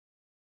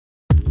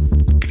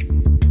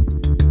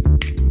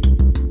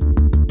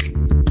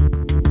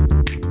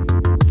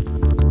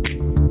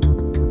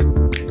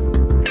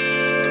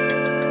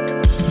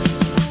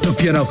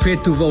Of je nou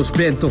virtuoos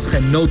bent of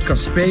geen noot kan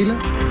spelen,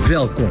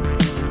 welkom.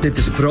 Dit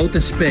is Brood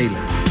en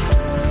Spelen.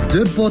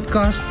 De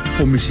podcast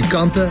voor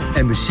muzikanten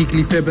en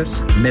muziekliefhebbers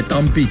met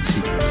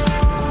ambitie.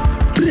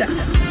 Bra!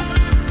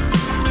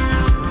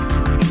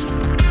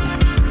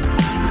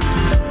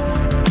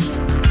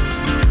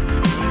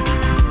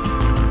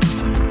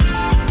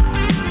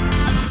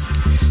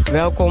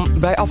 Welkom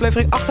bij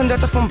aflevering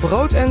 38 van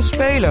Brood en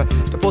Spelen.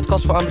 De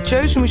podcast voor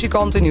ambitieuze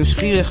muzikanten,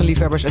 nieuwsgierige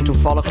liefhebbers en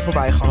toevallige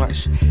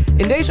voorbijgangers.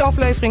 In deze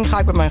aflevering ga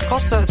ik met mijn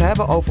gasten het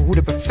hebben over hoe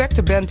de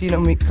perfecte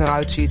banddynamiek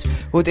eruit ziet,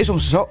 hoe het is om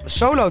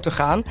solo te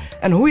gaan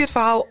en hoe je het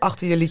verhaal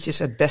achter je liedjes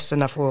het beste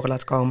naar voren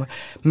laat komen.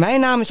 Mijn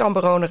naam is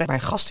Amber Roner en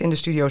mijn gasten in de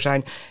studio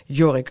zijn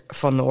Jorik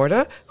van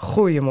Noorden.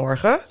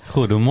 Goedemorgen.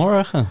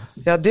 Goedemorgen.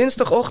 Ja,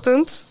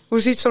 dinsdagochtend.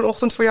 Hoe ziet zo'n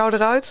ochtend voor jou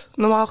eruit,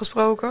 normaal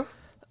gesproken?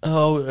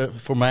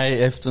 Voor mij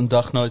heeft een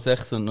dag nooit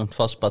echt een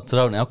vast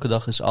patroon. Elke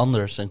dag is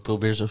anders en ik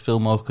probeer zoveel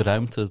mogelijk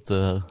ruimte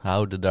te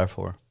houden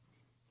daarvoor.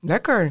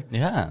 Lekker.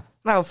 Ja.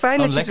 Nou, fijn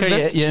gewoon dat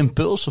lekker je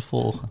impulsen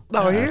volgen.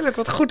 Nou, heerlijk.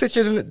 Wat goed dat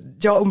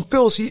jouw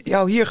impuls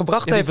jou hier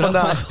gebracht heeft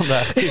vandaag.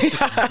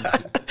 Ja.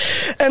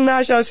 En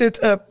naast jou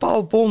zit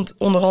Paul Bond,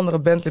 onder andere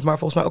bandlid, maar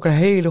volgens mij ook een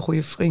hele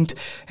goede vriend.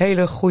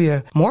 Hele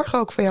goede morgen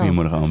ook voor jou.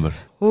 Goedemorgen, Amber.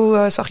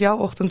 Hoe zag jouw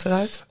ochtend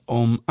eruit?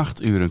 Om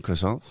 8:00 een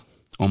croissant.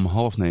 Om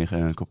 8:30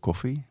 een kop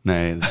koffie.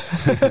 Nee,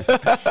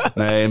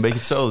 nee, een beetje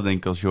hetzelfde denk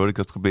ik als Jorik.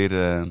 Dat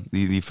proberen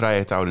die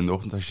vrijheid te houden in de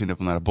ochtend. Als je zin hebt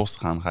om naar het bos te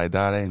gaan, ga je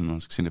daarheen. En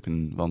als ik zin heb in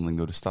een wandeling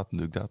door de stad, dan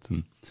doe ik dat.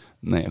 En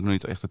nee, ook nog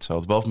niet echt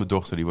hetzelfde. Behalve mijn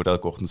dochter, die wordt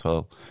elke ochtend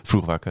wel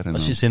vroeg wakker. En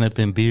als je zin hebt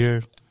in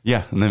bier.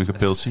 Ja, dan neem ik een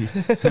pilsie.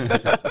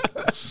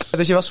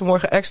 Dus je was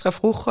vanmorgen extra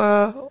vroeg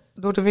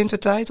door de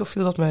wintertijd, of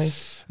viel dat mee?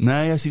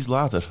 Nee, juist iets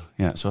later.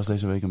 Ja, ze was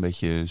deze week een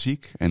beetje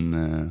ziek.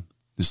 En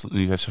dus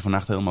nu heeft ze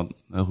vannacht helemaal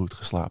heel goed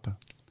geslapen.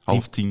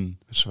 9:30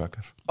 is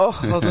wakker. Och,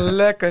 wat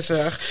lekker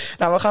zeg.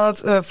 Nou, we gaan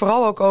het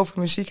vooral ook over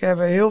muziek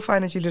hebben. Heel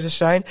fijn dat jullie er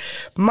zijn.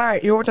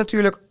 Maar je hoort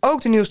natuurlijk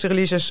ook de nieuwste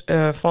releases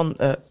van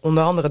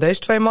onder andere deze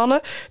twee mannen.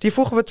 Die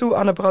voegen we toe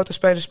aan de Brood en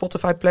Spelen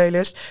Spotify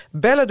playlist.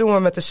 Bellen doen we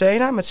met de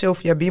Sena, met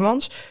Sylvia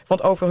Biemans.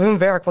 Want over hun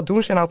werk, wat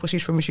doen ze nou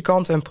precies voor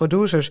muzikanten en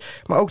producers,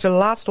 maar ook de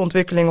laatste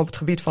ontwikkelingen op het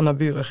gebied van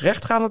naburig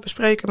recht gaan we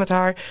bespreken met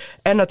haar.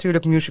 En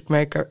natuurlijk Music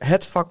Maker,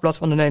 het vakblad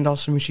van de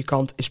Nederlandse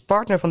muzikant, is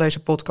partner van deze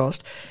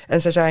podcast.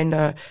 En ze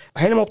zijn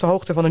helemaal op de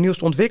hoogte van de nieuwste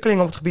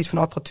ontwikkelingen op het gebied van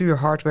apparatuur,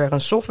 hardware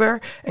en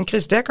software. En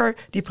Chris Dekker,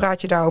 die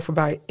praat je daarover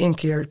bij In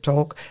Keer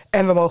Talk.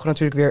 En we mogen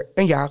natuurlijk weer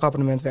een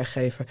jaarabonnement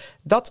weggeven.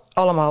 Dat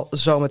allemaal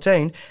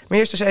zometeen. Maar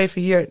eerst eens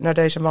even hier naar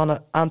deze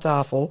mannen aan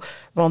tafel.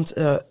 Want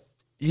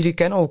jullie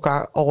kennen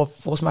elkaar al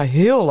volgens mij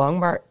heel lang.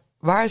 Maar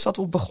waar is dat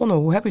op begonnen?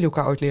 Hoe hebben jullie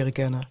elkaar ooit leren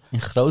kennen?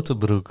 In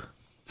Grotebroek.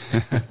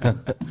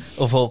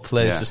 Of all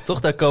places. Ja. Toch,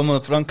 daar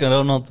komen Frank en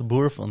Ronald de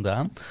Boer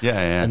vandaan. Ja.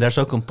 En daar is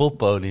ook een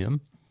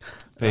poppodium.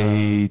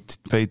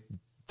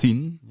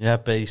 P10? Ja,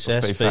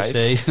 P6, P7.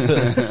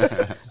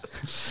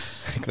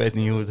 Ik weet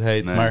niet hoe het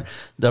heet. Nee. Maar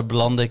daar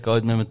belandde ik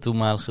ooit met mijn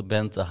toenmalige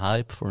band The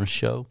Hype voor een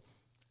show.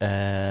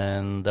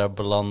 En daar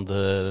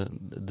belandde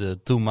de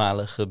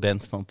toenmalige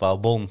band van Paul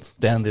Bond,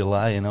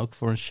 Dandelion, ook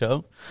voor een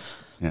show.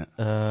 Ja.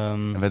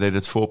 En wij deden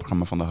het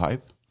voorprogramma van The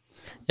Hype.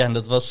 Ja, en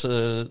dat was...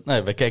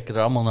 wij keken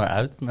er allemaal naar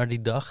uit, naar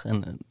die dag.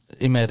 En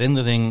in mijn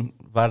herinnering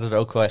waren er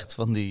ook wel echt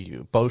van die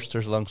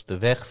posters langs de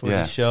weg voor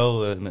die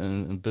show.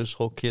 En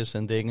bushokjes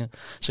en dingen.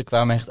 Ze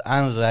kwamen echt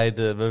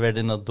aanrijden. We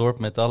werden in dat dorp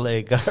met alle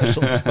egaars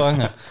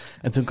ontvangen.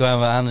 En toen kwamen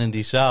we aan in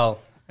die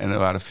zaal. En er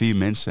waren 4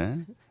 mensen,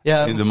 hè?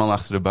 Ja. De man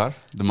achter de bar,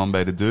 de man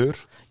bij de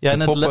deur, ja,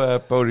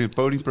 de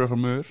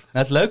podiumprogrammeur.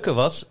 Het leuke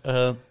was,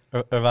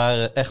 er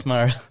waren echt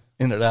maar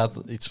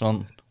inderdaad iets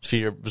van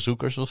 4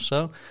 bezoekers of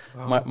zo.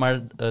 Wow.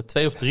 Maar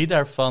 2 of 3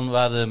 daarvan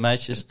waren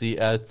meisjes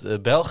die uit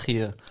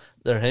België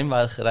erheen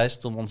waren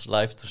gereisd om ons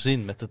live te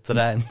zien met de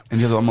trein. En die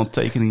hadden allemaal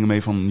tekeningen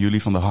mee van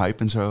jullie van de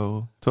Hype en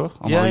zo, toch?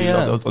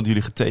 Allemaal hadden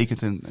jullie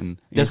getekend en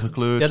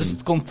ingekleurd. Ja, dus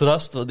het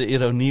contrast, de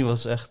ironie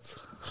was echt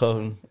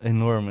gewoon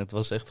enorm. Het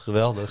was echt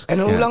geweldig. En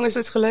hoe lang is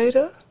het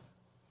geleden?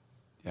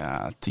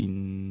 Ja,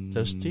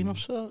 2010 of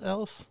zo,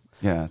 11?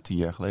 Ja, 10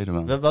 jaar geleden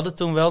wel. We hadden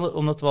toen wel,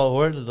 omdat we al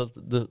hoorden dat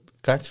de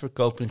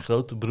kaartverkoop in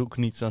Grotebroek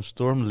niet zo'n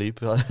storm liep,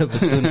 we hebben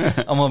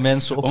toen allemaal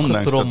mensen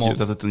opgetrommeld. Ondanks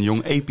dat het een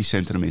jong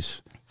epicentrum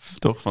is,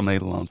 toch, van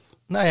Nederland.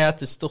 Nou ja,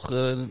 het is toch,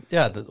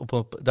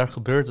 daar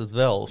gebeurt het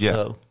wel of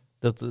zo.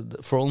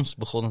 Voor ons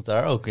begon het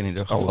daar ook in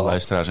ieder geval. Alle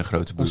luisteraars in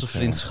Grotebroek. Onze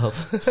vriendschap.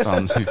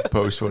 Staan nu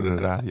post voor de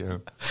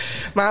radio.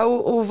 Maar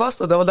hoe was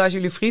dat dan? Want daar is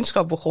jullie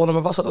vriendschap begonnen.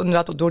 Maar was dat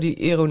inderdaad door die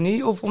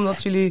ironie? Of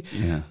omdat jullie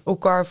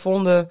elkaar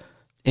vonden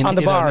aan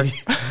de bar?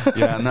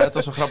 Ja, nou, het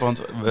was wel grappig,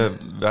 want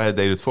wij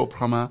deden het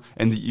voorprogramma.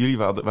 En jullie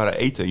waren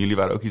eten. Jullie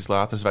waren ook iets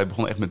later. Dus wij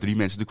begonnen echt met 3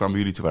 mensen. Toen kwamen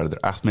jullie, toen waren er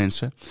 8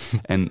 mensen.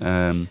 En,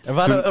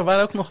 er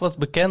waren ook nog wat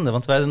bekenden,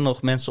 want wij hadden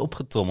nog mensen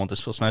opgetrommeld. Dus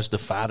volgens mij is de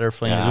vader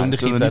van Jeroen, de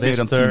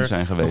gitarist,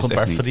 nog een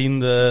paar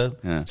vrienden.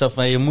 Ja. Zo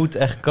van, je moet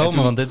echt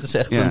komen, want dit is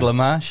echt een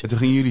blamage. En toen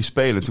gingen jullie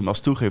spelen. Toen als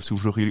toegeef, toen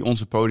vroegen jullie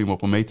onze podium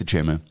op om mee te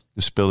jammen.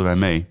 Dus speelden wij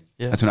mee.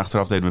 Ja. En toen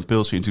achteraf deden we een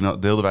pilsje. En toen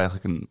deelden wij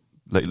eigenlijk een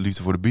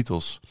liefde voor de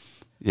Beatles.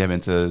 Jij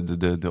bent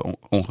de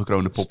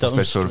ongekroonde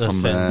popprofessor van...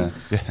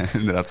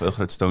 inderdaad, heel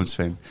groot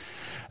Stones-fan.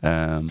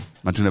 Maar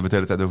toen hebben we het de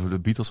hele tijd over de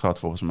Beatles gehad,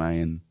 volgens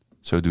mij. En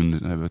zodoende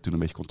hebben we toen een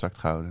beetje contact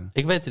gehouden.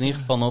 Ik weet in ieder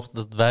geval nog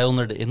dat wij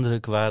onder de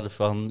indruk waren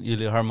van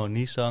jullie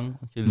harmoniezang.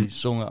 Want jullie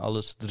zongen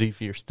alles 3-4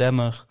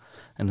 stemmig.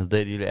 En dat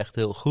deden jullie echt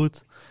heel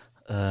goed.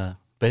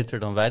 Beter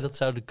dan wij dat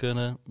zouden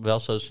kunnen. Wel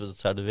zoals we dat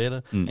zouden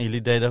willen. En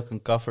jullie deden ook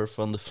een cover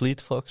van de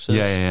Fleet Foxes.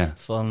 Ja.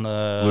 Van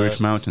Blue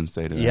Ridge Mountains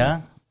deden we.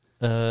 Ja.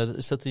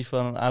 Is dat die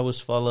van I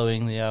Was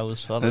Following the I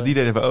Was Following? Die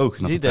deden we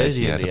ook. Die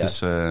deden jullie,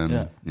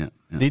 Ja.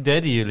 Die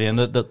deden jullie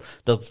en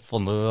dat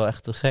vonden we wel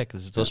echt te gek.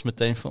 Dus het was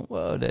meteen van,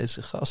 wow,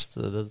 deze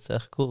gasten, dat is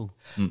echt cool.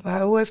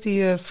 Maar hoe heeft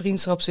die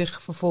vriendschap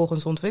zich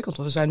vervolgens ontwikkeld?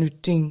 Want we zijn nu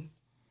 10,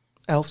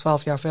 11,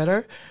 12 jaar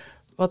verder.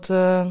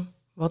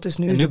 Wat is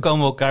nu... En nu komen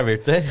we elkaar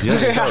weer tegen.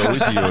 Ja, hoe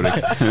is die,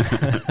 Jorik?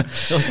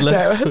 Dat was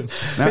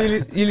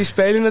leuk. Jullie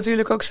spelen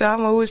natuurlijk ook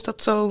samen. Hoe is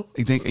dat zo?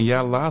 Ik denk een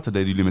jaar later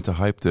deden jullie met de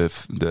Hype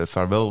de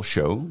Vaarwel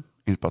Show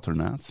in het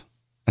patronaat.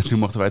 En toen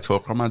mochten wij het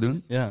voorprogramma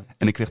doen. Ja.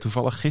 En ik kreeg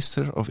toevallig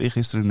gisteren of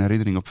eergisteren een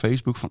herinnering op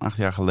Facebook van 8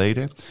 jaar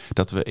geleden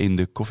dat we in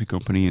de Coffee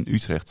Company in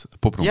Utrecht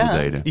popronden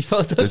deden. Die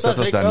foto's dus dat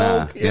was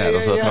daarna. Ook. Ja, dat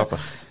was wel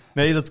grappig.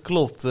 Nee, dat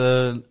klopt.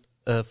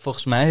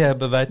 Volgens mij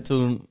hebben wij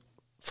toen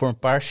voor een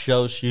paar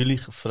shows jullie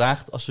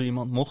gevraagd, als we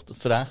iemand mochten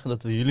vragen,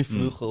 dat we jullie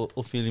vroegen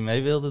of jullie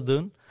mee wilden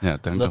doen. Ja,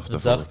 dank dat we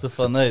dachten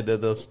van, nee,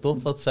 dat is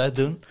top wat zij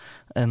doen.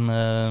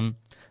 En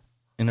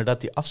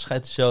inderdaad, die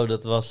afscheidsshow,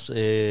 dat was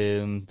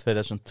in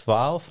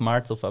 2012,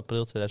 maart of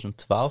april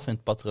 2012, in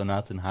het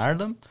patronaat in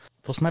Haarlem.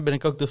 Volgens mij ben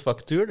ik ook de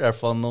factuur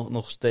daarvan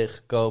nog eens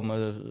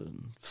tegengekomen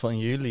van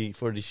jullie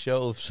voor die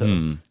show of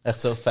zo. Echt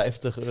zo €50.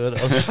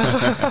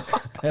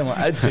 Helemaal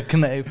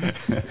uitgeknepen.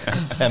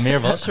 Ja, meer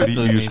was er 3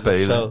 toen uur niet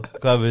spelen. zo,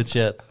 qua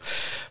budget.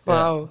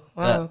 Wauw.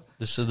 Ja,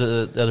 dus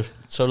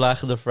zo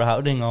lagen de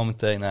verhoudingen al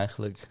meteen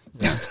eigenlijk.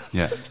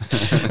 Ja.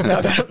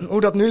 Nou,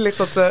 hoe dat nu ligt,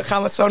 dat gaan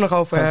we het zo nog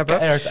over hebben.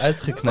 Keihard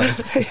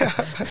uitgeknepen. Ja.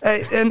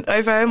 Hey, en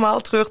even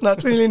helemaal terug naar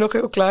toen jullie nog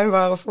heel klein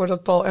waren,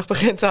 voordat Paul echt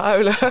begint te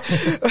huilen.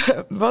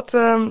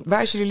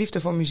 Waar is jullie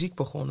liefde voor muziek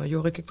begonnen?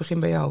 Jorik, ik begin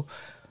bij jou.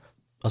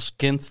 Als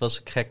kind was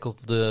ik gek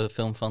op de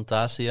film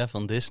Fantasia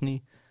van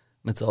Disney.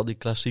 Met al die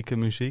klassieke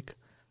muziek.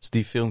 Dus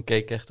die film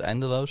keek ik echt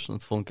eindeloos.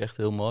 Dat vond ik echt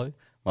heel mooi.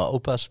 Mijn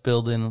opa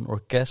speelde in een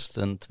orkest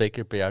en 2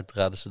 keer per jaar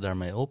traden ze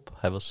daarmee op.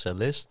 Hij was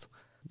cellist.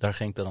 Daar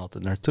ging ik dan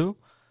altijd naartoe.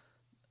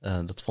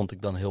 Dat vond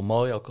ik dan heel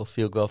mooi, ook al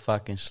viel ik wel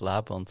vaak in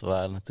slaap. Want er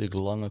waren natuurlijk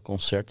lange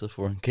concerten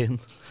voor een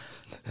kind.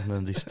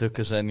 En die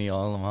stukken zijn niet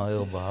allemaal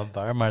heel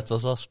behapbaar. Maar het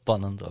was wel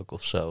spannend ook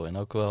of zo. En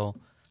ook wel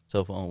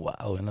zo van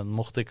wauw. En dan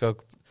mocht ik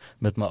ook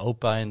met mijn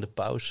opa in de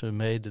pauze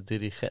mee de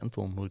dirigent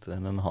ontmoeten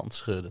en een hand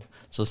schudden.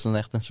 Dus dat is dan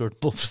echt een soort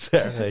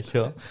popster, weet je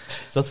wel.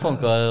 Dus dat vond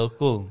ik wel heel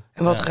cool.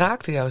 En wat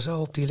raakte jou zo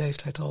op die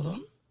leeftijd al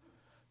dan?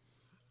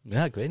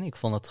 Ja, ik weet niet. Ik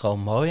vond het gewoon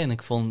mooi. En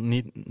ik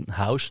vond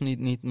house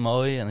niet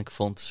mooi. En ik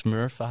vond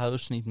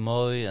Smurfhouse niet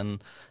mooi. En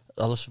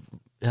alles,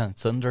 ja,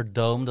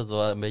 Thunderdome, dat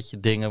waren een beetje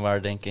dingen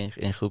waar denk ik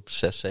in groep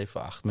 6,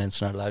 7, 8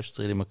 mensen naar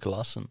luisteren in mijn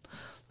klas. En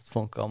dat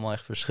vond ik allemaal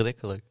echt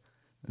verschrikkelijk.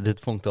 Dit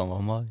vond ik dan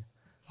wel mooi.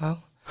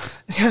 Wauw.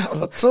 Ja,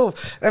 wat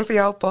tof. En voor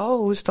jou, Paul,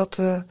 hoe is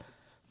dat?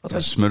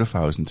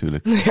 Smurfhouse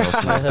natuurlijk. Dat was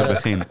vanaf het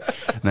begin.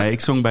 Nee,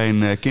 ik zong bij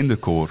een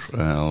kinderkoor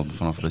al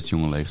vanaf best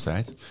jonge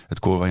leeftijd. Het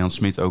koor waar Jan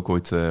Smit ook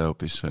ooit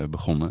op is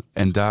begonnen.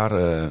 En daar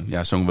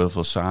zongen we heel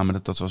veel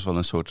samen. Dat was wel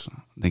een soort,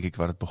 denk ik,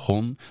 waar het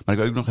begon. Maar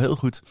ik weet ook nog heel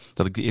goed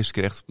dat ik de eerste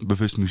keer echt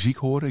bewust muziek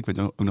hoorde. Ik weet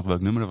ook nog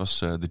welk nummer. Dat was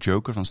The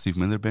Joker van Steve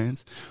Miller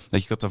Band.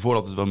 Ik had daarvoor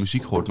altijd wel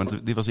muziek gehoord.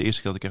 Maar dit was de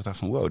eerste keer dat ik echt dacht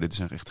van wow, dit is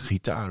echt een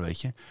gitaar,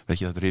 weet je. Weet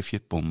je dat riffje?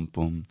 Pom,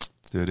 pom.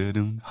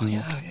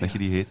 Weet je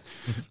die hit?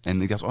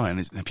 En ik dacht, en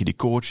dan heb je die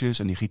koortjes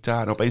en die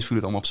gitaar. En opeens viel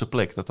het allemaal op zijn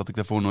plek. Dat had ik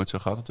daarvoor nooit zo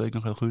gehad, dat weet ik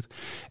nog heel goed.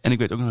 En ik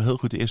weet ook nog heel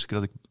goed de eerste keer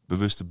dat ik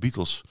bewust de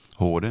Beatles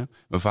hoorde.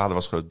 Mijn vader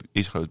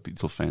is groot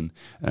Beatles-fan.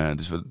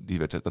 Dus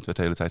dat werd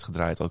de hele tijd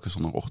gedraaid, elke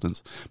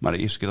zondagochtend. Maar de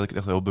eerste keer dat ik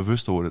het echt heel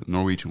bewust hoorde,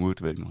 Norwegian Wood,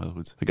 weet ik nog heel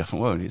goed. Ik dacht van,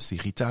 wow, dit is die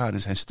gitaar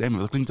en zijn stemmen.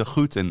 Dat klinkt toch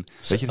goed? En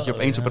weet je, dat je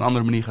opeens op een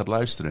andere manier gaat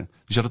luisteren.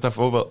 Dus je had het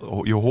daarvoor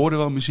wel, je hoorde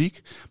wel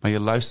muziek, maar je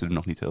luisterde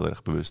nog niet heel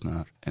erg bewust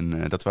naar.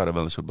 En dat waren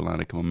wel een soort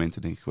belangrijke momenten,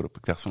 denk ik, waarop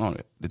ik dacht van,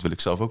 dit wil ik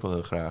zelf ook wel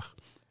heel graag.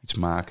 Iets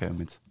maken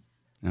met...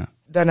 Ja.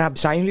 Daarna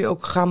zijn jullie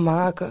ook gaan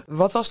maken.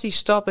 Wat was die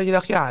stap dat je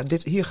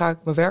dacht, hier ga ik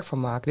mijn werk van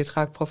maken. Dit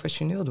ga ik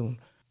professioneel doen?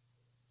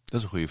 Dat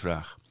is een goede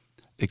vraag.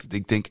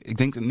 Ik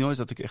denk nooit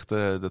dat ik echt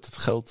dat het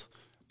geld...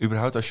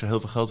 Überhaupt als je heel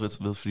veel geld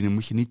wilt verdienen,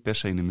 moet je niet per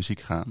se in de muziek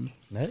gaan.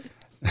 Nee?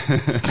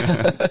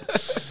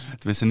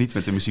 Tenminste niet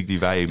met de muziek die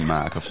wij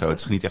maken of zo. Het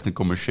is niet echt een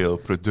commercieel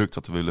product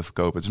dat we willen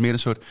verkopen. Het is meer een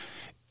soort...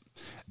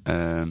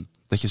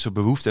 dat je zo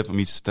behoefte hebt om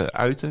iets te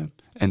uiten.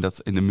 En dat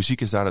in de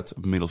muziek is daar het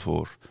middel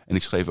voor. En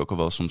ik schreef ook al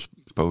wel soms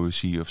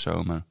poëzie of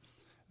zo. Maar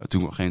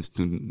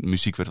toen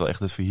muziek werd wel echt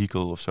het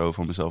vehikel of zo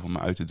voor mezelf om me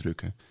uit te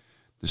drukken.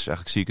 Dus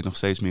eigenlijk zie ik het nog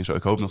steeds meer zo.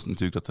 Ik hoop nog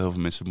natuurlijk dat heel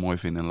veel mensen het mooi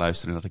vinden en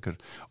luisteren. En dat ik er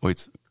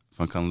ooit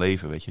van kan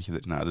leven. Weet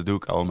je. Dat doe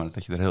ik al, maar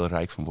dat je er heel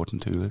rijk van wordt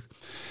natuurlijk.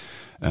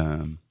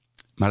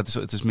 Maar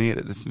het is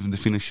meer de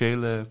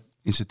financiële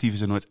initiatief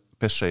is er nooit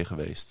per se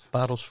geweest.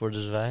 Parels voor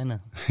de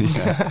zwijnen.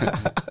 Ja.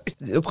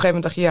 Op een gegeven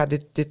moment dacht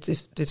je,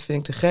 dit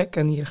vind ik te gek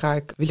en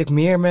hier wil ik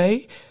meer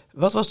mee.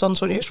 Wat was dan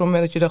zo'n eerste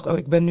moment dat je dacht,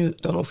 ik ben nu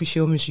dan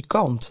officieel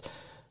muzikant?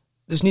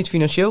 Dus niet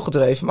financieel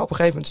gedreven, maar op een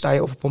gegeven moment sta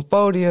je op een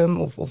podium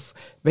of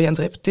ben je aan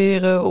het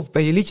repeteren of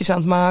ben je liedjes aan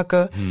het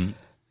maken?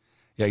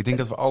 Ja, ik denk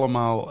dat we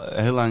allemaal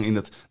heel lang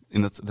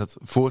in dat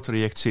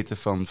voortraject zitten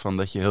van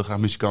dat je heel graag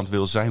muzikant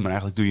wil zijn, maar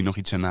eigenlijk doe je nog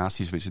iets ernaast.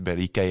 Je zit bij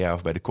de IKEA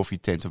of bij de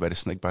koffietent of bij de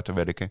snackbar te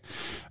werken.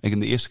 En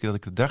de eerste keer dat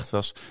ik het dacht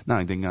was,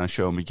 ik denk aan een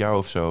show met jou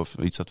of zo, of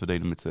iets dat we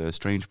deden met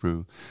Strange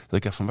Brew. Dat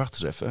ik dacht van, wacht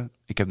eens even,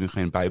 ik heb nu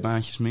geen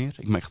bijbaantjes meer.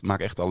 Ik maak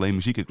echt alleen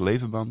muziek, ik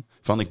leef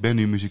van ik ben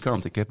nu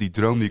muzikant. Ik heb die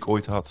droom die ik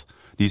ooit had,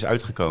 die is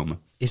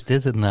uitgekomen. Is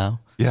dit het nou?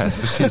 Ja,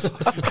 precies.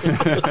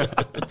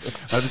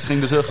 Maar het ging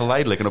dus heel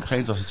geleidelijk. En op een gegeven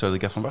moment was het zo dat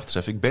ik dacht van, wacht eens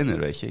even, ik ben er,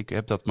 weet je. Ik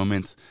heb dat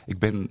moment, ik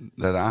ben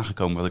daar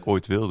aangekomen wat ik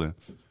ooit wilde.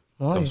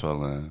 Mooi. Dat was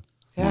wel een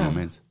mooi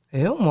moment.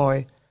 Heel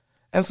mooi.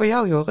 En voor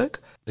jou, Jorik?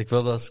 Ik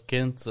wilde als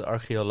kind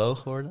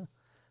archeoloog worden.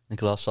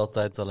 Ik las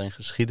altijd alleen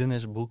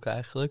geschiedenisboeken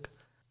eigenlijk.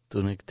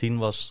 Toen ik 10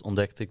 was,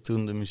 ontdekte ik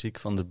toen de muziek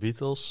van de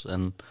Beatles.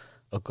 En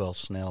ook al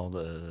snel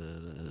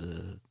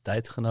de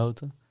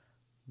tijdgenoten.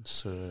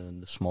 Dus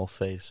de Small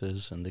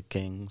Faces en de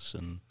Kings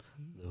en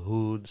de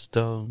Who, de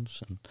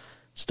Stones.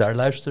 Dus daar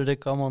luisterde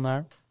ik allemaal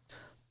naar.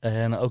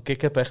 En ook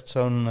ik heb echt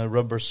zo'n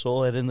Rubber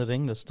Soul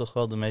herinnering. Dat is toch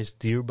wel de meest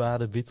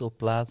dierbare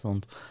Beatle-plaat.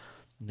 Want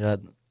ja,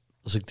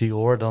 als ik die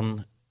hoor,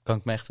 dan kan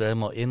ik me echt weer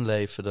helemaal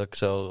inleven dat ik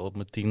zo op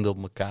mijn 10e op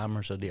mijn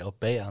kamer zo die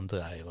LP aan het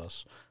draaien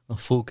was. Dan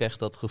voel ik echt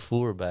dat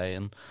gevoel erbij.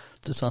 En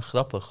het is dan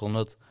grappig,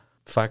 omdat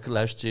vaak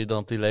luister je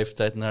dan op die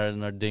leeftijd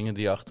naar dingen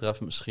die je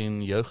achteraf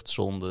misschien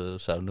jeugdzonde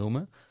zou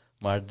noemen.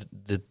 Maar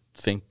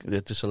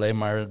dit is alleen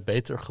maar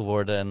beter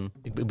geworden. En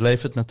ik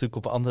bleef het natuurlijk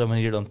op een andere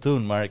manier dan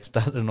toen. Maar ik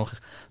sta er nog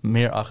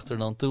meer achter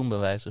dan toen, bij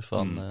wijze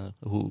van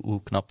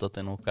hoe knap dat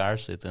in elkaar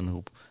zit. En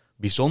hoe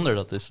bijzonder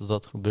dat is dat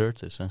dat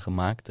gebeurd is en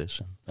gemaakt is.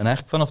 En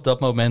eigenlijk vanaf dat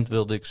moment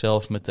wilde ik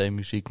zelf meteen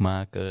muziek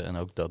maken. En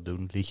ook dat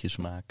doen, liedjes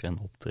maken en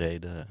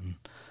optreden. En,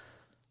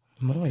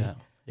 mooi.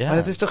 Ja. Maar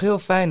het is toch heel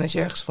fijn als je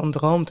ergens van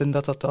droomt en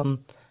dat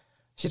dan,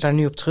 als je daar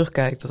nu op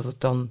terugkijkt, dat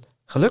het dan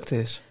gelukt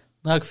is.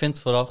 Nou, ik vind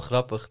het vooral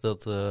grappig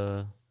dat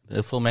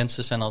heel veel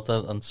mensen zijn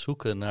altijd aan het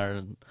zoeken naar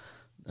een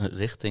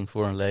richting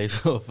voor een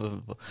leven. Of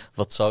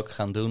wat zal ik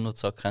gaan doen, wat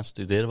zal ik gaan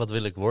studeren, wat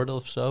wil ik worden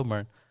of zo. Maar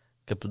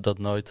ik heb dat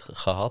nooit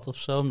gehad of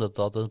zo, omdat het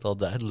altijd al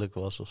duidelijk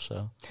was of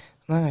zo.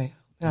 Nee,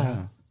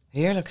 ja.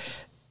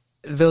 Heerlijk.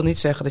 Dat wil niet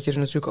zeggen dat je er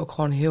natuurlijk ook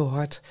gewoon heel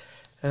hard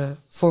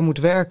voor moet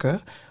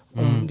werken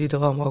om die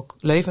droom ook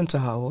levend te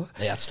houden.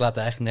 Ja, het slaat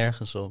eigenlijk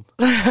nergens op.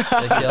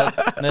 Weet je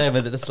wel? Nee,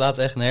 maar het slaat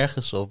echt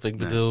nergens op. Ik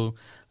bedoel,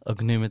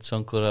 ook nu met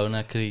zo'n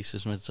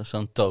coronacrisis, met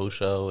zo'n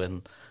TOZO.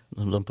 En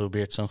dan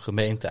probeert zo'n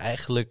gemeente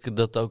eigenlijk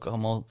dat ook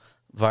allemaal,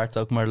 waar het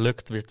ook maar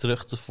lukt, weer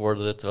terug te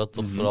vorderen. Terwijl het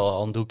toch vooral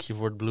al een doekje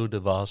voor het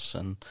bloeden was.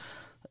 En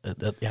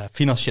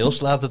financieel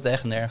slaat het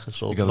echt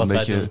nergens op. Ik had een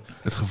beetje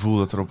het gevoel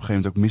dat er op een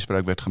gegeven moment ook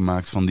misbruik werd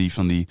gemaakt van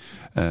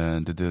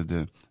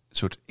de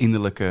soort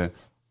innerlijke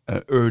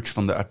urge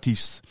van de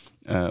artiest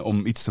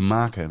om iets te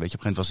maken. Weet je,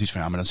 op een gegeven moment was iets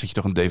van, maar dan zet je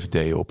toch een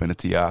DVD op en het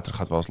theater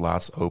gaat wel als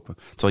laatst open.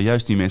 Terwijl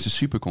juist die mensen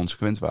super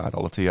consequent waren.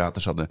 Alle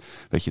theaters hadden,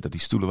 weet je, dat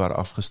die stoelen waren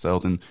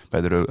afgesteld. En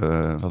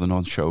we hadden nog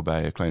een show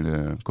bij een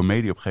kleine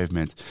comedie op een gegeven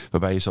moment,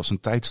 waarbij je zelfs een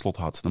tijdslot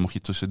had. Dan mocht je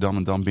tussen dan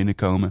en dan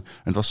binnenkomen.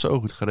 En het was zo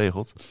goed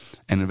geregeld.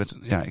 En er werd,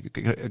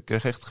 ik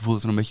kreeg echt het gevoel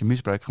dat er een beetje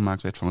misbruik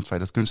gemaakt werd van het feit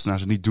dat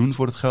kunstenaars het niet doen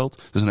voor het geld.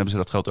 Dus dan hebben ze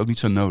dat geld ook niet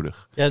zo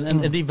nodig. Ja,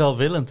 en die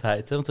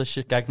welwillendheid. Hè? Want als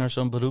je kijkt naar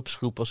zo'n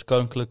beroepsgroep als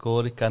Koninklijke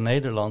Horeca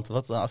Nederland,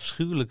 wat een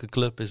afschuwelijke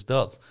club is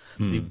dat.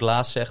 Die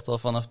blaast echt al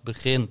vanaf het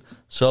begin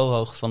zo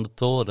hoog van de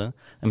toren.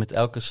 En met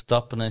elke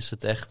stap is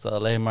het echt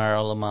alleen maar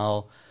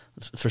allemaal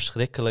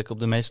verschrikkelijk op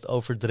de meest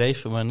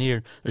overdreven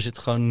manier. Er zit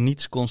gewoon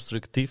niets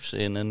constructiefs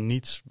in en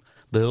niets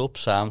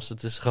behulpzaams.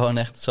 Het is gewoon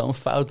echt zo'n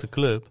foute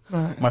club.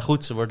 Maar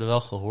goed, ze worden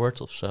wel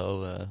gehoord of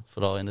zo.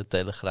 Vooral in de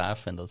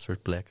Telegraaf en dat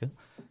soort plekken.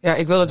 Ja,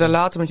 ik wilde daar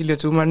later met jullie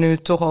toe, maar nu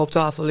het toch al op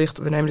tafel ligt.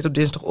 We nemen dit op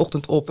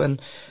dinsdagochtend op en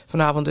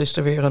vanavond is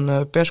er weer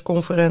een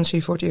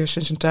persconferentie voor het eerst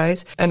sinds een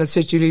tijd. En het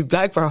zit jullie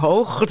blijkbaar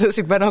hoog, dus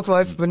ik ben ook wel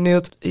even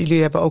benieuwd.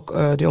 Jullie hebben ook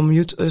de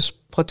Unmute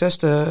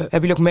protesten, hebben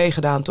jullie ook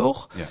meegedaan,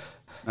 toch? Ja.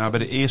 Nou, bij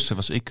de eerste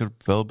was ik er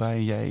wel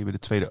bij, jij bij de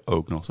tweede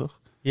ook nog, toch?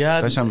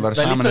 Ja, wij liepen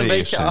samen een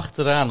beetje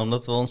achteraan,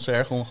 omdat we ons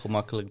erg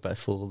ongemakkelijk bij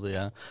voelden.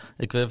 Ja.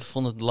 Ik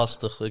vond het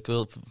lastig.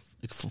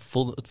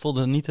 Het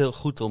voelde niet heel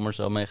goed om er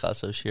zo mee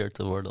geassocieerd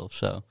te worden of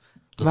zo.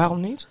 Waarom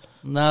niet?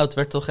 Nou, het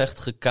werd toch echt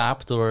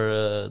gekaapt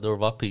door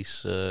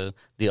wappies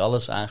die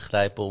alles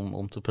aangrijpen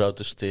om te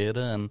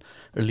protesteren. En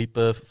er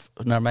liepen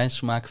naar mijn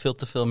smaak veel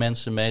te veel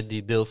mensen mee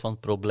die deel van het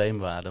probleem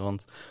waren.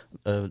 Want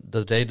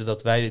de reden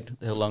dat wij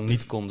heel lang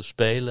niet konden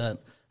spelen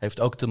heeft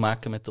ook te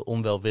maken met de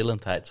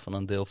onwelwillendheid van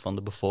een deel van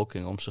de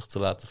bevolking om zich te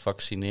laten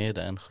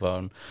vaccineren. En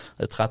gewoon,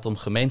 het gaat om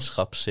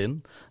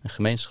gemeenschapszin. En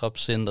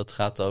gemeenschapszin, dat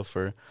gaat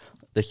over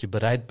dat je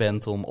bereid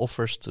bent om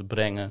offers te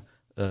brengen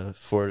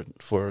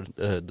voor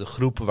de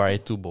groep waar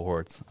je toe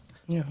behoort.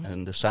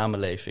 En de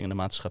samenleving en de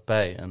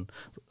maatschappij. En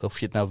of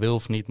je het nou wil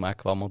of niet,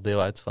 maken we allemaal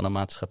deel uit van een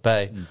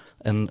maatschappij.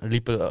 En er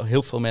liepen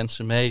heel veel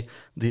mensen mee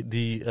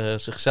die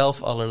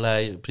zichzelf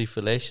allerlei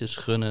privileges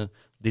gunnen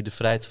die de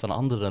vrijheid van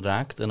anderen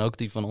raakt. En ook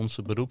die van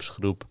onze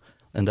beroepsgroep.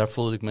 En daar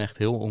voelde ik me echt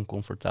heel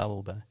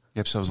oncomfortabel bij. Je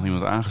hebt zelfs nog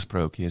iemand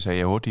aangesproken. Je zei,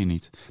 je hoort hier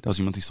niet. Dat was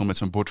iemand die stond met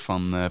zo'n bord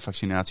van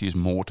vaccinatie is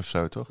moord of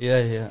zo, toch? Ja.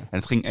 En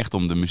het ging echt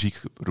om de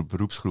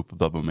muziekberoepsgroep op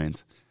dat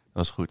moment.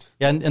 Dat was goed.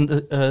 Ja,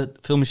 en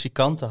veel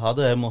muzikanten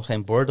hadden helemaal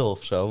geen borden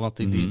of zo. Want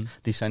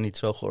die zijn niet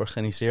zo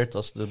georganiseerd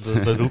als de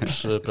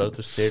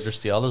beroepsprotesteerders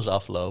die alles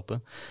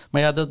aflopen.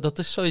 Maar ja, dat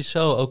is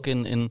sowieso ook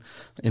in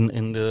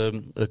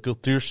de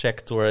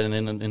cultuursector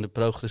en in de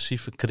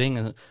progressieve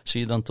kringen zie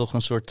je dan toch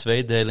een soort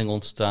tweedeling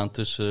ontstaan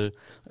tussen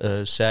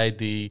zij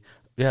die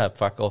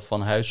vaak al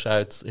van huis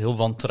uit heel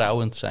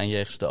wantrouwend zijn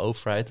jegens de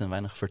overheid en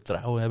weinig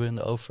vertrouwen hebben in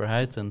de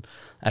overheid en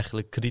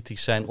eigenlijk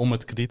kritisch zijn om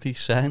het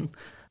kritisch zijn.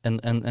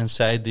 En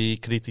zij die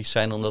kritisch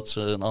zijn omdat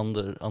ze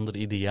een ander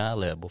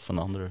ideaal hebben of een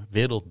ander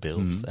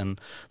wereldbeeld. En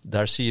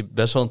daar zie je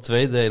best wel een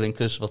tweedeling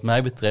tussen wat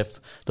mij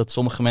betreft. Dat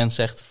sommige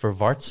mensen echt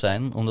verward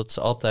zijn omdat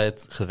ze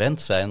altijd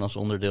gewend zijn als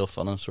onderdeel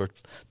van een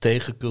soort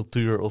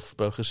tegencultuur of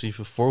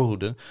progressieve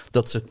voorhoede.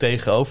 Dat ze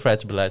tegen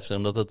overheidsbeleid zijn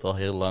omdat het al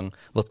heel lang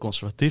wat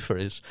conservatiever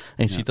is.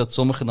 En je ziet dat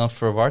sommigen dan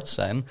verward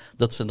zijn.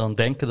 Dat ze dan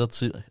denken dat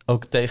ze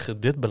ook tegen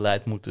dit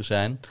beleid moeten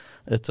zijn.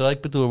 Terwijl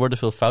ik bedoel, er worden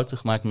veel fouten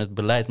gemaakt met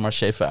beleid. Maar als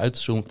je even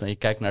uitzoomt en je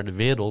kijkt naar de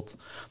wereld,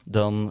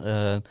 dan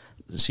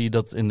zie je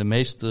dat in de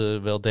meeste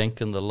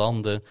weldenkende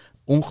landen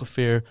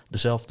ongeveer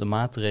dezelfde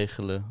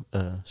maatregelen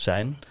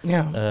zijn.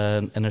 Ja.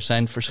 En er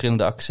zijn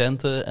verschillende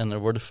accenten en er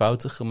worden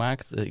fouten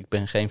gemaakt. Ik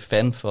ben geen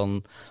fan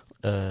van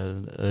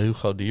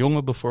Hugo de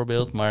Jonge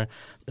bijvoorbeeld, maar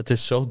het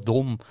is zo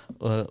dom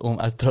om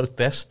uit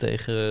protest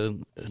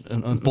tegen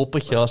een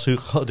poppetje als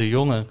Hugo de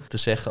Jonge te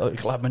zeggen,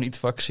 ik laat me niet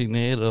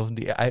vaccineren of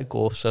die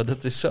eikel of zo.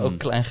 Dat is zo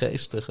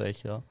kleingeestig, weet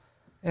je wel.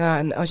 Ja,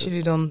 en als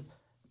jullie dan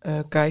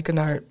kijken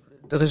naar,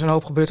 er is een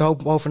hoop gebeurd, een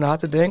hoop om over na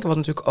te denken, wat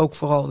natuurlijk ook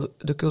vooral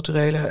de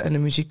culturele en de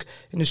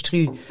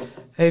muziekindustrie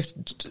heeft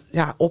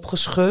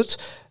opgeschud.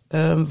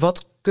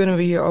 Wat kunnen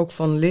we hier ook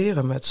van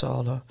leren met z'n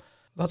allen?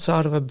 Wat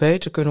zouden we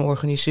beter kunnen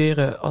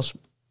organiseren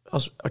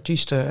als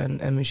artiesten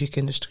en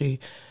muziekindustrie?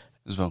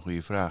 Dat is wel een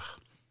goede vraag.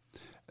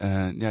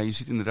 Je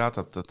ziet inderdaad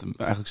dat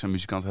eigenlijk zijn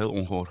muzikanten heel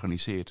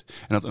ongeorganiseerd.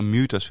 En dat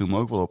Unmute viel me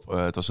ook wel op.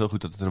 Het was heel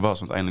goed dat het er was,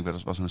 want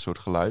eindelijk was er een soort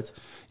geluid.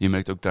 Je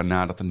merkt ook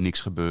daarna dat er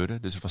niks gebeurde.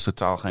 Dus er was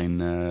totaal geen...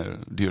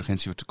 die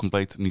urgentie werd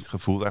compleet niet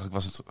gevoeld.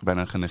 Eigenlijk was het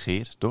bijna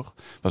genegeerd, toch?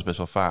 Het was best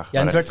wel vaag. Ja,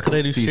 en het werd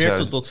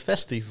gereduceerd tot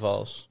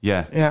festivals.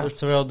 Ja.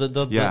 Terwijl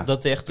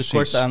dat echt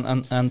tekort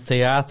aan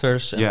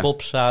theaters en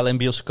popzalen en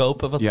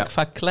bioscopen, wat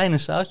vaak kleine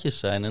zaaltjes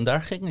zijn. En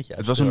daar ging het juist.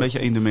 Het was een beetje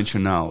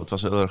eendimensionaal. Het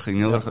was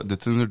heel erg, de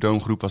Thunderdome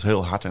groep was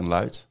heel hard en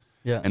luid.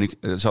 Ja. En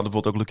ze hadden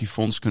bijvoorbeeld ook Lucky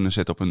Fons kunnen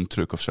zetten op een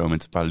truck of zo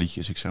met een paar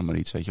liedjes, ik zeg maar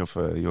iets, weet je, of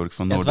Jorik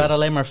van Noorden. Het waren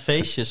alleen maar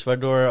feestjes,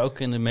 waardoor ook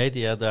in de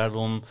media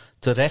daarom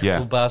terecht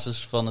op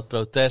basis van het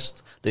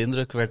protest de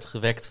indruk werd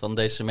gewekt van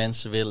deze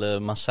mensen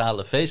willen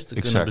massale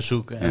feesten kunnen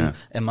bezoeken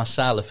en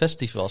massale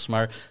festivals.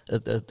 Maar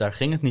daar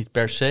ging het niet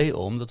per se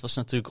om. Dat was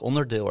natuurlijk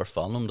onderdeel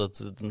ervan, omdat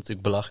het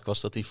natuurlijk belachelijk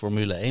was dat die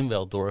Formule 1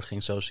 wel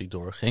doorging zoals die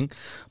doorging.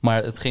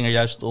 Maar het ging er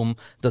juist om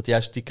dat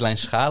juist die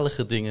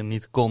kleinschalige dingen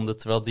niet konden,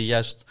 terwijl die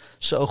juist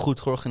zo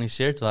goed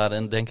georganiseerd waren.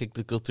 En denk ik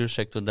de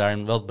cultuursector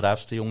daarin wel het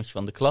braafste jongetje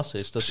van de klas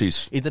is.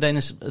 Precies.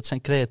 Het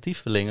zijn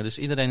creatievelingen, dus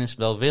iedereen is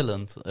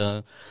welwillend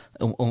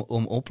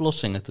om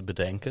oplossingen te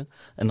bedenken.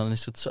 En dan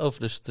is het zo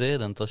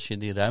frustrerend als je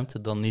die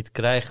ruimte dan niet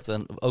krijgt.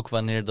 En ook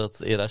wanneer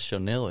dat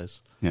irrationeel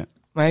is. Ja.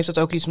 Maar heeft dat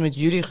ook iets met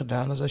jullie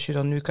gedaan? Dat als je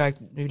dan nu kijkt,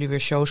 nu jullie weer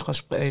shows gaan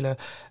spelen,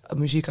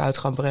 muziek uit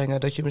gaan brengen,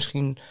 dat je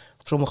misschien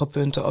op sommige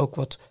punten ook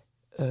wat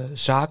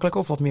zakelijker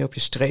of wat meer op je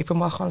strepen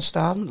mag gaan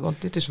staan?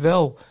 Want dit is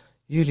wel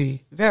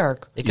jullie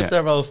werk. Ik heb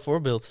daar wel een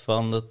voorbeeld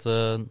van.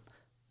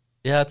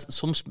 Dat,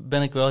 soms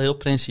ben ik wel heel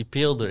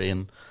principieel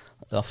erin.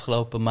 De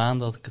afgelopen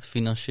maanden had ik het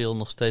financieel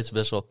nog steeds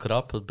best wel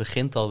krap. Het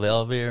begint al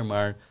wel weer,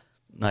 maar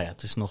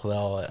het is nog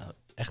wel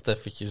echt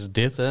eventjes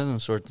dit, hè, een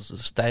soort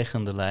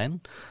stijgende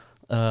lijn.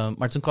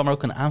 Maar toen kwam er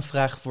ook een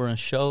aanvraag voor een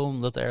show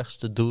om dat ergens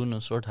te doen.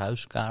 Een soort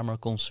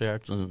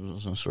huiskamerconcert,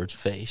 een soort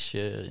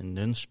feestje in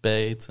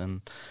Nunspeet.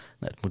 En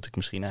dat moet ik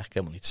misschien eigenlijk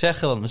helemaal niet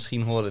zeggen, want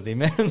misschien horen die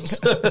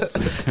mensen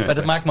het. Maar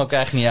dat maakt me ook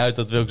eigenlijk niet uit,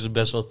 dat wil ik ze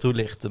best wel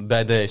toelichten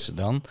bij deze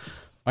dan.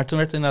 Maar toen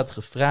werd inderdaad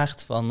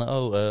gevraagd van,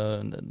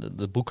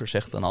 de boeker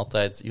zegt dan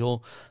altijd,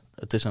 joh,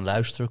 het is een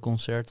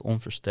luisterconcert,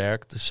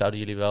 onversterkt. Dus zouden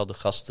jullie wel de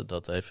gasten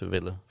dat even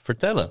willen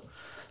vertellen?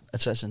 En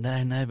zei ze,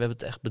 nee, we hebben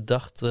het echt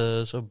bedacht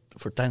zo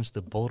voor tijdens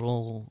de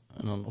borrel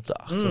en dan op de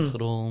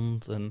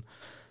achtergrond. En,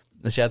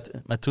 dus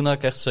maar toen had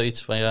ik echt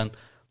zoiets van,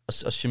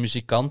 als je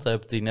muzikanten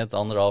hebt die net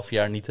 1,5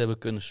 jaar niet hebben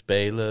kunnen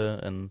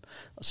spelen. En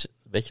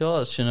weet je wel,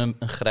 als je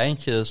een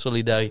greintje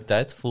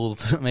solidariteit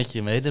voelt met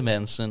je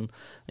medemensen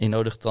en je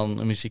nodigt dan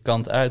een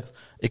muzikant uit.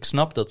 Ik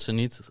snap dat ze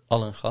niet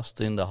al hun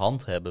gasten in de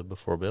hand hebben,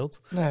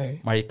 bijvoorbeeld. Nee.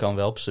 Maar je kan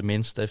wel op zijn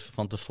minst even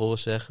van tevoren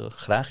zeggen,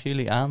 graag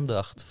jullie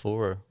aandacht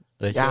voor.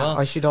 Weet je wel?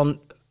 Als je dan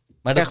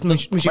Maar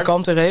echt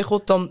muzikanten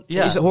regelt, dan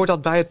hoort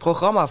dat bij het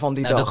programma van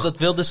die dag. Dat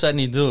wilde zij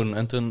niet doen.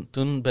 En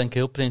toen ben ik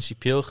heel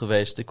principieel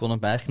geweest. Ik kon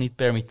het me eigenlijk niet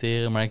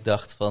permitteren, maar ik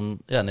dacht van...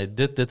 Ja, nee,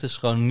 dit is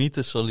gewoon niet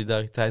de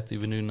solidariteit die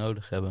we nu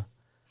nodig hebben.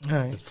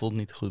 Nee. Het voelt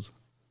niet goed.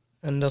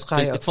 En dat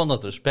Ik vond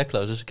dat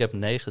respectloos, dus ik heb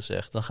nee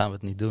gezegd. Dan gaan we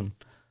het niet doen.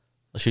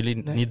 Als jullie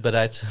niet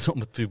bereid zijn om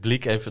het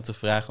publiek even te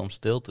vragen om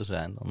stil te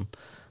zijn... dan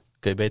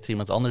kun je beter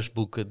iemand anders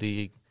boeken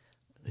die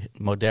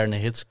moderne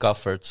hits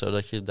covert...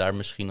 zodat je daar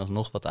misschien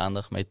alsnog wat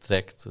aandacht mee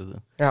trekt.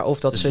 Ja, of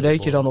dat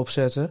cd'tje dan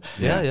opzetten.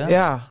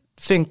 Ja,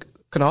 vind ik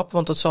knap,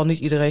 want dat zal niet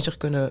iedereen zich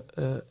kunnen...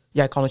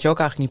 jij kan het je ook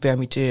eigenlijk niet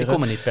permitteren. Ik kon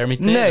me niet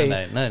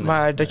permitteren, nee.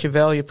 Maar dat je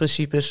wel je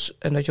principes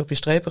en dat je op je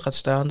strepen gaat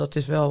staan... dat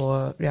is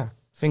wel,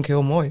 vind ik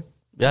heel mooi.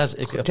 Ja,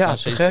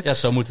 te gek. Ja,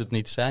 zo moet het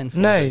niet zijn.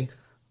 Nee,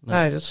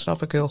 dat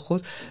snap ik heel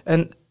goed.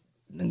 En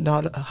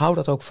nou, hou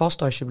dat ook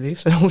vast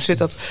alsjeblieft. En hoe zit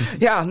dat?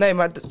 Ja, nee,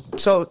 maar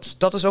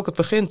dat is ook het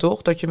begin,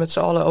 toch? Dat je met z'n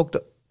allen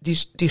ook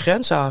die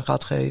grenzen aan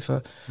gaat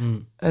geven.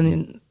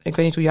 En ik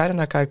weet niet hoe jij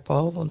daarnaar kijkt,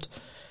 Paul. Want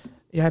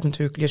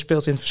je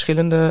speelt in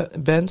verschillende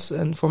bands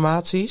en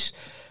formaties.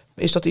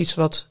 Is dat iets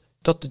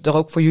dat er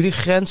ook voor jullie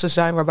grenzen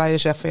zijn... waarbij je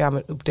zegt van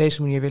maar op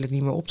deze manier wil ik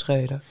niet meer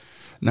optreden?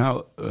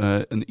 Nou,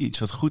 iets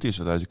wat goed is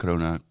wat uit de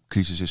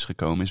coronacrisis is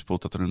gekomen... is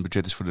bijvoorbeeld dat er een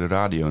budget is voor de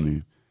radio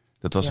nu.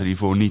 Dat was er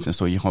hiervoor niet. Dan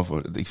stond je gewoon voor...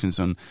 Ik vind het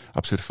zo'n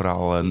absurd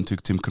verhaal...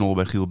 natuurlijk Tim Knol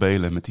bij Giel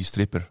Belen met die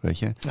stripper, weet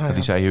je.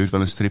 Die zei, je huurt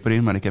wel een stripper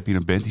in... maar ik heb hier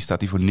een band, die staat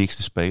hier voor niks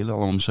te spelen.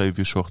 Allemaal om 7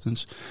 uur 's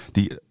ochtends.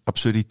 Die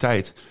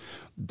absurditeit...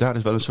 Daar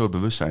is wel een soort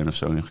bewustzijn of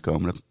zo in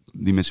gekomen. Dat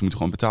die mensen moeten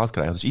gewoon betaald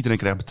krijgen. Dus iedereen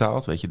krijgt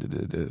betaald. Weet je,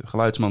 de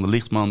geluidsman, de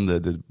lichtman,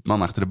 de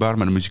man achter de bar...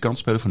 maar de muzikanten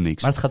spelen voor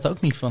niks. Maar het gaat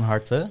ook niet van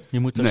harte. Je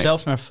moet er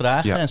zelf naar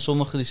vragen. Ja. En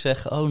sommigen die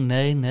zeggen, oh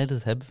nee,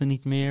 dat hebben we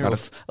niet meer. Maar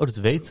of, dat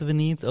weten we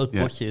niet. Oh, het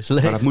potje is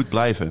leeg. Maar dat moet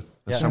blijven.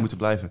 Dat zou moeten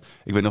blijven.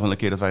 Ik weet nog wel een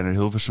keer dat wij naar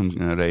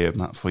Hilversum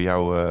reden... voor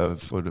jou,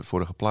 voor de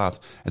vorige plaat.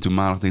 En toen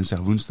maandag, dinsdag,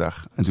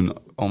 woensdag. En toen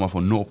allemaal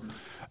voor Nop...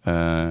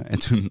 en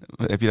toen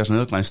heb je daar zo'n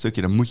heel klein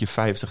stukje, dan moet je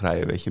 50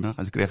 rijden, weet je nog.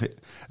 En toen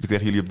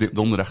kregen jullie op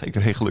donderdag, ik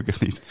reed gelukkig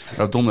niet.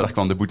 Maar op donderdag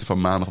kwam de boete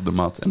van maandag op de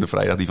mat en de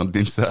vrijdag die van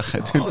dinsdag.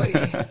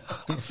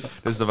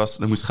 Dus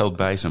er moest geld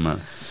bij zijn.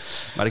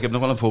 Maar ik heb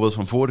nog wel een voorbeeld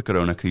van voor de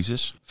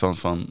coronacrisis.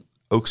 Van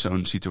ook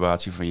zo'n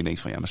situatie van je denkt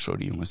van maar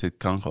sorry jongens, dit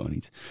kan gewoon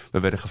niet. We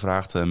werden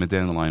gevraagd met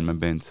Dandelion, mijn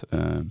band,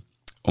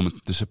 om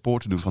de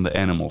support te doen van de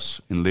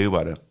Animals in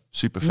Leeuwarden.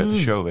 Super vette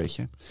show, weet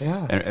je.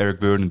 Ja. En Eric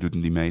Burdon doet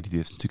die mee, die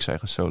heeft natuurlijk zijn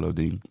eigen solo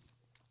ding.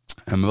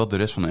 Maar wel de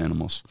rest van de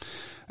Animals.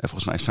 En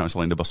volgens mij is trouwens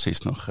alleen de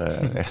bassist nog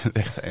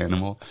echt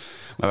Animal.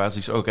 Maar we hadden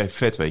iets oké,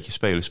 vet weet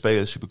je,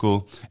 spelen, super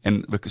cool.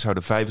 En we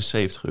zouden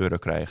 €75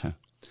 krijgen.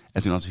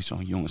 En toen had ik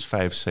zoiets van, jongens,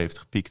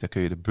 75 piek, daar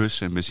kun je de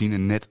bus en benzine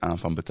net aan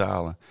van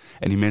betalen.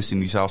 En die mensen in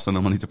die zaal staan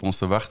helemaal niet op ons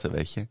te wachten,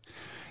 weet je.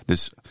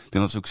 Dus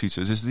toen had ik ook zoiets.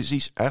 Dus het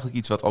is eigenlijk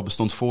iets wat al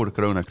bestond voor de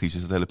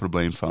coronacrisis. Het hele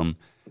probleem van,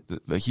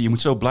 weet je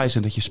moet zo blij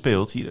zijn dat je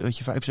speelt. Hier, weet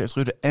je,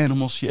 €75, de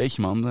Animals,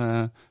 jeetje man.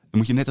 Dan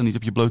moet je net dan niet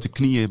op je blote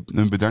knieën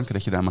bedanken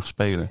dat je daar mag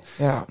spelen.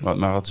 Ja.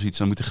 Maar wat is iets,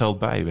 dan moet er geld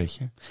bij, weet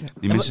je.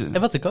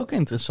 En wat ik ook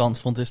interessant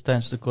vond is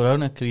tijdens de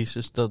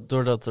coronacrisis... dat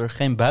doordat er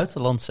geen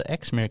buitenlandse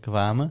acts meer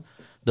kwamen...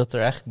 dat er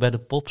eigenlijk bij de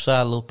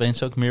popzalen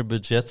opeens ook meer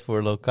budget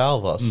voor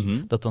lokaal was.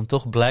 Mm-hmm. Dat dan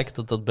toch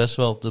blijkt dat best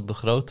wel op de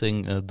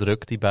begroting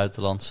drukt, die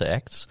buitenlandse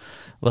acts.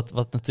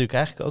 Wat natuurlijk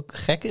eigenlijk ook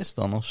gek is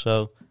dan of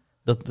zo.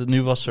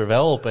 Nu was er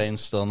wel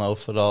opeens dan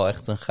overal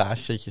echt een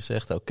gaasje dat je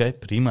zegt... oké,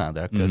 prima,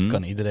 daar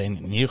kan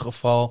iedereen in ieder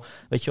geval...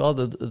 Weet je wel,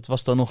 het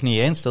was dan nog niet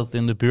eens dat het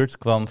in de buurt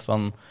kwam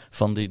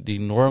van die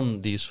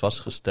norm die is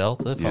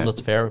vastgesteld... Hè, van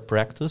dat fair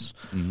practice,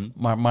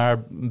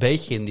 maar een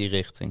beetje in die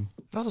richting.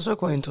 Dat is ook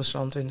wel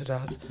interessant,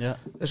 inderdaad. Ja.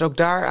 Dus ook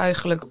daar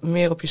eigenlijk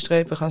meer op je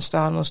strepen gaan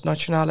staan als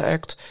nationale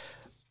act.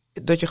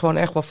 Dat je gewoon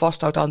echt wel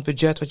vasthoudt aan het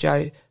budget wat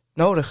jij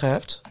nodig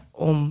hebt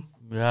om...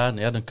 Ja,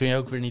 dan kun je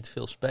ook weer niet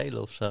veel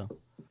spelen of zo.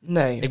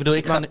 Nee. Ik bedoel,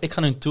 ik ga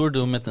nu een tour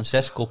doen met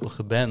een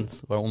 6-koppige band,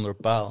 waaronder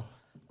Paal.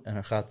 En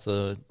er gaat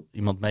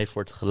iemand mee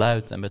voor het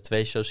geluid en bij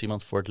 2 shows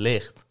iemand voor het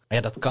licht. Maar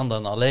ja, dat kan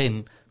dan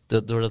alleen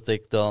doordat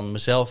ik dan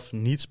mezelf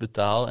niets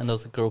betaal en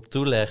dat ik erop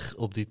toeleg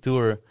op die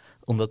tour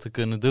om dat te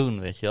kunnen doen,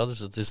 weet je wel. Dus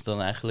dat is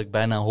dan eigenlijk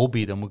bijna een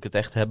hobby. Dan moet ik het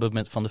echt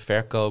hebben van de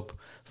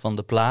verkoop van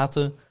de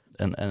platen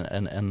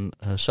en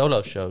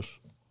solo-shows.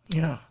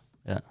 Ja.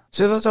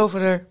 Zullen we het over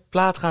de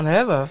plaat gaan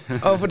hebben?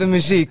 Over de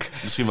muziek?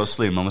 Misschien wel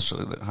slim, anders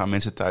gaan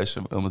mensen thuis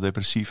helemaal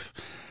depressief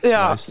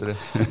luisteren.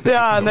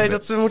 Ja, nee,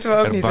 dat moeten we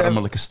ook niet hebben. De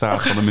erbarmelijke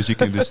staat van de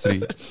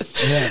muziekindustrie.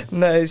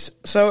 Nee,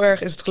 zo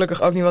erg is het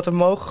gelukkig ook niet. Want er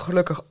mogen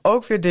gelukkig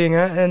ook weer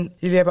dingen. En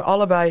jullie hebben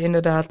allebei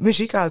inderdaad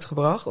muziek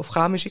uitgebracht. Of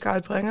gaan muziek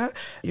uitbrengen.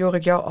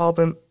 Jorik, jouw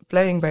album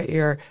Playing by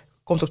Ear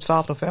komt op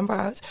 12 november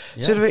uit.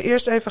 Ja. Zullen we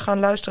eerst even gaan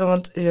luisteren?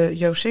 Want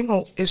jouw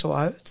single is al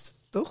uit,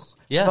 toch?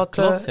 Ja,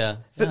 klopt,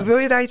 ja. Wil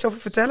je daar iets over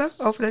vertellen,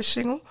 over deze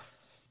single?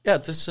 Ja,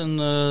 het is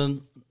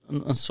een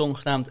song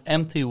genaamd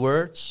Empty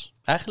Words.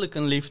 Eigenlijk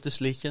een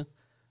liefdesliedje.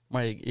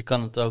 Maar je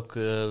kan het ook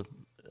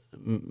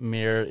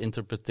meer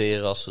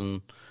interpreteren als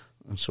een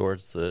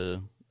soort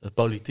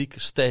politieke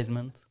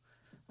statement.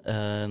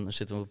 Er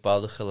zit een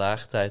bepaalde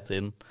gelaagdheid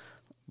in,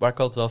 waar ik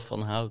altijd wel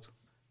van houd.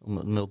 om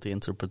het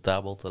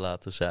multi-interpretabel te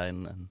laten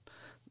zijn. En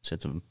er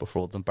zitten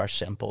bijvoorbeeld een paar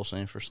samples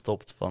in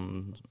verstopt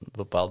van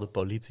bepaalde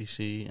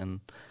politici.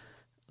 En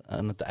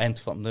aan het eind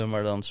van het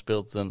nummer dan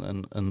speelt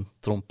een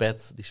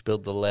trompet, die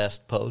speelt The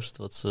Last Post,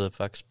 wat ze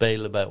vaak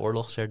spelen bij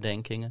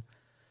oorlogsherdenkingen.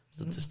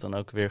 Dus dat is dan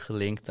ook weer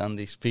gelinkt aan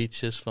die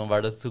speeches van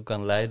waar dat toe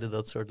kan leiden,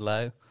 dat soort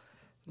lui.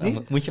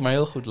 Nou, moet je maar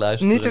heel goed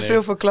luisteren. Niet te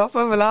veel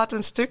verklappen. We laten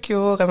een stukje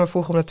horen en we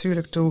voegen hem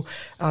natuurlijk toe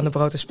aan de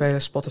Brood en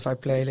Spelen Spotify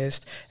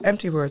playlist.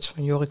 Empty Words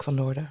van Jorik van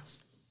Noorden.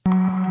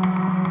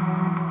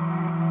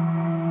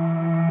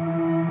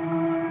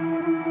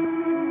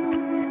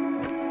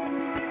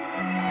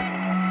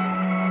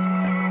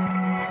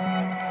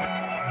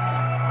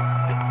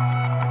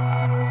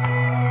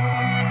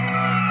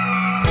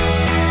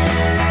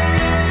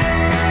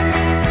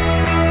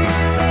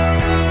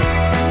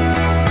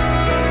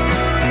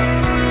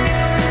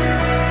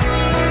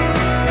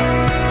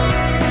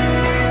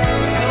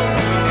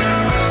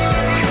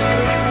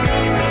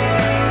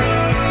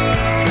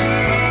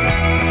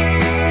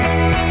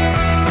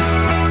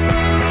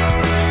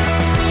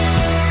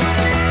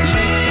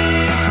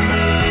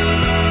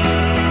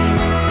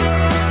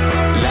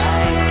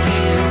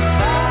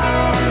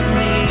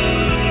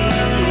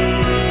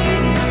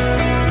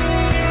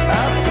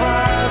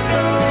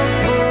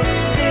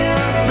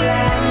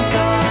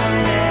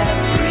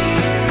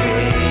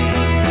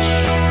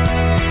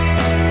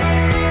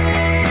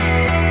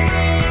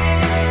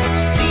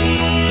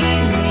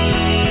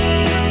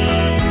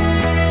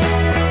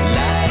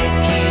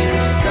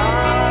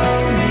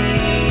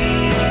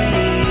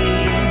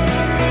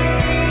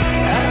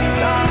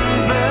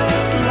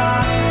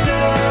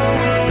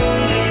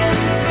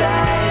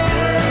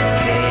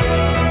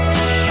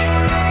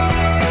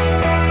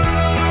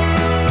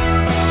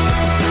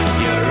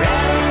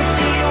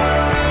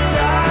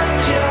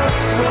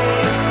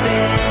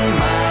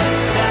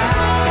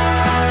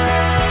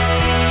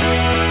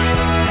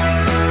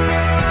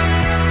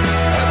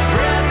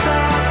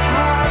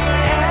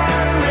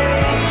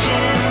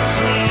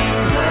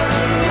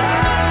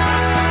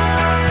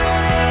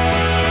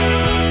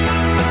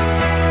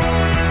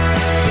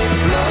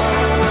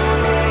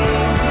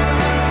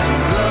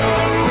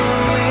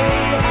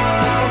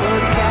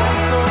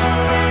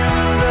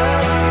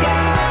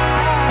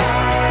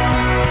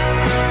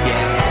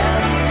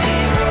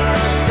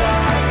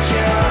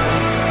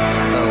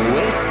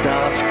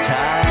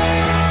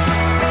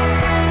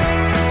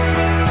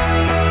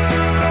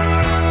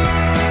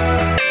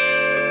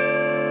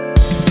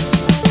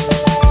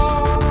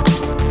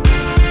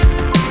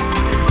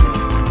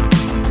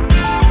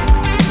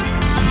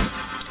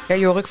 Ja,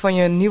 Jorik, van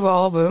je nieuwe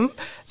album.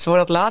 Voor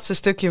dat laatste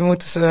stukje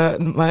moeten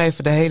ze maar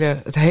even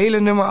het hele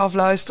nummer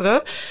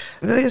afluisteren.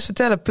 Wil je eens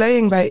vertellen,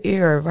 Playing by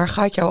Ear, waar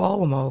gaat jouw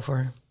album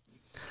over?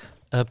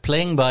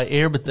 Playing by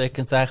Ear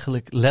betekent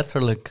eigenlijk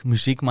letterlijk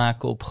muziek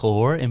maken op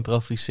gehoor,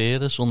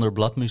 improviseren zonder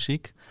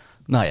bladmuziek.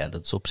 Nou ja,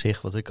 dat is op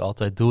zich wat ik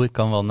altijd doe. Ik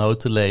kan wel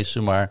noten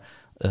lezen, maar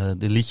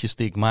de liedjes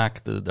die ik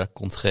maak, daar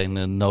komt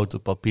geen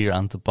notenpapier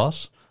aan te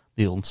pas.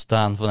 Die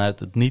ontstaan vanuit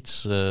het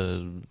niets,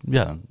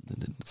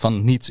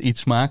 van niets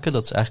iets maken.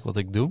 Dat is eigenlijk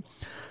wat ik doe.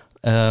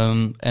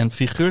 En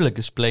figuurlijk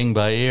is Playing by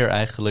Ear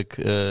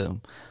eigenlijk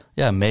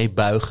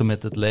meebuigen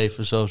met het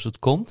leven zoals het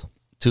komt.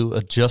 To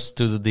adjust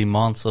to the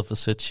demands of a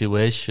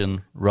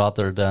situation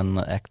rather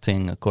than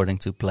acting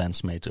according to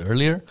plans made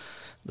earlier.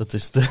 Dat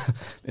is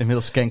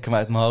inmiddels ken ik hem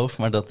uit mijn hoofd,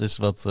 maar dat is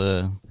wat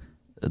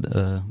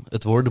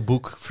het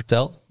woordenboek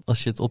vertelt,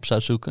 als je het op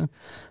zou zoeken.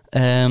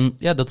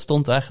 Dat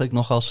stond eigenlijk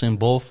nog als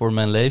symbool voor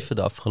mijn leven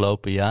de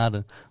afgelopen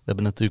jaren. We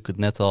hebben natuurlijk het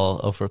net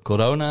al over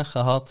corona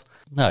gehad.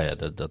 Nou ja,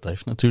 dat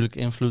heeft natuurlijk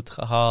invloed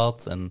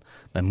gehad. En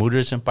mijn moeder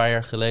is een paar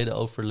jaar geleden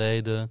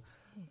overleden.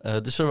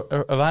 Dus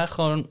er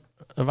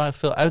waren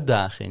veel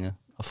uitdagingen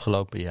de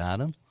afgelopen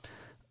jaren.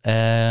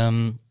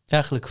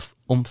 Eigenlijk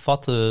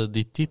omvatte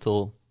die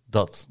titel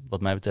dat,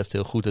 wat mij betreft,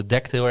 heel goed. Het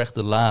dekt heel erg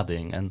de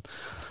lading. En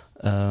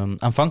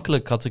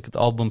aanvankelijk had ik het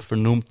album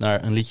vernoemd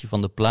naar een liedje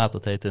van de plaat.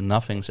 Dat heette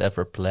Nothing's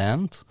Ever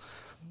Planned.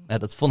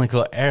 Dat vond ik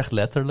wel erg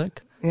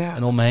letterlijk. Ja.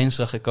 En om me heen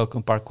zag ik ook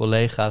een paar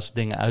collega's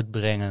dingen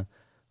uitbrengen.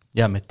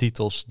 Ja, met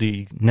titels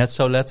die net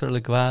zo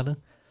letterlijk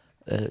waren.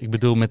 Ik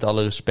bedoel, met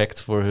alle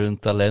respect voor hun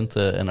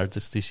talenten en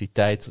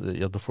artisticiteit.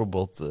 Je had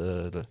bijvoorbeeld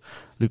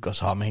Lucas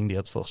Hamming, die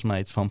had volgens mij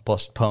iets van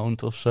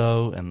Postponed of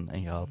zo. En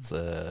je had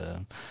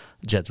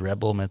Jet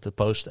Rebel met de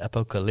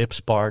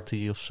Post-Apocalypse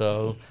Party of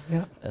zo.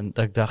 Ja. En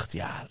dat ik dacht,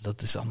 ja,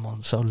 dat is allemaal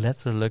zo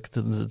letterlijk.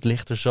 Het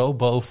ligt er zo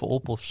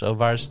bovenop of zo.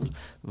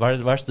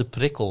 Waar is de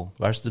prikkel?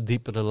 Waar is de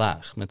diepere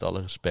laag? Met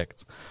alle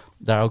respect.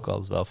 Daar ook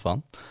altijd wel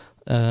van.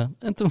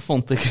 En toen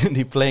vond ik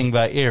die Playing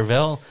by Ear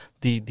wel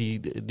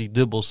die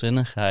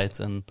dubbelzinnigheid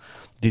en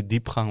die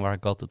diepgang waar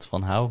ik altijd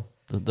van hou.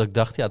 Dat ik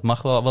dacht, ja, het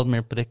mag wel wat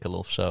meer prikkelen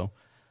of zo.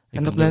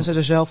 En dat mensen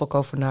er zelf ook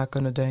over na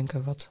kunnen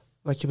denken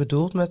wat je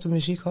bedoelt met de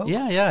muziek ook?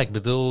 Ja, ik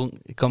bedoel,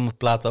 ik kan mijn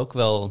plaat ook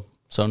wel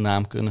zo'n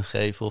naam kunnen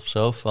geven of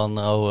zo. Van,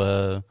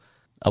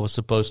 I was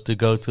supposed to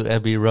go to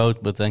Abbey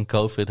Road, but then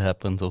COVID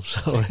happened of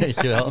zo,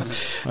 weet je wel.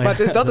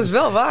 Maar dat is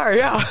wel waar,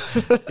 ja.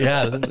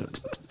 Ja,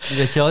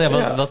 weet je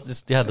wel,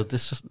 dat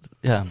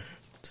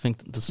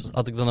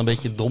had ik dan een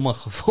beetje dommig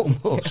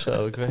gevonden of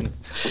zo, ik weet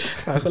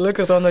niet. Nou,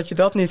 gelukkig dan dat je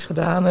dat niet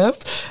gedaan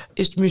hebt.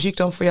 Is de muziek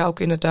dan voor jou ook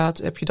inderdaad,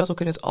 heb je dat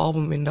ook in het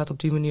album inderdaad op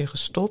die manier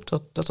gestopt?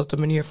 Dat de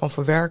manier van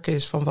verwerken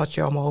is van wat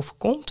je allemaal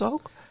overkomt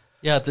ook?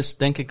 Ja, het is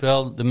denk ik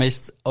wel de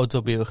meest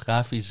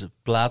autobiografische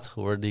plaat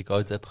geworden die ik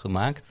ooit heb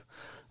gemaakt.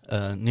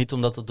 Niet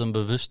omdat het een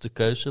bewuste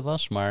keuze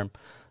was, maar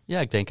ja,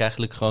 ik denk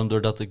eigenlijk gewoon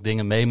doordat ik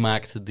dingen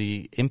meemaakte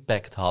die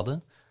impact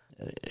hadden.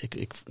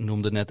 Ik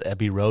noemde net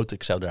Abbey Road.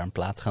 Ik zou daar een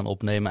plaat gaan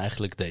opnemen,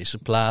 eigenlijk deze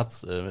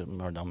plaat,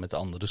 maar dan met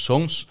andere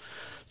songs.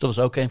 Dat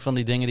was ook een van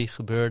die dingen die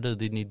gebeurden,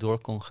 die niet door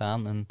kon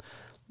gaan. En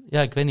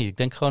ja, ik weet niet. Ik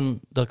denk gewoon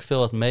dat ik veel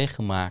had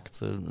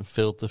meegemaakt,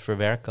 veel te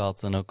verwerken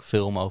had en ook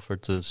veel om over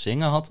te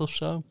zingen had of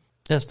zo.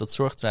 Ja, dus dat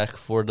zorgt er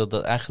eigenlijk voor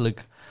dat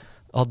eigenlijk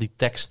al die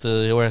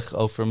teksten heel erg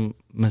over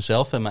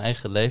mezelf en mijn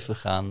eigen leven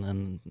gaan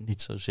en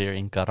niet zozeer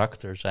in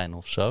karakter zijn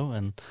of zo.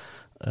 En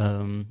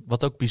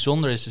wat ook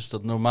bijzonder is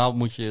dat normaal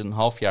moet je een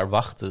half jaar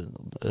wachten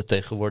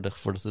tegenwoordig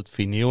voordat het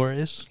vinyl er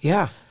is. Ja.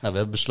 Nou, we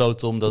hebben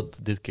besloten om dat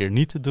dit keer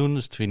niet te doen.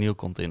 Dus het vinyl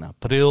komt in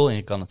april en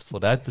je kan het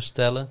vooruit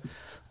bestellen.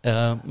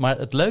 Maar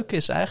het leuke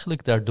is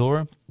eigenlijk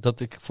daardoor dat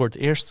ik voor het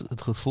eerst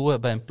het gevoel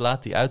heb bij een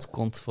plaat die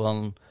uitkomt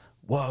van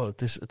wow,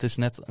 het is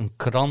net een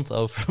krant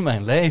over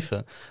mijn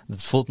leven.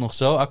 Het voelt nog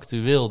zo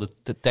actueel.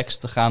 De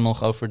teksten gaan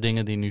nog over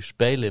dingen die nu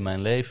spelen in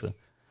mijn leven.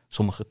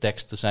 Sommige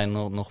teksten zijn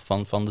nog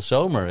van de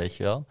zomer, weet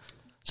je wel.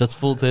 Dus dat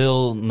voelt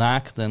heel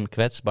naakt en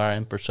kwetsbaar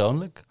en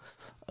persoonlijk.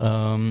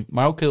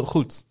 Maar ook heel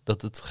goed.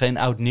 Dat het geen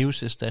oud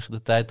nieuws is tegen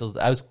de tijd dat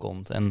het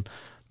uitkomt. En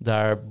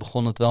daar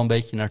begon het wel een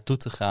beetje naartoe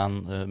te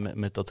gaan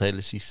met dat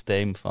hele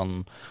systeem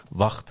van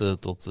wachten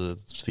tot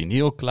het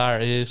vinyl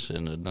klaar is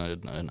en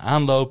een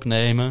aanloop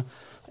nemen.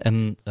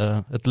 En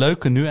het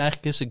leuke nu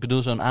eigenlijk is, ik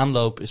bedoel, zo'n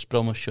aanloop is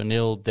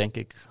promotioneel denk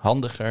ik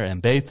handiger en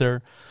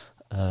beter.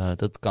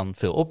 Dat kan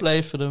veel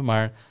opleveren,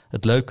 maar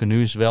het leuke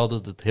nu is wel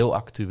dat het heel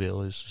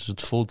actueel is. Dus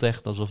het voelt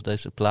echt alsof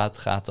deze plaat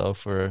gaat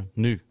over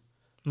nu.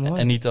 Mooi.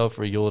 En niet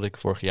over Jorik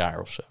vorig jaar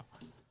of zo.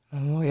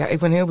 Oh, ja, ik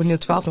ben heel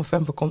benieuwd. 12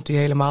 november komt die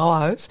helemaal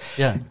uit.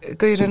 Ja.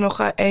 Kun je er nog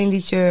één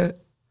liedje,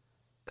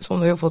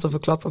 zonder heel veel te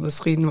verklappen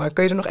misschien, maar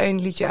kun je er nog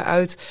één liedje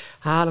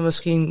uithalen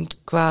misschien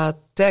qua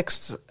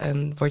tekst?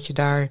 En word je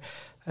daar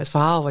het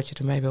verhaal wat je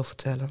ermee wil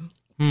vertellen?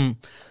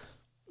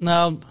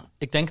 Nou,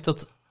 ik denk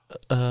dat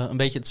een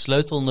beetje het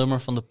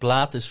sleutelnummer van de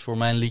plaat is voor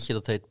mijn liedje.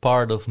 Dat heet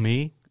Part of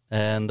Me.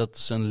 En dat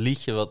is een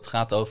liedje wat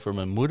gaat over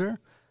mijn moeder.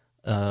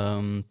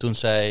 Toen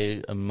zij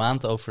een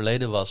maand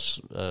overleden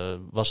was,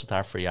 was het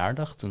haar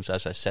verjaardag. Toen zou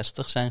zij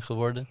 60 zijn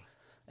geworden.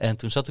 En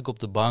toen zat ik op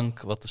de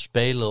bank wat te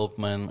spelen op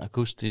mijn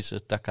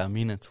akoestische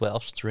Takamine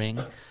 12-string.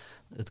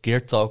 Het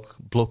Geartalk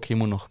blokje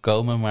moet nog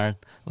komen, maar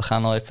we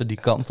gaan al even die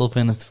kant op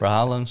in het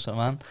verhaal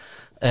langzaamaan.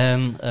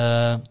 En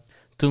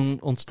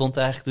toen ontstond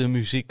eigenlijk de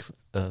muziek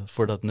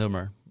voor dat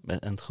nummer.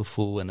 En het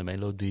gevoel en de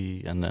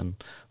melodie en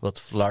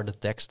wat verlarde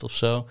tekst of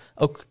zo.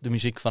 Ook de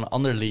muziek van een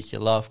ander liedje,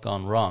 Love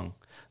Gone Wrong.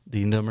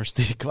 Die nummers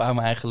die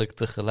kwamen eigenlijk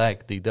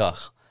tegelijk die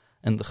dag.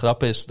 En de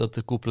grap is dat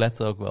de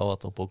coupletten ook wel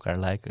wat op elkaar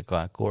lijken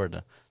qua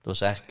akkoorden. Dat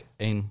was eigenlijk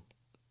één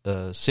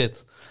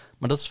zit.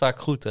 Maar dat is vaak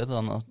goed, hè?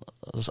 Dan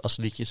als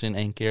liedjes in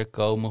één keer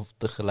komen of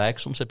tegelijk.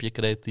 Soms heb je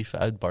creatieve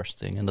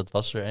uitbarsting en dat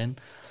was er één.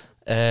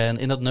 En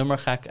in dat nummer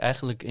ga ik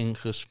eigenlijk in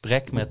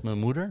gesprek met mijn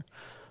moeder.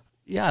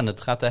 Ja, en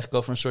het gaat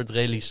eigenlijk over een soort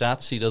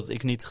realisatie dat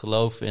ik niet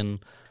geloof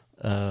in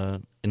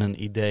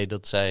een idee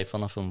dat zij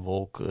vanaf een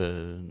wolk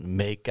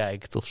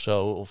meekijkt of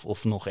zo,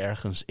 of nog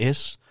ergens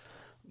is.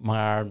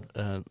 Maar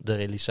de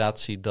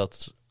realisatie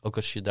dat, ook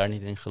als je daar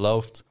niet in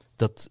gelooft,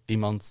 dat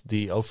iemand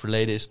die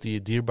overleden is, die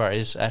je dierbaar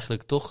is,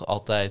 eigenlijk toch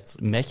altijd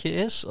met je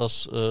is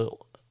als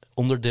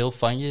onderdeel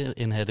van je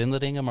in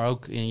herinneringen, maar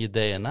ook in je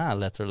DNA,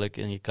 letterlijk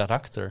in je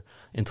karakter,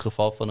 in het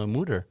geval van een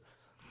moeder.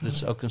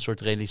 Dus ook een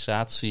soort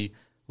realisatie,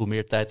 hoe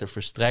meer tijd er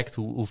verstrijkt,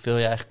 hoeveel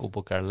je eigenlijk op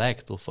elkaar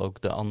lijkt. Of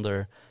ook de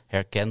ander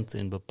herkent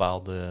in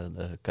bepaalde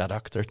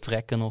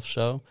karaktertrekken of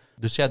zo.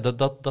 Dus ja,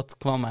 dat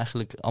kwam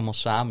eigenlijk allemaal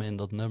samen in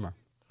dat nummer.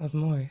 Wat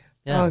mooi.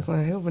 Ja. Oh, ik ben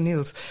heel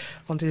benieuwd.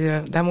 Want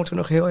daar moeten we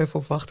nog heel even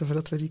op wachten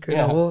voordat we die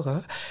kunnen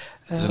horen.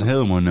 Het is een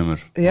heel mooi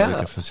nummer, ja. moet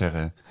ik even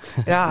zeggen.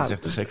 Ja. Het is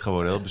echt te gek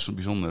geworden. Heel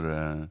bijzonder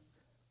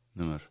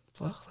nummer.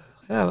 Prachtig.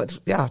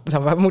 Ja,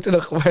 nou, we moeten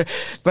nog. Maar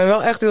ik ben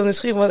wel echt heel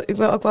nieuwsgierig. Want ik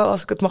ben ook wel,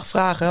 als ik het mag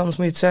vragen, anders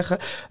moet je het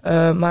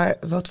zeggen. Maar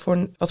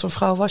wat voor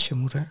vrouw was je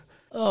moeder?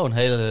 Oh, een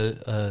hele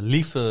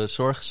lieve,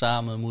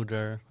 zorgzame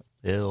moeder.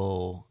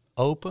 Heel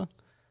open,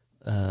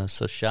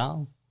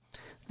 sociaal.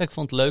 Ja, ik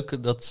vond het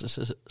leuk dat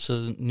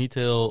ze niet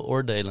heel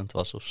oordelend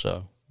was of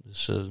zo.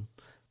 Dus ze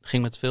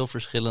ging met veel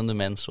verschillende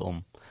mensen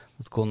om.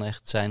 Het kon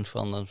echt zijn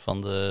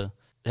van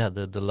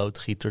de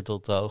loodgieter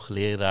tot de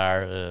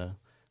hoogleraar.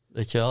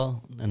 Weet je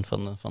wel? En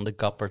van de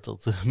kapper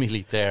tot de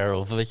militair.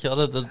 Of weet je wel?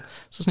 Het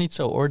was niet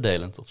zo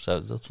oordelend of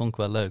zo. Dat vond ik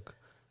wel leuk.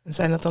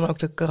 Zijn dat dan ook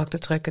de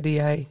karaktertrekken die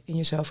jij in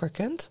jezelf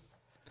herkent?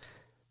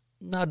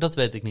 Nou, dat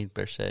weet ik niet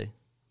per se.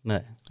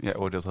 Nee. Jij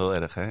oordeelt heel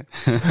erg, hè?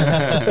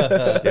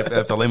 Je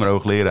hebt alleen maar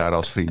hoogleraar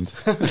als vriend.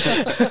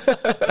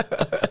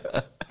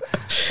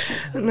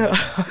 Nou,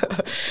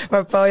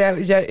 maar Paul,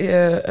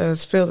 jij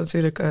speelt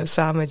natuurlijk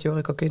samen met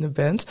Jorik ook in de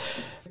band.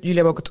 Jullie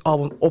hebben ook het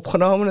album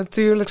opgenomen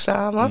natuurlijk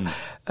samen.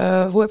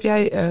 Hoe heb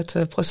jij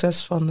het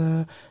proces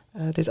van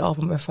dit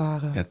album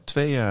ervaren? Ja,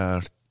 2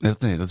 jaar...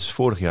 Nee, dat is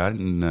vorig jaar.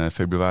 In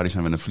februari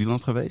zijn we naar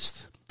Vlieland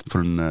geweest. Voor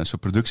een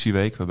soort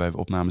productieweek waarbij we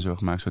opnames hebben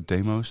gemaakt, soort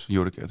demo's.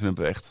 Jorik, toen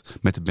hebben we echt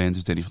met de band,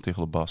 dus Danny van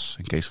Tichel op bas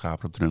en Kees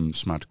Schaper op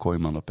drums, Maarten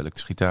Kooijman op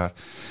elektrische gitaar.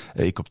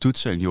 Ik op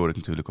toetsen en Jorik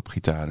natuurlijk op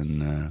gitaar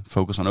en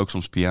vocals dan ook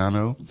soms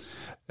piano.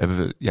 Hebben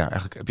we,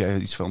 eigenlijk heb jij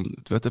iets van,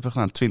 wat hebben we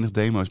gedaan? 20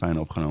 demo's bijna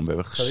opgenomen. We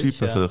hebben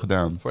superveel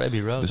gedaan. Voor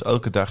Abbey Road. Dus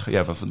elke dag,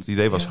 het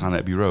idee was we gaan naar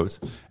Abbey Road.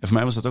 En voor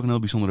mij was dat ook een heel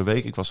bijzondere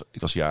week. Ik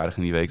was jarig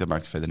in die week, dat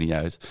maakte verder niet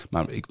uit.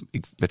 Maar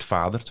ik werd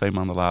vader 2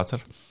 maanden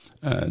later.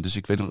 Dus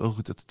ik weet nog heel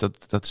goed,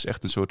 dat is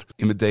echt een soort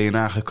in mijn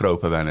DNA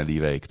gekropen bijna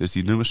die week. Dus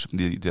die nummers,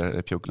 daar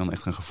heb je ook dan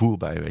echt een gevoel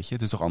bij, weet je.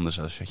 Het is toch anders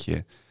als dat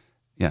je...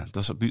 Ja, dat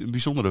was een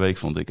bijzondere week,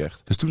 vond ik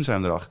echt. Dus toen zijn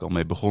we er eigenlijk al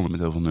mee begonnen met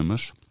heel veel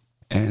nummers.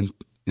 En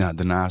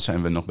daarna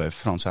zijn we nog bij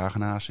Frans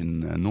Hagenaars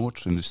in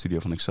Noord, in de studio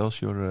van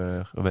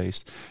Excelsior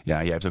geweest.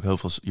 Ja, jij hebt ook heel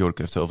veel, Jorik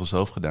heeft heel veel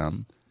zelf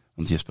gedaan.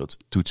 Want je speelt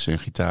toetsen en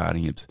gitaar en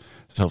je hebt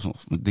zelfs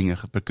nog dingen,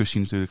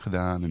 percussie natuurlijk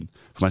gedaan. En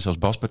voor mij zelfs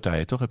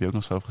baspartijen, toch? Heb je ook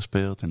nog zelf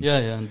gespeeld? En,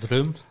 een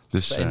drum.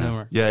 Dus,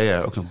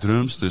 ook nog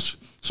drums. Dus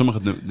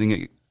sommige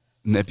dingen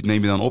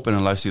neem je dan op en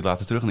dan luister je het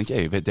later terug. En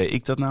denk je, deed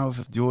ik dat nou? Of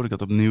heeft Jorik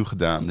dat opnieuw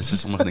gedaan? Dus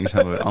sommige dingen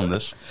zijn weer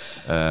anders.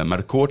 Maar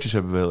de koortjes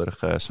hebben we heel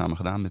erg samen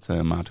gedaan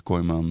met Maarten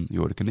Kooijman,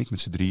 Jorik en ik met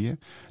z'n drieën.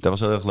 Dat was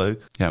heel erg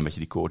leuk. Ja, een beetje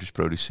die koortjes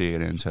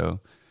produceren en zo.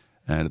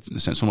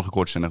 Sommige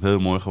koortjes zijn echt heel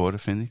mooi geworden,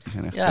 vind ik. Die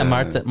zijn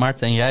echt,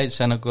 Maarten en jij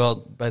zijn ook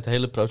wel bij het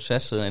hele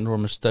proces een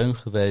enorme steun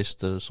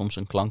geweest. Soms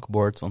een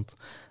klankbord, want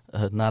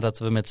nadat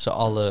we met z'n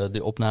allen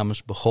die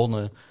opnames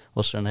begonnen,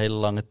 was er een hele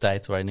lange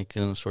tijd waarin ik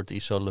in een soort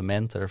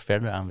isolement er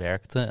verder aan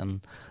werkte.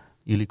 En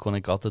jullie kon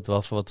ik altijd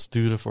wel voor wat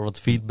sturen voor wat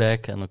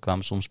feedback. En dan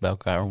kwamen soms bij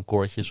elkaar om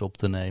koortjes op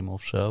te nemen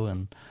of zo.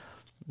 En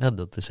ja,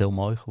 dat is heel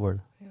mooi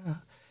geworden.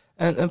 Ja.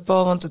 En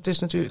Paul, want het is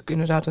natuurlijk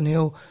inderdaad een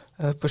heel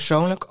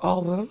persoonlijk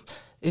album.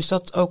 Is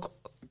dat ook,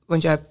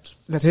 want jij hebt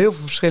met heel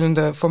veel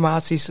verschillende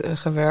formaties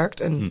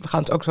gewerkt. En we gaan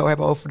het ook zo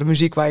hebben over de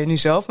muziek waar je nu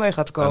zelf mee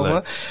gaat komen.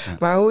 Ja.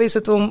 Maar hoe is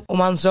het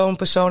om aan zo'n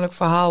persoonlijk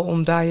verhaal,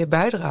 om daar je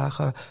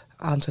bijdrage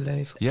aan te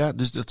leveren? Ja,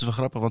 dus dat is wel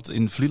grappig, want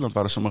in Vlieland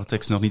waren sommige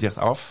teksten nog niet echt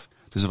af.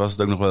 Dus dan was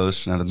het ook nog wel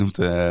eens, dat noemt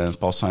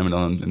Paul Simon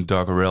dan een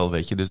Doggerel,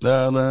 weet je. Dus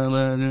en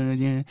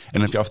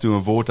dan heb je af en toe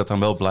een woord dat dan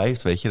wel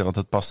blijft, weet je. Want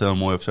dat past heel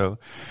mooi of zo.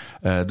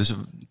 Dus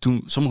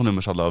toen, sommige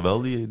nummers hadden al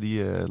wel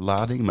die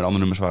lading. Maar andere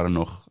nummers waren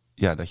nog,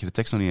 dat je de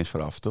tekst nog niet eens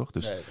vooraf, toch?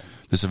 Dus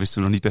dan wisten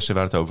we nog niet per se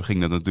waar het over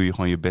ging. Dan doe je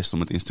gewoon je best om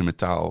het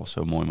instrumentaal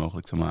zo mooi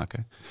mogelijk te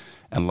maken.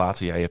 En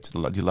later, je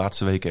hebt die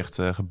laatste week echt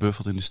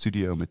gebuffeld in de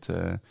studio met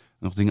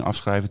nog dingen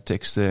afschrijven,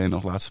 teksten en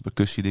nog laatste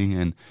percussiedingen.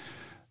 En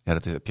ja,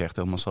 dat heb je echt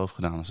helemaal zelf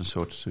gedaan als een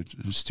soort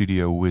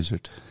studio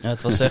wizard. Ja,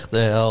 het was echt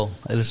een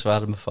hele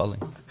zware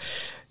bevalling.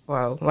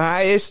 Wauw, maar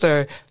hij is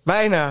er.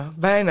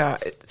 Bijna.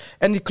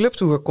 En die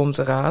clubtour komt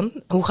eraan.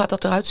 Hoe gaat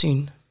dat eruit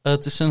zien?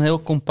 Het is een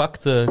heel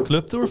compacte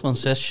clubtour van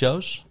 6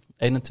 shows.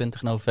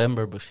 21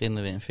 november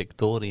beginnen we in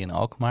Victoria in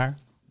Alkmaar.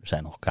 Er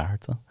zijn nog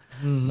kaarten.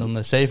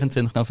 Dan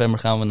 27 november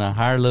gaan we naar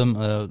Haarlem.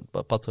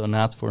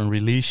 Patronaat voor een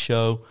release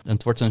show. En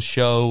het wordt een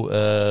show.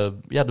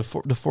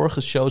 De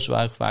vorige shows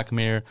waren vaak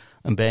meer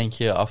een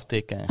bandje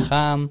aftikken en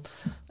gaan.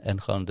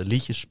 En gewoon de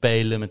liedjes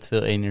spelen met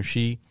veel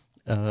energie.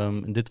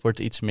 Dit wordt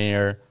iets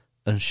meer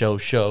een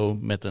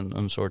show met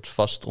een soort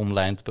vast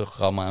omlijnd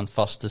programma. Een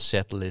vaste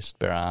setlist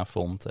per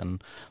avond. En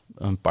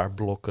een paar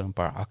blokken, een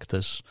paar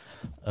actes.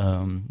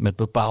 Met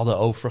bepaalde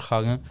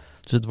overgangen.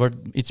 Dus het wordt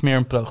iets meer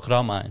een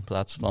programma in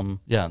plaats van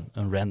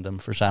een random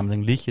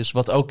verzameling liedjes.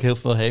 Wat ook heel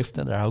veel heeft,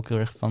 en daar hou ik heel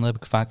erg van. Dat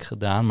heb ik vaak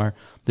gedaan. Maar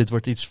dit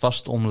wordt iets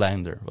vast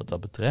omlijnder wat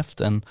dat betreft.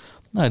 En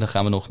dan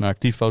gaan we nog naar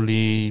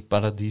Tivoli,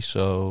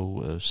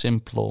 Paradiso,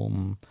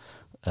 Simplon,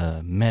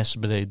 Mes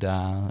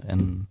Breda.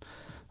 En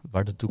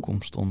waar de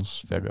toekomst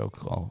ons verder ook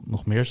al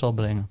nog meer zal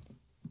brengen.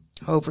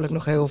 Hopelijk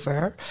nog heel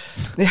ver.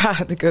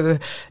 Ja,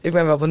 ik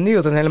ben wel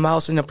benieuwd. En helemaal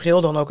als in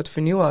april dan ook het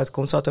vernieuw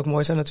uitkomt, zou het ook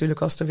mooi zijn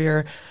natuurlijk als er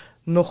weer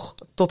nog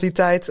tot die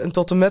tijd en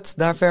tot en met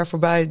daar ver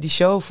voorbij die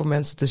show voor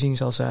mensen te zien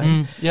zal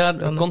zijn.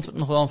 Er komt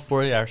nog wel een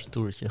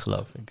voorjaarstoertje,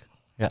 geloof ik.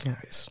 Ja,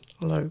 is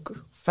leuk.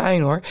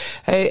 Fijn hoor.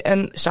 Hey,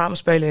 en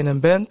samenspelen in een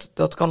band,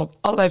 dat kan op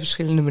allerlei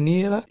verschillende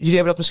manieren. Jullie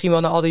hebben dat misschien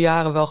wel na al die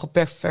jaren wel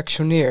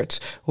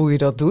geperfectioneerd, hoe je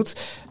dat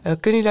doet.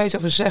 Kun je daar iets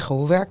over zeggen?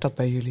 Hoe werkt dat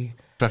bij jullie?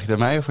 Vraag je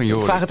het aan mij of aan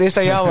Jorik? Ik vraag het eerst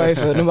aan jou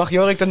even. Dan mag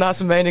Jorik daarna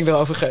zijn mening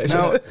erover geven.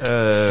 Nou,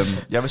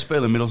 we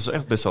spelen inmiddels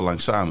echt best al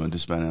lang samen.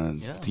 Dus bijna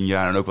 10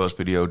 jaar en ook wel eens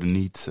periode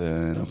niet.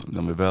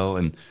 Dan weer wel.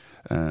 En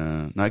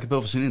ik heb wel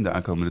veel zin in de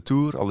aankomende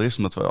tour. Allereerst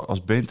omdat we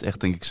als band echt,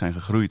 denk ik, zijn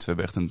gegroeid. We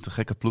hebben echt een te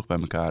gekke ploeg bij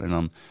elkaar. En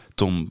dan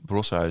Tom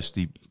Broshuis,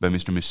 die bij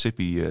Mr.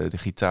 Mississippi de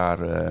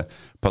gitaar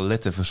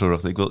paletten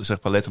verzorgt. Ik wil zeggen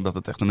paletten omdat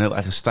het echt een heel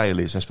eigen stijl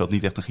is. Hij speelt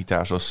niet echt een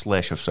gitaar zoals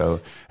Slash of zo.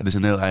 Het is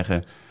een heel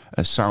eigen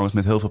sound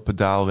met heel veel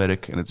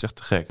pedaalwerk. En het is echt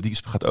te gek. Die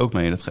gaat ook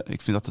mee.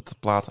 Ik vind dat het de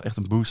plaat echt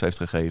een boost heeft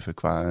gegeven.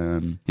 Qua,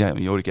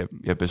 Jorik, je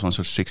hebt best wel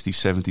een soort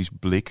 60s, 70s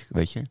blik,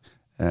 weet je.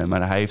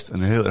 Maar hij heeft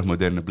een heel erg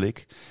moderne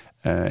blik.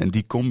 En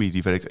die combi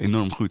die werkt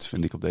enorm goed,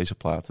 vind ik, op deze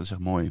plaat. Dat is echt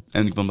mooi.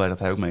 En ik ben blij dat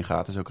hij ook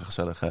meegaat. Hij is ook een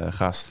gezellige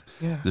gast.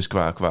 Ja. Dus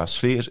qua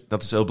sfeer,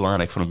 dat is heel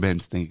belangrijk voor een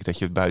band. Denk ik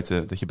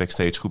dat je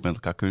backstage goed met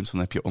elkaar kunt. Dan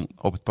heb je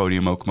op het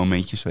podium ook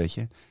momentjes, weet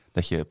je.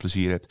 Dat je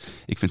plezier hebt.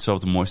 Ik vind zelf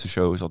de mooiste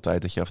show is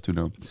altijd dat je af en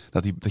toe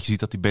dat je ziet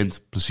dat die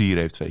band plezier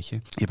heeft, weet je.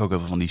 Je hebt ook heel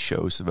veel van die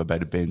shows waarbij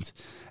de band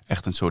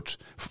echt een soort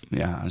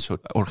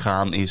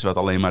orgaan is wat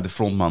alleen maar de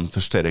frontman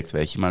versterkt,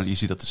 weet je. Maar je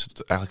ziet dat ze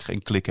eigenlijk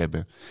geen klik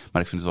hebben.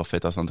 Maar ik vind het wel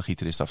vet als dan de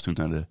gitarist af en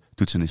toe naar de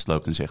toetsenist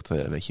loopt en zegt,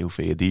 weet je, hoe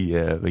vind je die,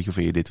 weet je, hoe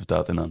vind je dit of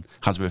dat? En dan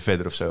gaan ze weer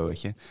verder of zo,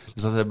 weet je.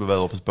 Dus dat hebben we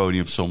wel op het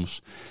podium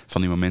soms,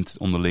 van die momenten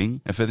onderling.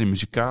 En verder in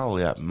muzikaal,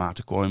 ja,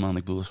 Maarten Kooijman, ik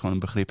bedoel, dat is gewoon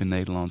een begrip in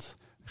Nederland.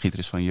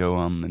 Gitarist van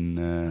Johan en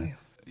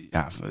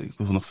ik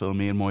wil nog veel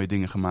meer mooie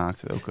dingen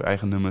gemaakt. Ook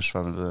eigen nummers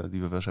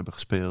die we wel eens hebben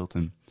gespeeld.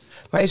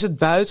 Maar is het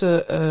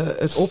buiten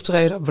het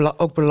optreden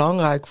ook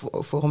belangrijk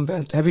voor een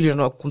band? Hebben jullie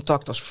dan ook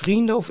contact als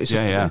vrienden? Of is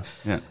ja,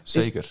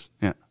 zeker.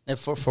 Ja. En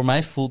voor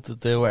mij voelt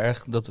het heel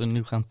erg dat we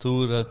nu gaan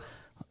toeren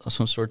als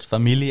een soort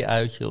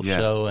familieuitje of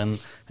zo. En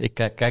ik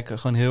kijk er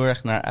gewoon heel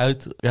erg naar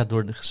uit,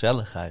 door de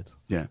gezelligheid.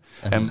 Ja.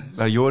 En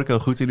waar Jorik heel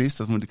goed in is,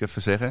 dat moet ik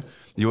even zeggen.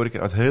 Jorik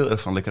houdt heel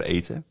erg van lekker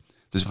eten.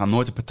 Dus we gaan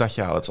nooit een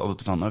patatje halen. Het is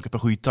altijd van, ik heb een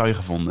goede thai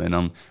gevonden. En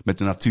dan met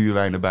de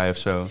natuurwijn erbij of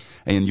zo.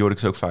 En Jorik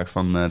is ook vaak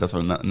van dat we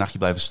een nachtje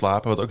blijven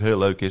slapen. Wat ook heel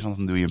leuk is, want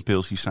dan doe je een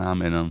pilsje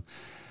samen. En dan,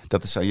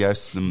 dat is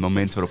juist het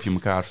moment waarop je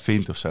elkaar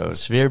vindt of zo. Het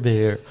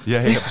sfeerbeheer.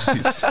 Ja,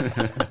 precies.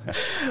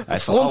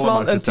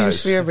 Frontman en team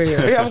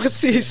sfeerbeheer. Ja,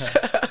 precies.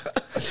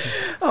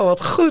 Oh,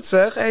 wat goed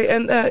zeg. Hey,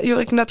 en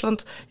Jorik, net,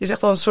 want je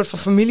zegt al een soort van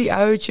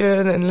familieuitje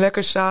en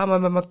lekker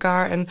samen met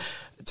elkaar. En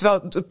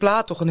terwijl de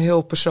plaat toch een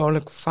heel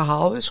persoonlijk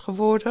verhaal is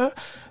geworden.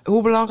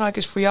 Hoe belangrijk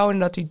is voor jou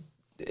inderdaad die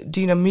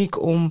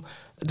dynamiek om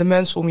de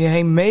mensen om je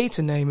heen mee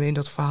te nemen in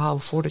dat verhaal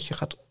voordat je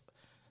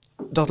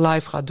dat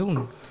live gaat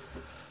doen?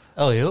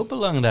 Oh, heel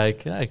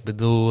belangrijk. Ja, ik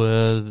bedoel,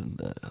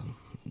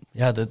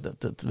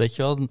 dat weet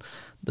je wel,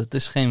 dat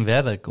is geen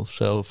werk of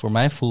zo. Voor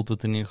mij voelt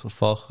het in ieder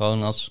geval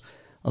gewoon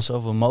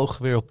alsof we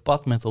mogen weer op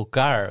pad met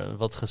elkaar.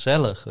 Wat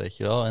gezellig, weet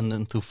je wel.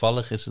 En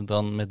toevallig is het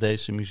dan met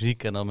deze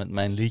muziek en dan met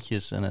mijn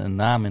liedjes en een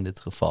naam in dit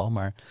geval.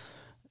 Maar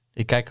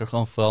ik kijk er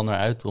gewoon vooral naar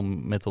uit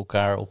om met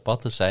elkaar op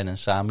pad te zijn en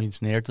samen iets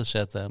neer te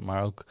zetten.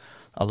 Maar ook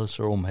alles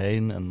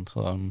eromheen en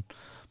gewoon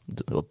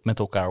met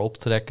elkaar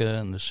optrekken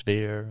en de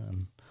sfeer.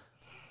 En,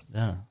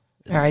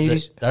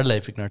 daar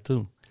leef ik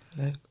naartoe.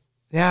 Leuk.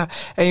 Ja,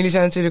 en jullie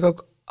zijn natuurlijk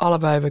ook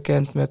allebei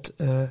bekend met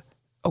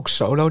ook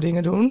solo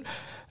dingen doen.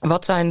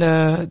 Wat zijn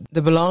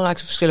de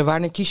belangrijkste verschillen?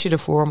 Wanneer kies je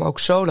ervoor om ook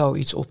solo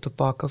iets op te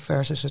pakken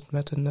versus het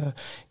met een...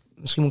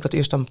 Misschien moet ik dat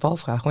eerst aan Paul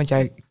vragen, want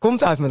jij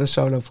komt uit met een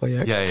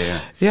solo-project.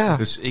 Ja.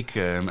 Dus ik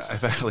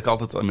heb eigenlijk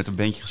altijd met een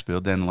bandje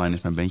gespeeld. Dandelion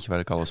is mijn bandje waar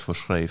ik alles voor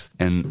schreef.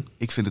 En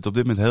ik vind het op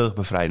dit moment heel erg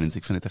bevrijdend.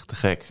 Ik vind het echt te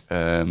gek.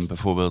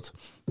 Bijvoorbeeld,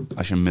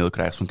 als je een mail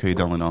krijgt van kun je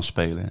dan en dan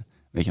spelen?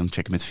 Weet je, dan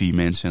check ik met 4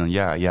 mensen en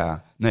dan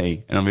ja,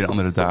 nee. En dan weer een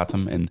andere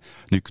datum. En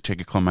nu check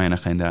ik gewoon mijn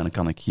agenda en dan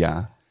kan ik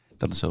ja.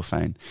 Dat is heel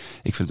fijn.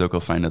 Ik vind het ook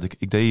wel fijn dat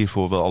ik deed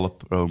hiervoor wel alle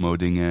promo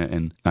dingen.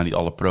 En niet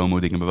alle promo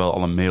dingen, maar wel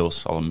alle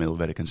mails. Alle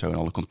mailwerk en zo. En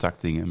alle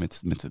contactdingen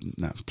met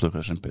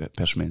pluggers en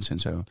persmensen en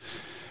zo.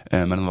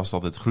 Maar dan was het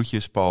altijd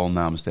groetjes, Paul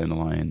namens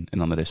Dandelion. En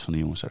dan de rest van de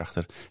jongens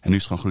erachter. En nu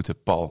is het gewoon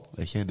groeten, Paul.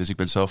 Weet je? Dus ik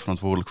ben zelf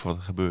verantwoordelijk voor wat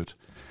er gebeurt.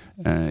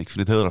 Ik vind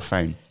het heel erg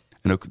fijn.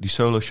 En ook die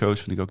solo shows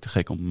vind ik ook te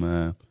gek om...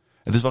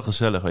 Het is wel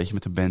gezellig, weet je,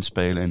 met de band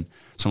spelen. En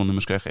sommige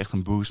nummers krijgen echt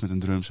een boost met een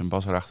drums en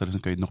bas erachter. Dus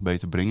dan kun je het nog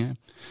beter brengen.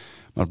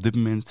 Maar op dit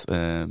moment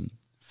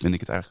vind ik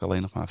het eigenlijk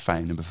alleen nog maar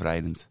fijn en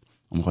bevrijdend.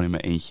 Om gewoon in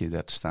mijn eentje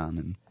daar te staan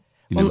en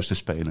die nummers te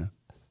spelen.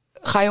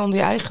 Ga je onder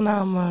je eigen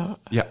naam?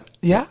 Ja.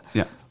 Ja?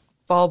 Ja.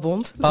 Paul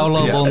Bond.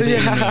 Paolo Bondini.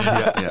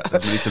 Ja,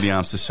 dat is mijn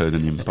Italiaanse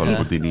pseudoniem. Paolo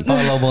Bondini.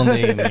 Paolo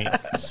Bondini.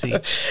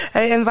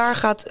 Hey, en waar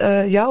gaat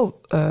jouw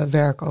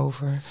werk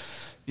over?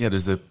 Ja,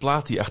 dus de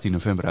plaat die 18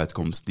 november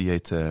uitkomt, die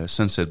heet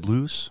Sunset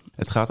Blues.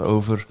 Het gaat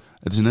over...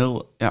 Het is een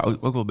heel,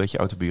 ook wel een beetje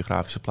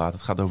autobiografische plaat.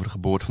 Het gaat over de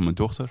geboorte van mijn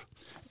dochter.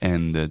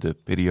 En de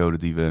periode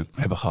die we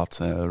hebben gehad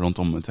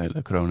rondom het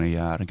hele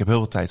coronajaar. Ik heb heel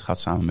veel tijd gehad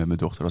samen met mijn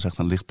dochter. Dat was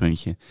echt een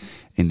lichtpuntje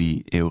in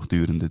die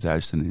eeuwigdurende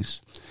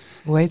duisternis.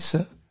 Hoe heet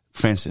ze?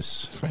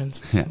 Frances.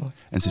 Ja.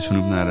 En ze is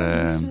vernoemd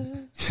naar...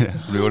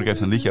 Jorik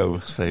heeft een liedje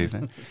over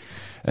geschreven.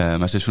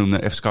 Maar ze is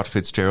vernoemd naar F. Scott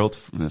Fitzgerald.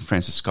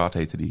 Francis Scott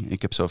heette die.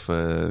 Ik heb zelf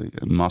een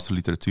master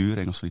literatuur,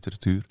 Engelse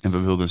literatuur. En we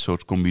wilden een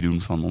soort combi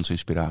doen van onze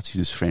inspiraties.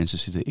 Dus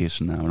Francis is de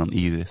eerste naam. En dan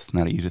Edith,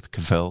 naar Edith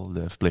Cavell,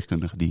 de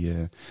verpleegkundige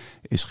die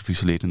is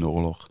gefusilleerd in de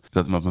oorlog.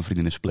 Dat was mijn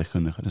vriendin is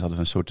verpleegkundige. Dus hadden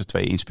we een soort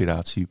 2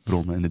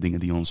 inspiratiebronnen en de dingen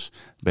die ons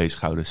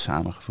bezighouden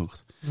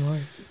samengevoegd. Mooi.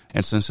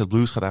 En Sunset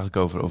Blues gaat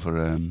eigenlijk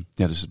over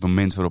dus het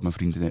moment waarop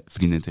mijn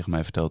vriendin tegen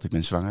mij vertelt ik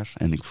ben zwanger.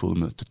 En ik voelde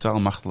me totaal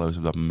machteloos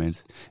op dat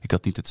moment. Ik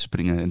had niet het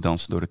springen en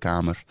dansen door de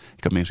kamer.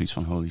 Ik had meer zoiets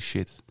van holy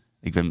shit.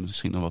 Ik ben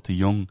misschien nog wat te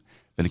jong.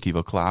 Ben ik hier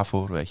wel klaar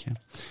voor, weet je.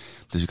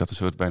 Dus ik had een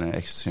soort bijna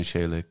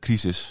existentiële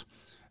crisis.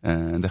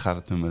 Daar gaat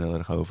het nummer heel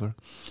erg over.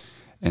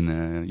 En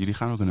jullie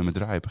gaan ook een nummer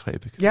draaien,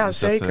 begreep ik. Ja, dus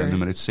zeker. Dat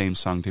nummer is Same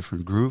Song,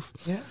 Different Groove.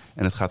 Ja.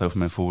 En het gaat over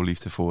mijn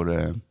voorliefde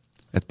voor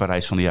het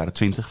Parijs van de jaren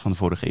 20 van de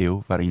vorige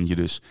eeuw. Waarin je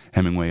dus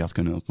Hemingway had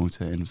kunnen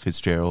ontmoeten. En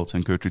Fitzgerald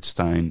en Gertrude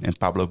Stein en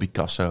Pablo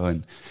Picasso.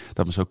 En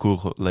dat me zo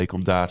cool leek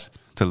om daar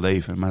te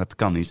leven. Maar dat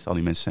kan niet. Al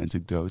die mensen zijn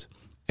natuurlijk dood.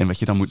 En wat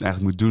je dan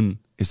eigenlijk moet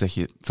doen, is dat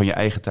je van je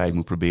eigen tijd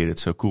moet proberen het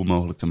zo cool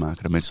mogelijk te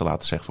maken. Dat mensen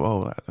later zeggen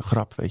van,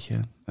 grap, weet je.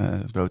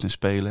 Brood en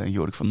Spelen en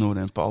Jorik van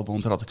Noorden en Paul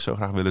Bond, daar had ik zo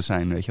graag willen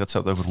zijn. Weet je, dat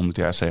zou het over 100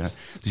 jaar zeggen.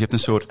 Dus je hebt een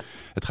soort,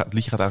 het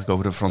liedje gaat eigenlijk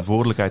over de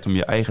verantwoordelijkheid om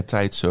je eigen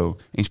tijd zo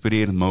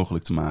inspirerend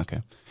mogelijk te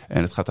maken.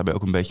 En het gaat daarbij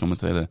ook een beetje om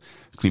het hele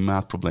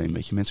klimaatprobleem.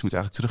 Weet je, mensen moeten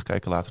eigenlijk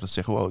terugkijken later dat ze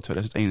zeggen, wow,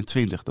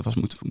 2021, dat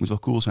moet wel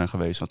cool zijn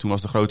geweest. Want toen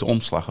was de grote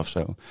omslag of zo.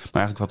 Maar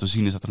eigenlijk wat we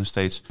zien is dat er nog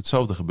steeds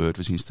hetzelfde gebeurt.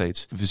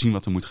 We zien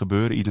wat er moet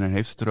gebeuren. Iedereen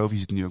heeft het erover. Je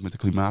ziet het nu ook met de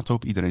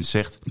klimaattop. Iedereen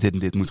zegt, dit en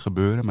dit moet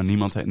gebeuren. Maar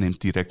niemand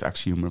neemt direct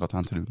actie om er wat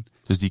aan te doen.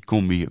 Dus die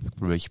combi heb ik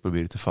een beetje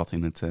proberen te vatten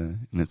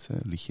in het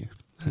liedje.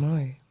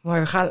 Mooi.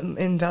 We gaan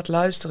inderdaad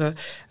luisteren.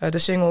 De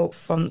single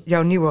van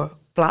jouw nieuwe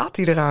plaat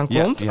die eraan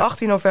komt. Ja.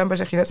 18 november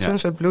zeg je net, Ja.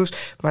 Sunset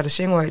Blues. Maar de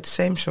single heet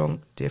Same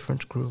Song,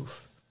 Different Groove.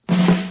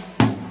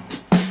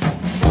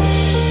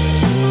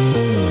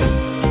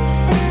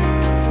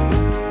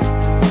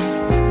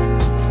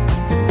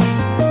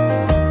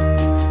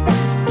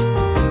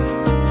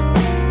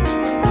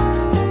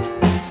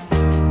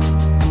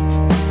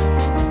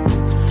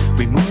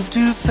 We move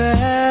too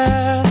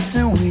fast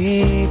and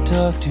we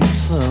talk too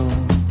slow.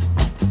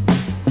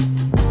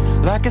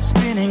 Like a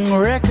spinning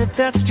record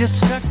that's just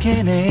stuck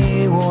in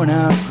a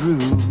worn-out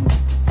groove.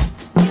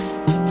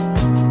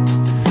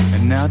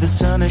 And now the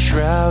sun is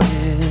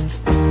shrouded,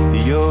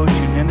 the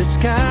ocean and the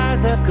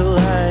skies have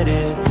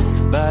collided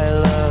by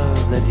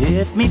love that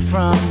hit me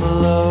from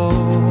below.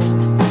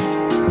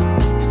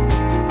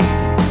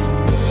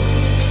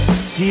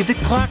 See the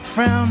clock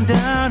frown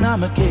down on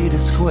Mercator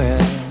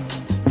Square.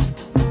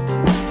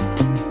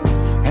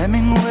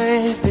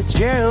 Hemingway,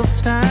 Fitzgerald,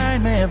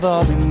 Stein may have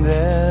all been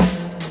there.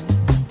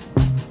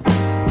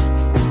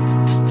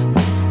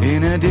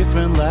 In a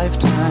different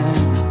lifetime,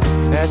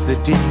 at the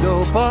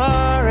Dingo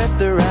Bar at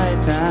the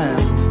right time.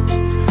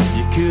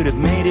 You could have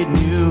made it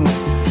new,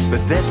 but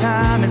that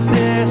time is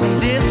theirs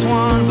and this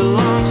one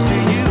belongs to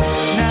you.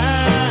 Na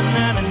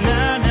na na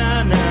na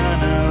na na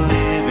na,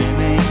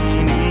 living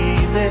ain't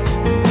easy.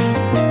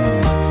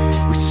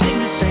 We sing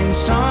the same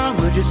song,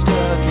 we're just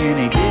stuck in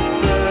a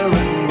different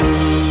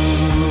room.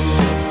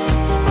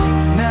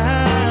 Na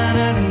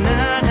na na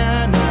na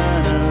na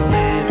na,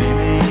 living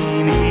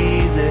ain't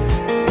easy.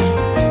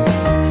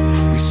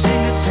 We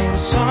sing the same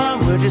song,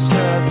 we're just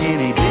stuck in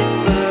a different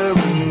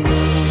room.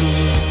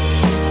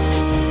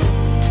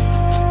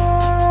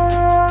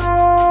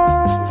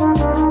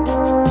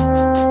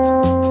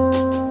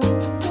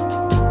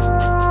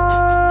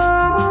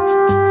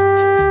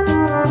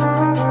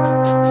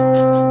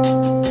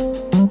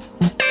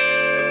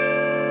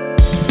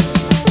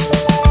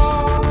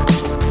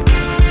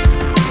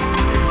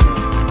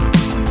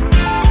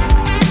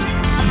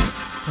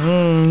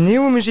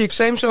 Nieuwe muziek,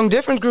 Same Song,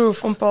 Different Groove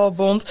van Paul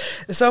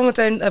Bond.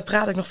 Zometeen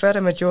praat ik nog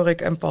verder met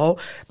Jorik en Paul.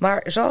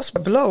 Maar zoals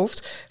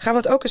beloofd gaan we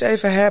het ook eens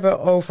even hebben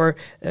over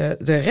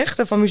de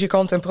rechten van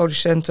muzikanten en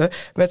producenten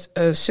met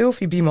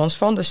Sylvie Biemans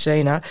van de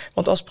Sena.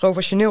 Want als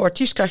professioneel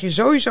artiest krijg je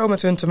sowieso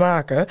met hun te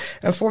maken.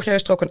 En vorig jaar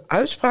is er ook een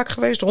uitspraak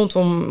geweest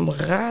rondom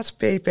Raad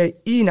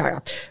PPI. Nou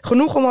ja,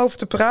 genoeg om over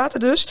te praten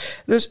dus.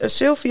 Dus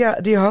Sylvia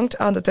die hangt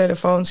aan de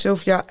telefoon.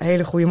 Sylvia,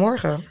 hele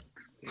goedemorgen.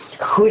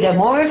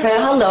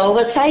 Goedemorgen, hallo.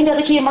 Wat fijn dat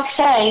ik hier mag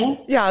zijn.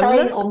 Ja, fijn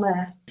leuk. om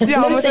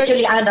Ja, leuk dat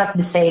jullie aandacht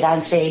besteden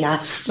aan Sena.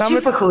 Nou,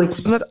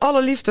 Supergoed. Met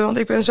alle liefde, want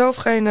ik ben zelf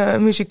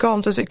geen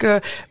muzikant. Dus ik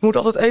moet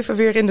altijd even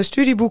weer in de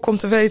studieboek om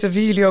te weten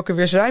wie jullie ook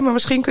alweer zijn. Maar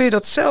misschien kun je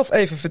dat zelf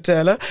even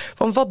vertellen.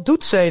 Van wat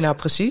doet Sena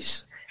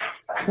precies?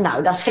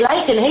 Nou, dat is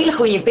gelijk een hele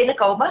goede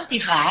binnenkomer,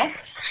 die vraag.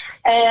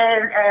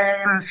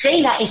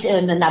 Sena is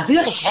een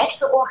naburig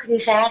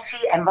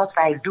rechtenorganisatie. En wat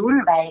wij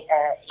doen, wij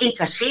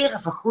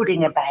incasseren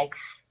vergoedingen bij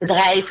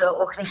bedrijven,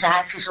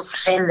 organisaties of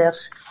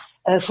verzenders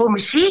voor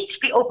muziek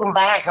die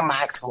openbaar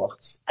gemaakt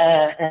wordt.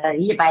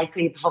 Hierbij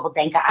kun je bijvoorbeeld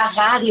denken aan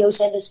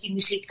radiozenders die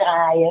muziek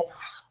draaien.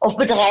 Of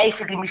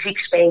bedrijven die muziek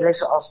spelen,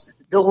 zoals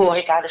de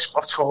horeca, de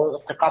sportschool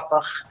of de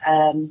kapper.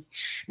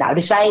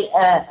 Dus wij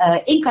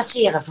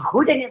incasseren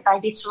vergoedingen bij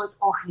dit soort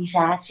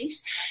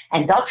organisaties.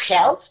 En dat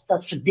geld,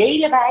 dat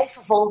verdelen wij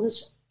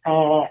vervolgens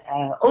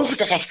over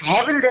de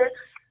rechthebbenden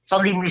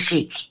van die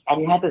muziek. En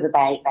nu hebben we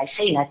bij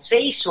Sena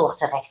 2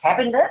 soorten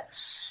rechthebbenden.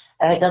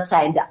 Dat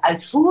zijn de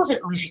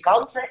uitvoerende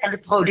muzikanten en de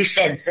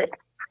producenten.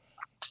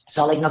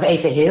 Zal ik nog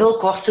even heel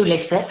kort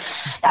toelichten.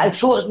 De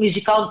uitvoerend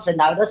muzikanten,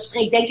 nou dat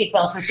spreekt denk ik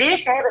wel voor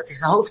zich. Hè? Dat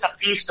is een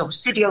hoofdartiest of een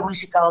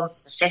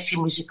studiomuzikant, een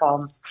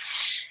sessiemuzikant.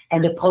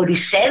 En de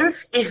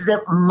producent is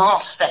de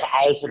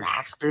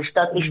master-eigenaar. Dus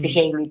dat is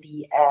degene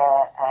die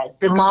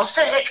de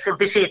masterrechten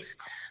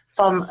bezit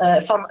van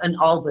een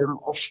album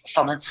of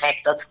van een track.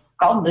 Dat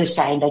kan dus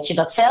zijn dat je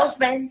dat zelf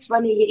bent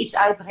wanneer je iets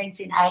uitbrengt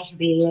in eigen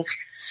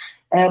beheer.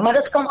 Maar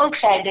dat kan ook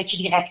zijn dat je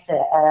die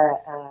rechten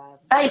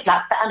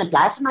aan een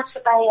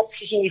platenmaatschappij hebt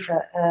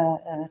gegeven,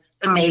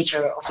 een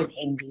major of een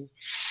indie.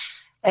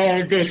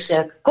 Dus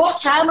kort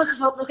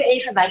samengevat nog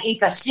even, wij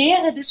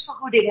incasseren dus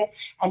vergoedingen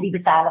en die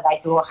betalen wij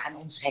door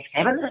aan onze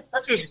rechthebbenden.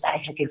 Dat is het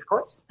eigenlijk in het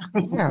kort.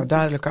 Nou,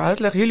 duidelijke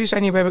uitleg. Jullie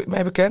zijn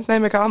hiermee bekend,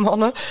 neem ik aan,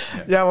 mannen.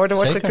 Ja hoor, er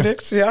wordt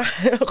geknikt. Ja,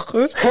 heel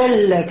goed.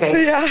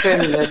 Gelukkig. Ja.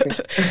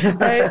 Gelukkig.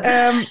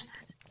 Hey,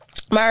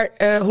 maar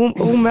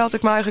hoe meld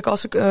ik me eigenlijk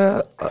als ik...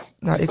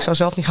 ik zou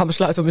zelf niet gaan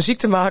besluiten om muziek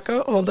te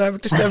maken, want daar heb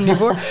ik de stem niet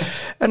voor.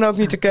 En ook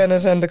niet de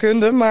kennis en de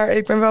kunde. Maar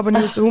ik ben wel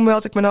benieuwd, hoe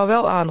meld ik me nou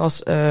wel aan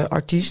als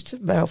artiest?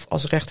 Of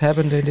als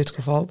rechthebbende in dit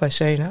geval, bij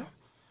Sena?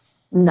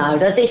 Nou,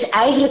 dat is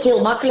eigenlijk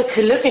heel makkelijk.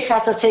 Gelukkig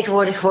gaat dat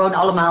tegenwoordig gewoon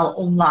allemaal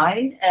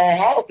online.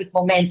 Op het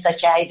moment dat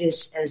jij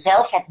dus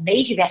zelf hebt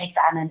meegewerkt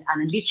aan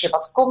een liedje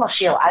wat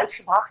commercieel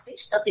uitgebracht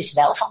is, dat is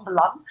wel van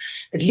belang.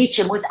 Het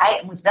liedje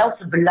moet wel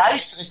te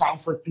beluisteren zijn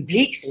voor het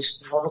publiek. Dus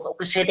bijvoorbeeld op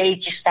een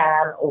cd'tje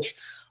staan of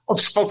op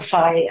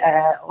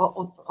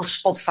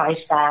Spotify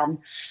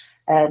staan.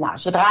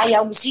 Zodra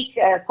jouw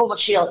muziek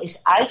commercieel is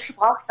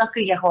uitgebracht, dan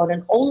kun je gewoon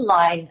een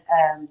online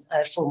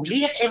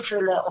formulier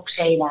invullen op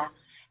Sena.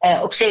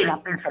 Op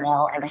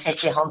sena.nl en daar zet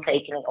je je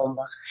handtekening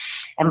onder.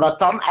 En wat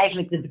dan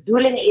eigenlijk de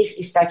bedoeling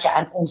is dat je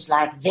aan ons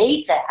laat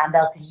weten aan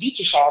welke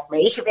liedjes jij hebt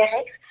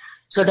meegewerkt,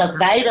 zodat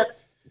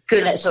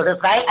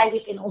wij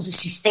eigenlijk in onze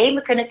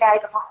systemen kunnen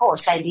kijken van,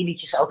 zijn die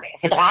liedjes ook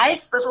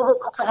gedraaid,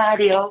 bijvoorbeeld op de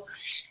radio.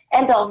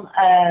 En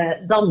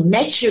dan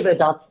matchen we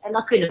dat en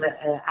dan kunnen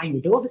we aan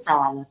je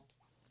doorbetalen.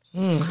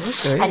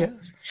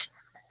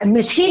 En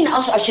misschien,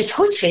 als je het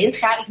goed vindt,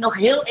 ga ik nog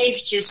heel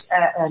eventjes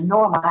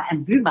Norma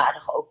en Buma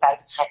er ook bij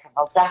betrekken.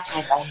 Want daar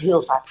krijgen wij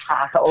heel vaak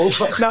vragen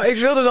over. Nou, ik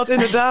wilde dat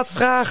inderdaad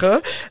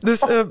vragen.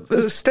 Dus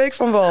steek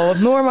van wal,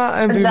 Norma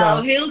en Buma.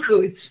 Nou, heel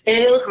goed.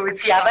 Heel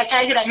goed. Ja, wij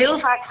krijgen daar heel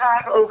vaak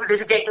vragen over.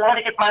 Dus ik denk, laat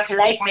ik het maar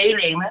gelijk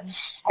meenemen.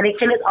 En ik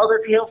vind het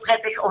altijd heel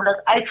prettig om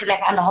dat uit te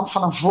leggen aan de hand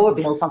van een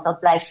voorbeeld. Want dat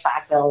blijft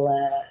vaak wel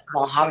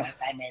hangen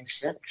bij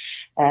mensen.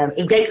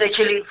 Ik denk dat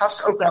jullie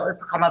vast ook wel het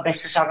programma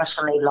Beste Zangers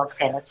van Nederland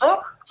kennen,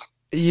 toch?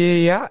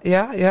 Ja.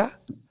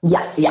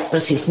 Ja,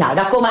 precies. Nou,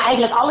 daar komen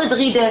eigenlijk alle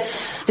drie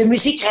de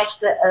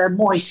muziekrechten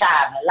mooi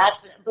samen.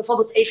 Laten we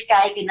bijvoorbeeld even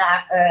kijken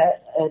naar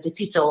de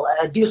titel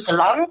Duurt te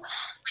lang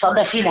van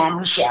Davina en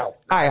Michel.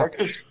 Dat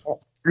is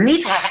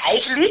niet haar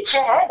eigen liedje,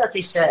 hè? Dat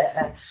is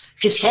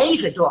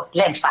geschreven door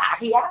Glenn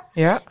Faria.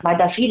 Ja. Maar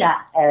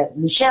Davina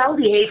Michel,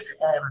 die heeft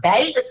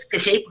bij het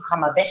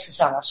tv-programma Beste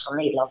Zangers van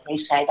Nederland,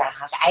 heeft zij daar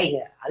haar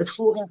eigen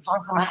uitvoering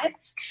van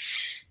gemaakt.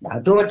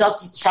 Nou,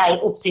 doordat zij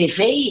op tv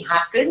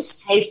haar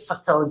kunst heeft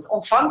vertoond,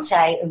 ontvangt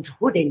zij een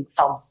vergoeding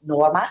van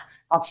Norma.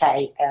 Want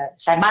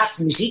zij maakt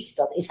muziek,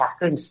 dat is haar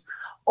kunst,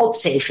 op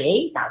tv.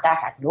 Nou, daar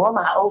gaat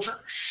Norma over.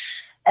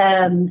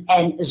 En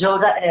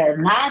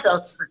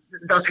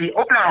nadat die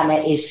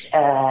opname is,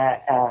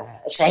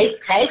 zij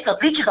heeft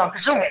dat liedje dan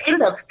gezongen in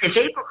dat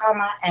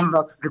tv-programma. En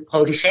wat de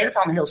producent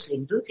dan heel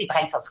slim doet, die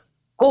brengt dat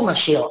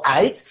commercieel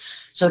uit,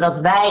 zodat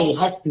wij,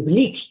 het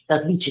publiek,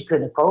 dat liedje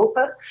kunnen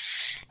kopen.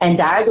 En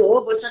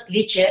daardoor wordt dat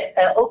liedje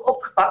ook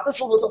opgepakt,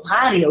 bijvoorbeeld op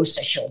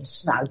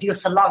radiostations. Nou,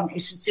 Duurt te lang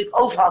is natuurlijk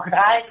overal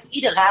gedraaid, op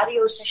ieder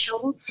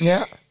radiostation.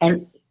 Ja.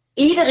 En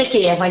iedere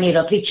keer wanneer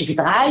dat liedje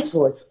gedraaid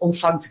wordt,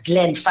 ontvangt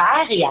Glenn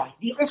Faria,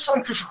 die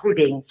ontvangt de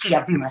vergoeding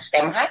via Buma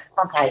Stemra,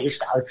 want hij is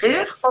de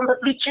auteur van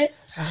dat liedje.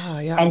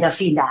 Ja. En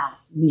Davina,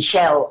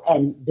 Michel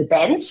en de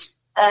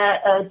band,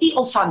 die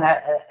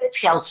ontvangen het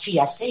geld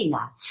via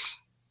Sena.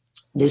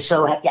 Dus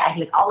zo heb je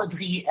eigenlijk alle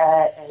drie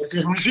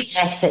de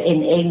muziekrechten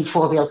in één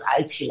voorbeeld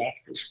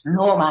uitgelegd. Dus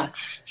Norma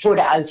voor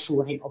de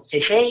uitvoering op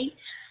tv.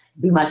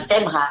 Buma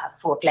Stemra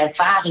voor Glenn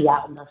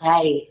Faria, omdat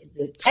hij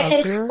de track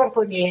heeft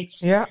gecomponeerd.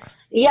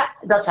 Ja,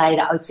 dat hij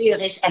de auteur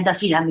is. En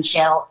Davina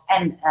Michel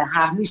en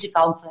haar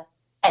muzikanten.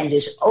 En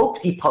dus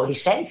ook die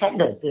producent,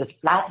 de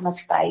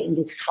platenmaatschappij in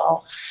dit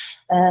geval.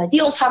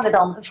 Die ontvangen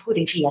dan een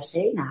vergoeding via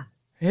Sena.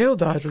 Heel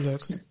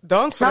duidelijk.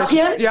 Dank. Snap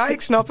je? Ja,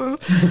 ik snap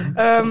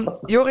hem.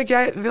 Jorik,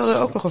 jij wilde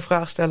ook nog een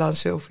vraag stellen aan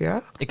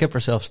Sylvia. Ik heb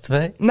er zelfs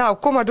 2. Nou,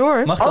 kom maar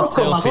door. Mag dat,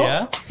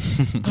 Sylvia?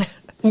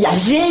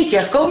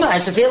 Jazeker, kom maar,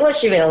 zoveel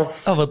als je wil.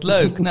 Oh, wat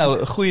leuk.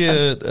 Nou,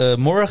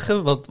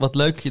 goeiemorgen. Wat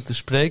leuk je te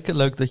spreken.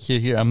 Leuk dat je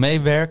hier aan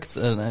meewerkt.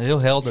 Een heel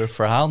helder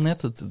verhaal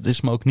net. Het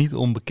is me ook niet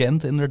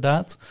onbekend,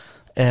 inderdaad.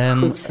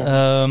 En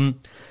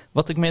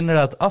wat ik me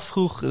inderdaad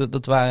afvroeg,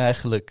 dat waren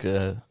eigenlijk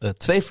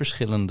 2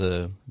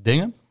 verschillende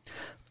dingen.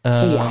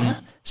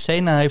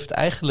 Sena heeft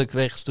eigenlijk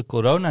wegens de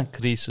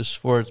coronacrisis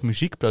voor het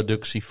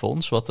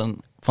muziekproductiefonds, wat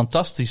een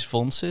fantastisch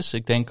fonds is.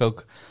 Ik denk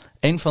ook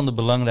een van de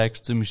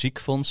belangrijkste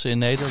muziekfondsen in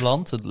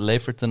Nederland. Het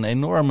levert een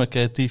enorme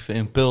creatieve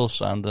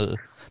impuls aan de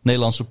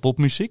Nederlandse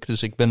popmuziek.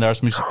 Dus ik ben daar als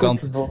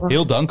muzikant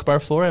heel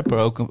dankbaar voor. Heb er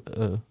ook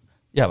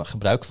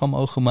gebruik van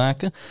mogen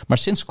maken. Maar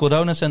sinds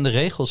corona zijn de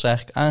regels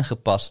eigenlijk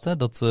aangepast. Hè?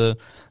 Dat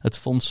het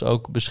fonds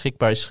ook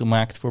beschikbaar is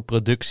gemaakt voor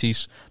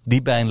producties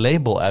die bij een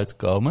label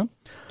uitkomen.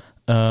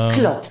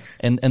 Klopt.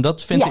 En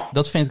dat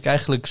vind ik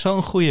eigenlijk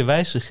zo'n goede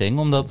wijziging.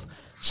 Omdat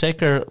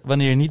zeker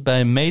wanneer je niet bij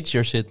een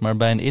major zit, maar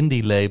bij een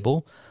indie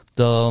label,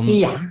 dan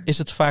is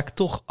het vaak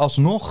toch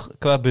alsnog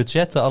qua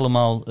budgetten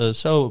allemaal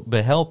zo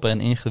behelpen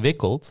en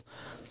ingewikkeld,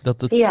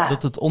 dat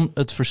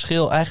het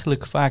verschil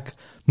eigenlijk vaak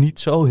niet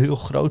zo heel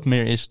groot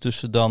meer is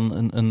tussen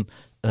dan een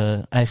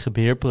eigen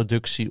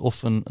beheerproductie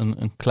of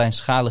een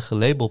kleinschalige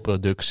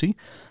labelproductie.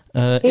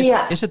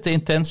 Is het de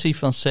intentie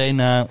van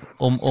Sena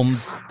om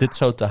dit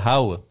zo te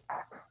houden?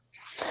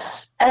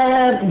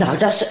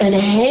 Dat is een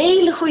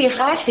hele goede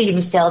vraag die je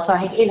me stelt,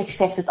 waar ik eerlijk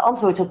gezegd het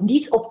antwoord ook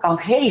niet op kan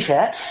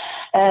geven.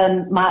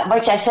 Maar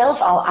wat jij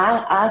zelf al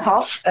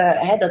aangaf,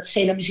 dat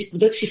Sena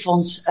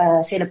Muziekproductiefonds,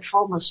 Sena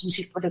Performance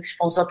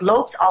Muziekproductiefonds, dat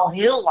loopt al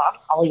heel lang,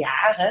 al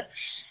jaren.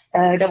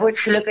 Daar wordt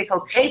gelukkig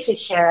ook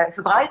gretig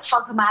gebruik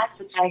van gemaakt.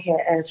 We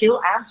krijgen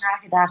veel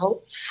aanvragen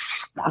daarop.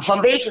 Nou,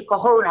 vanwege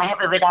corona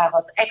hebben we daar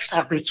wat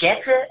extra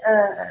budgetten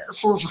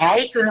voor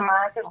vrij kunnen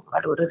maken.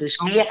 Waardoor er dus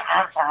meer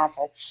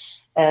aanvragen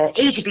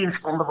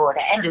ingediend konden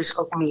worden. En dus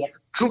ook meer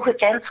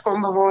toegekend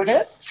konden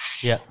worden.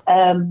 Ja.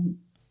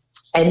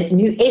 En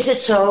nu is het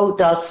zo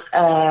dat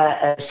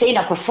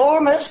Sena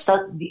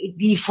Performance,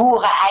 die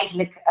voeren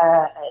eigenlijk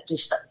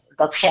dus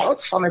dat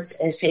geld van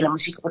het Sena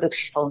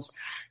Muziekproductiefonds,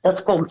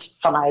 dat komt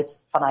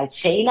vanuit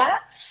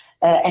Sena.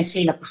 En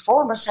Sena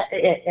Performance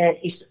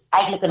is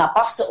eigenlijk een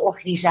aparte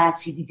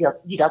organisatie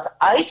die dat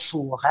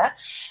uitvoeren.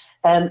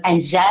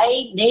 En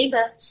zij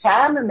nemen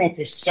samen met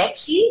de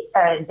sectie,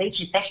 een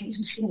beetje technisch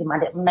misschien,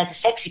 maar met de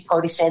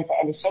sectieproducenten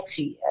en de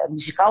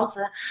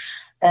sectiemuzikanten,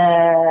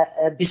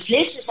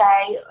 beslissen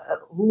zij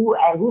hoe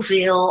en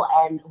hoeveel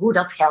en hoe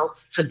dat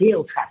geld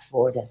verdeeld gaat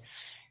worden.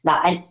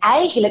 Nou, en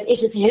eigenlijk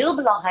is het heel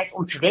belangrijk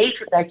om te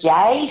weten dat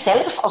jij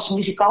zelf als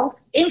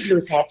muzikant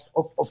invloed hebt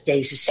op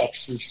deze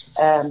secties.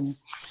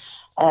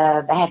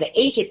 We hebben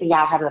 1 keer per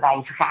jaar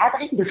een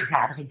vergadering, de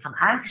vergadering van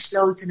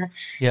aangeslotenen.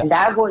 Ja. En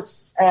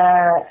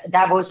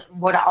daar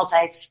worden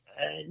altijd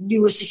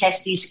nieuwe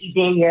suggesties,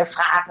 ideeën,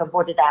 vragen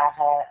worden daar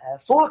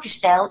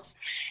voorgesteld.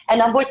 En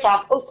dan wordt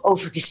daar ook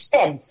over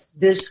gestemd.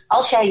 Dus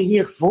als jij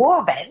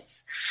hiervoor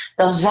bent,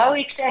 dan zou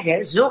ik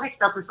zeggen, zorg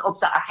dat het op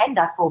de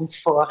agenda komt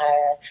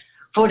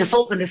voor de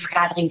volgende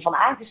vergadering van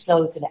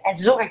aangeslotenen. En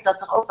zorg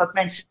dat er ook wat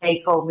mensen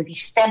meekomen die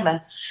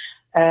stemmen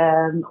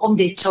om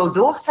dit zo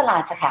door te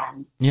laten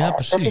gaan. Ja,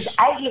 precies. Dat is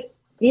eigenlijk,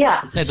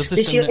 Nee, dat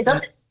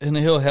is een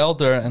heel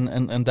helder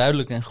en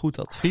duidelijk en goed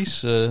advies.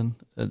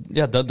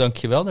 Dank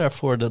je wel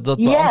daarvoor. Dat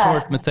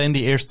beantwoordt meteen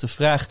die eerste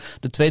vraag.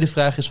 De tweede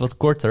vraag is wat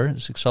korter,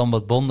 dus ik zal hem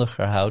wat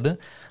bondiger houden.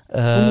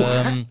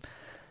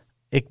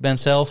 Ik ben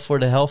zelf voor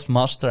de helft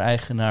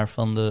master-eigenaar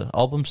van de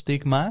albums die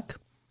ik maak.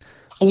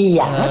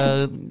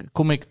 Ja.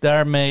 Kom ik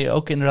daarmee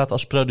ook inderdaad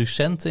als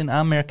producent in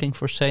aanmerking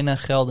voor Sena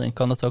gelden? En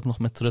kan dat ook nog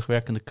met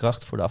terugwerkende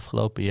kracht voor de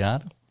afgelopen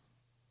jaren?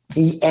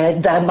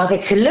 Daar mag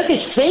ik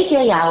gelukkig 2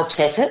 keer ja op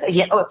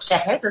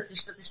zeggen. Dat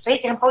is 2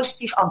 keer een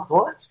positief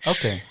antwoord.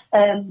 Okay.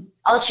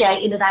 Als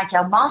jij inderdaad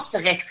jouw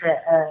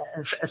masterrechten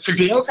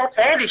verdeeld hebt,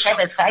 hè, dus jij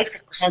bent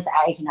 50%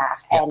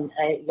 eigenaar en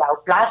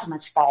jouw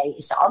platenmaatschappij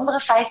is de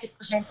andere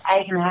 50%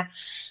 eigenaar,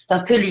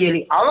 dan kunnen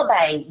jullie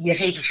allebei je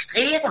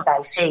registreren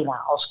bij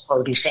Sena als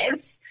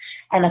producent.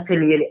 En dan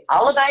kunnen jullie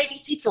allebei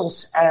die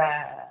titels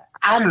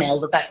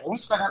aanmelden bij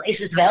ons. Maar dan is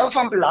het wel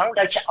van belang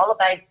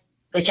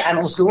dat je aan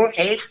ons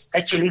doorgeeft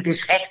dat jullie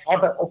dus recht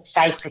hebben op 50%.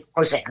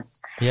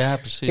 Ja,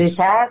 precies. Dus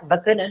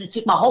we kunnen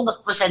natuurlijk maar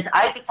 100%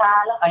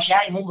 uitbetalen. Als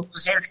jij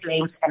 100%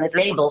 claimt en het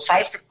label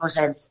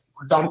 50%,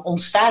 dan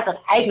ontstaat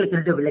er eigenlijk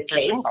een dubbele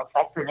claim. Want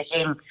wij kunnen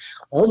geen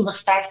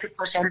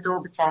 150%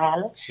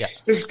 doorbetalen. Ja.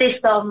 Dus het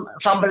is dan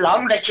van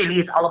belang dat jullie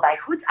het allebei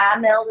goed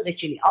aanmelden. Dat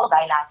jullie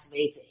allebei laten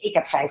weten, ik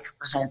heb 50%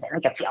 en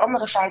ik heb die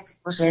andere 50%.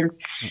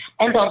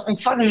 En dan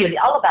ontvangen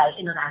jullie allebei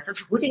inderdaad een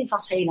vergoeding van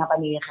Sena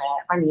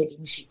wanneer die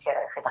muziek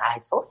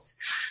gedraaid wordt.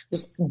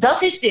 Dus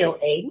dat is deel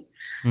 1.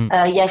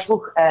 Jij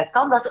vroeg,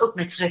 kan dat ook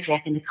met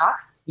terugwerkende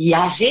kracht?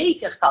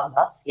 Jazeker kan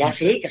dat.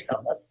 Jazeker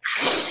kan dat.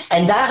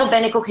 En daarom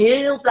ben ik ook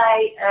heel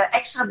blij,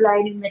 extra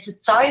blij nu met de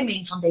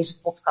timing van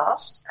deze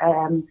podcast.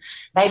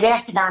 Wij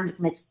werken namelijk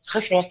met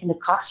terugwerkende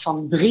kracht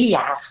van 3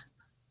 jaar.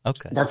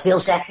 Okay. Dat wil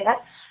zeggen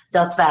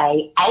dat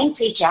wij eind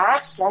dit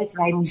jaar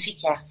sluiten wij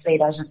muziekjaar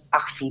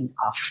 2018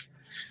 af.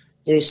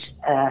 Dus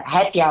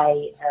heb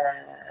jij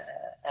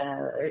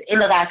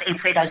inderdaad in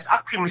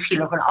 2018 misschien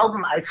nog een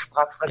album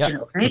uitgebracht wat je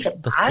nog niet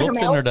hebt aangemeld. Dat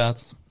klopt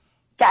inderdaad.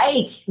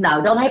 Kijk,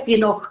 nou dan heb je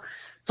nog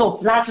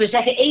tot, laten we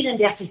zeggen,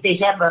 31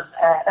 december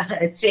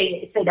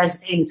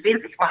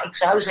 2021. Maar ik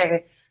zou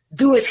zeggen,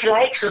 doe het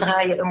gelijk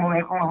zodra je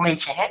een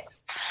momentje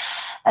hebt.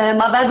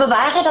 Maar wij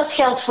bewaren dat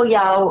geld voor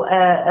jou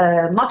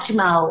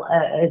maximaal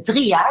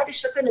 3 jaar.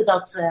 Dus we kunnen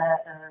dat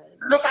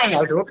nog aan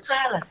jou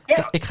doorbetalen.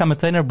 Ja. Ik ga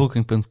meteen naar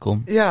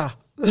booking.com. Ja.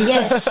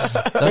 Yes,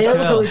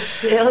 heel goed.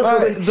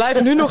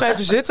 Blijf nu nog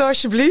even zitten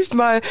alsjeblieft.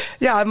 Maar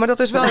dat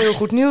is wel heel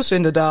goed nieuws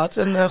inderdaad.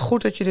 En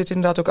goed dat je dit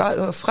inderdaad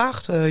ook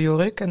vraagt,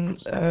 Jorik. En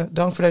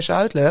dank voor deze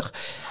uitleg.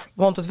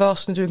 Want het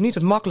was natuurlijk niet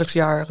het makkelijkste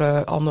jaar,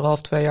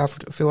 1,5, 2 jaar voor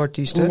veel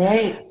artiesten.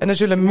 Nee. En er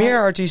zullen meer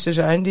artiesten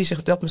zijn die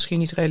zich dat misschien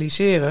niet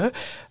realiseren.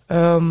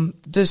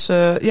 Dus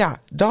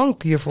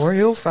dank hiervoor.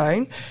 Heel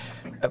fijn.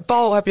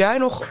 Paul, heb jij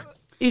nog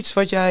iets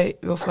wat jij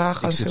wil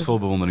vragen? Ik zit vol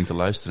bewondering te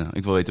luisteren.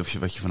 Ik wil weten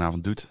wat je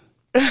vanavond doet.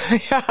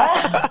 Ja.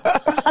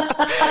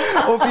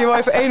 Of je wil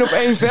even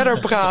 1-op-1 verder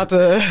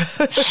praten.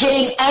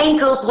 Geen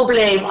enkel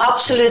probleem,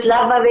 absoluut.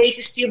 Laat maar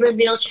weten, stuur me een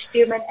mailtje,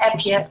 stuur me een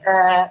appje.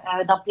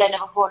 Dan plannen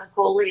we gewoon een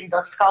call in.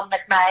 Dat kan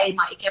met mij,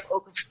 maar we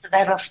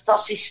hebben een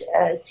fantastisch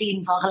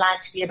team van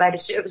relatiebeheer bij de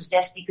service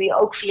desk. Die kun je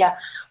ook via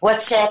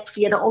WhatsApp,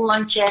 via de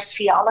online chat,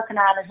 via alle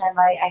kanalen zijn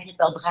wij eigenlijk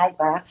wel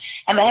bereikbaar.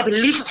 En we hebben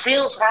liever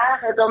veel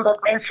vragen dan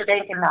dat mensen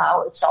denken,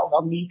 nou, het zal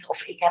wel niet.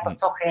 Of ik heb er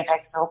toch geen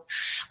recht op.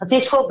 Het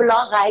is gewoon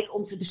belangrijk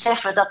om te beseffen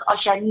dat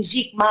als jij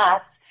muziek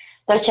maakt,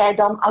 dat jij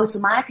dan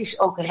automatisch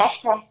ook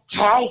rechten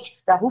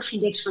krijgt. Daar hoef je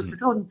niks voor te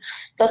doen.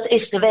 Dat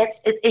is de wet,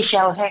 het is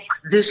jouw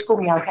recht, dus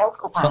kom jouw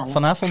geld ophalen.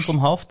 Vanavond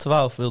om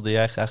 11:30 wilde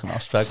jij graag een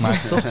afspraak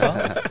maken, toch wel?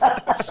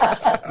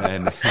 Nee.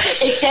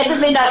 Ik zet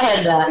hem in de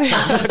agenda.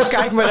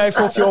 Kijk maar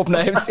even of je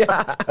opneemt.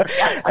 Ja.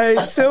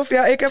 Hey,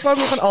 Sylvia, ik heb ook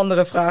nog een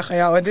andere vraag aan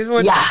jou. En dit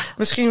wordt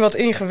misschien wat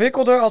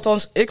ingewikkelder.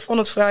 Althans, ik vond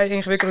het vrij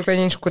ingewikkeld. Ik weet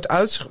niet eens hoe ik het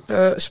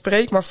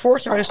uitspreek. Maar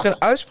vorig jaar is er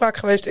een uitspraak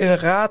geweest in een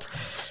raad...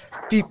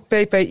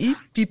 PPI?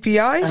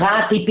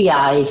 Raad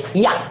PPI,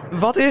 ja.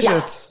 Wat is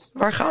het?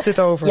 Waar gaat dit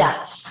over?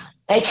 Ja,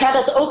 ik ga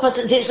dat ook, want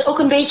het is ook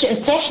een beetje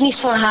een technisch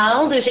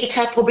verhaal. Dus ik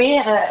ga het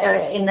proberen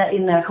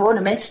in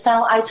gewone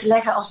mensentaal uit te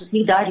leggen. Als het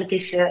niet duidelijk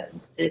is,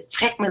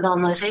 trek me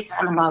dan zeker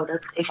aan de mouw dat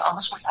ik het even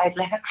anders moet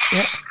uitleggen.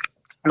 Ja.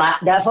 Maar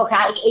daarvoor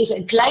ga ik even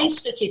een klein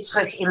stukje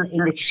terug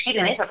in de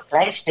geschiedenis, of een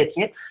klein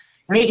stukje.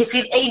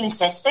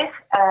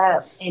 1961,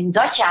 in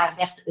dat jaar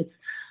werd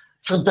het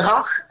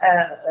verdrag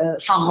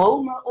van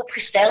Rome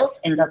opgesteld.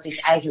 En dat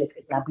is eigenlijk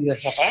het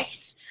naburige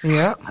recht.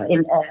 Ja.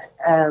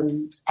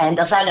 En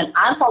er zijn een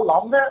aantal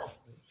landen,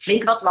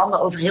 flink wat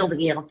landen over heel de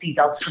wereld, die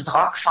dat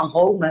verdrag van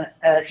Rome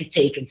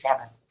getekend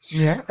hebben.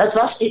 Ja. Dat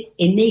was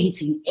in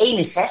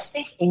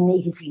 1961. In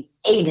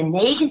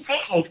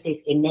 1991 heeft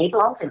dit in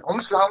Nederland, in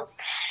ons land,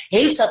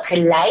 heeft dat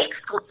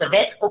geleid tot de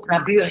wet op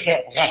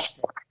naburige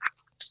rechten.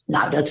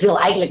 Nou, dat wil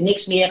eigenlijk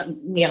niks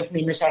meer of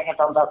minder zeggen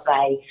dan dat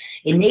wij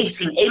in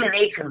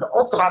 1991 de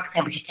opdracht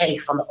hebben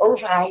gekregen van de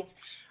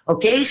overheid.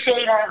 Oké,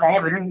 CEDA, we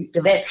hebben nu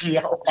de wet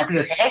hier op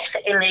naburige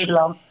rechten in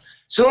Nederland.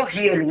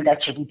 Zorgen jullie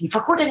dat jullie die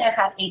vergoedingen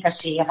gaan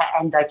incasseren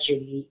en dat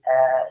jullie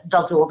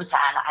dat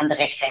doorbetalen aan de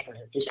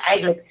rechthebbenden. Dus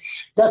eigenlijk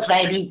dat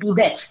wij die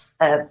wet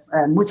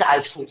moeten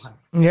uitvoeren.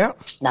 Ja.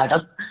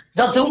 Nou,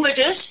 dat doen we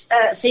dus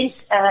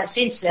sinds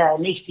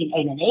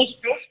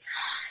 1991.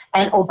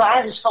 En op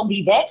basis van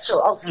die wet,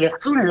 zoals die er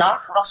toen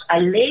lag, was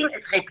alleen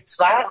het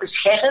repertoire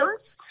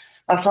beschermd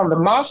waarvan de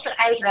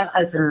master-eigenaar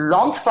uit een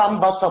land kwam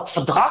wat dat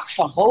verdrag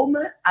van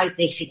Rome uit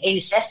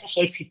 1961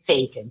 heeft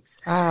getekend.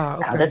 Okay.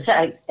 Nou, dat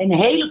zijn een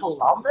heleboel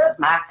landen,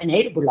 maar een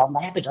heleboel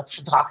landen hebben dat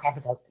verdrag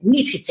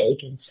niet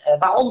getekend.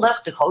 Waaronder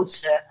de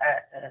grootste,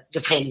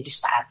 de Verenigde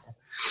Staten.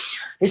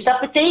 Dus dat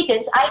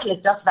betekent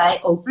eigenlijk dat wij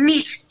ook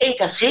niet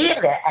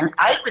incasseerden en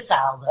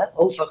uitbetaalden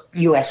over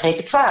US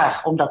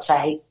repertoire, omdat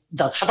zij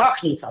dat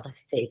verdrag niet hadden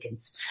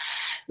getekend.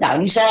 Nou,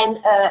 nu zijn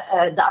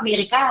de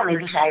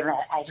Amerikanen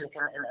eigenlijk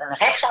een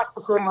rechtszaak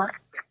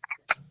begonnen.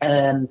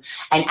 En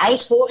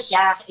eind vorig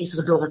jaar is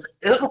er door het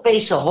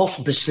Europese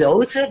Hof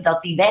besloten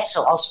dat die wet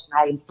zoals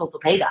wij hem tot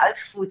op heden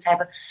uitgevoerd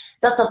hebben,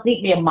 dat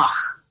niet meer mag.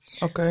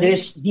 Okay.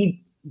 Dus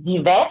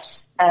die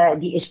wet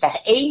die is per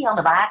 1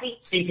 januari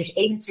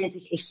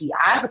 2021 is die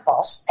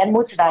aangepast en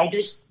moeten wij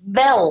dus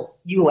wel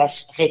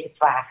US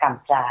repertoire gaan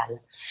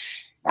betalen.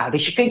 Nou,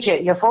 dus je kunt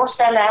je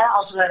voorstellen, hè,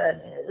 als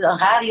we een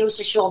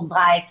radiostation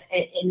draait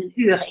in een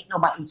uur, ik noem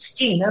maar iets,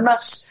 10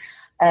 nummers.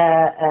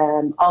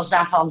 Als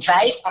daarvan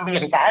 5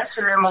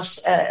 Amerikaanse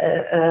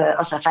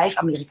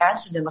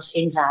nummers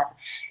in zaten,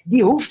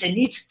 die hoefden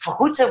niet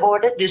vergoed te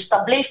worden. Dus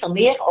dan bleef er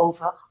meer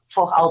over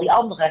voor al die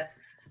andere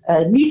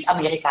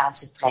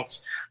niet-Amerikaanse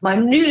tracks. Maar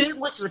nu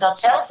moeten we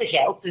datzelfde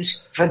geld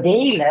dus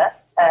verdelen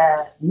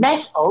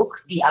met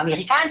ook die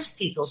Amerikaanse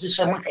titels. Dus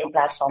we moeten in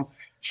plaats van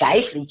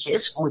 5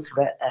 liedjes, moeten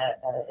we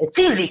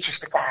 10 liedjes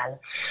betalen.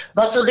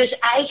 Wat er dus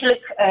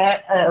eigenlijk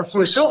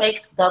voor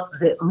zorgt dat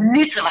de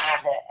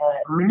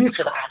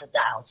minutenwaarde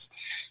daalt.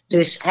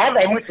 Dus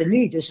wij moeten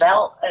nu dus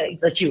wel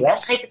dat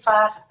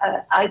US-repertoire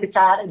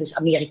uitbetalen. Dus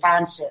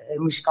Amerikaanse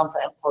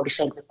muzikanten en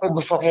producenten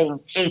konden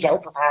voorheen geen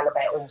geld ophalen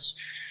bij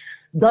ons.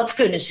 Dat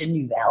kunnen ze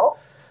nu wel.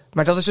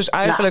 Maar dat is dus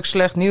eigenlijk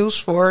slecht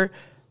nieuws voor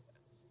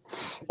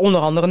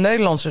onder andere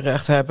Nederlandse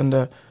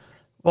rechthebbenden.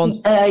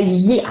 Want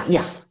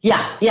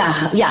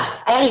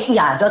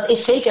Ja, dat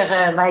is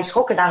zeker. Wij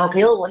schrokken daar ook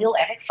heel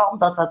erg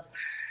van.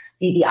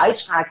 Die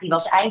uitspraak die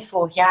was eind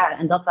vorig jaar.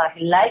 En dat daar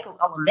gelijk ook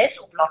al een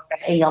wet op lag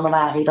per 1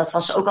 januari. Dat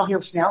was ook al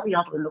heel snel. Die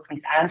hadden we nog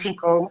niet aanzien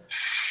komen.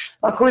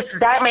 Maar goed,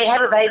 daarmee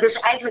hebben wij dus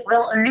eigenlijk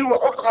wel een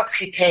nieuwe opdracht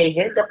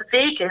gekregen. Dat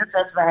betekent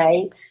dat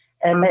wij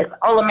met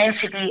alle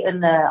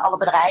mensen alle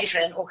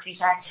bedrijven en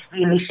organisaties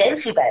die een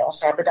licentie bij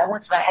ons hebben. Daar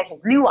moeten wij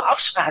eigenlijk nieuwe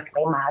afspraken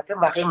mee maken.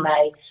 Waarin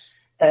wij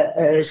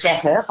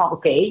zeggen van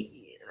oké,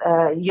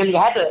 jullie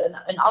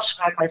hebben een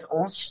afspraak met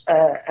ons,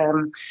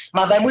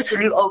 maar wij moeten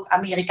nu ook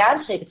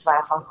Amerikaans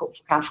repertoire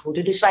gaan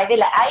vergoeden. Dus wij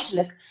willen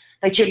eigenlijk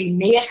dat jullie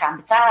meer gaan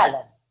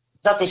betalen.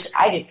 Dat is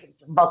eigenlijk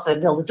wat we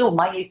wilden doen.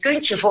 Maar je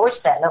kunt je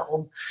voorstellen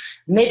om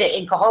midden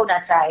in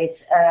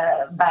coronatijd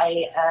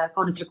bij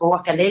Koninklijke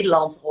Horeca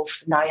Nederland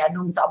of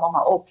noem het allemaal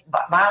maar op,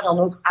 waar dan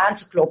ook aan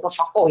te kloppen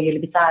van goh, jullie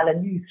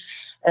betalen nu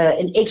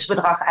een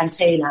x-bedrag aan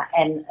Sena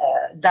en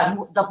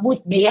dat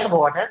moet meer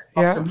worden,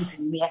 want ze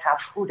moeten meer gaan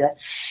vergoeden.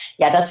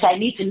 Ja, dat zijn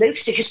niet de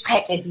leukste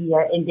gesprekken die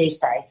je in deze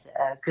tijd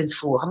kunt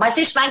voeren. Maar het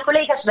is mijn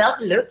collega's wel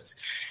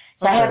gelukt.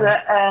 Zij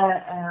hebben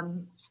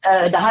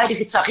de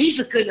huidige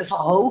tarieven kunnen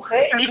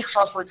verhogen, in ieder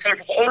geval voor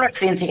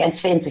 2021 en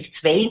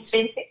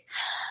 2022.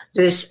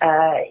 Dus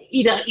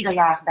ieder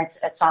jaar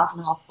met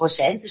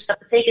 12,5%. Dus dat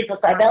betekent dat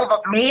wij wel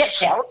wat meer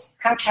geld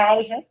gaan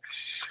krijgen.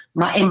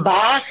 Maar in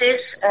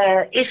basis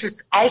is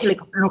het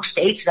eigenlijk nog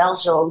steeds wel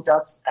zo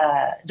dat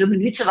de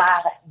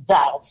minutenwaarde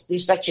daalt.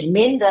 Dus dat je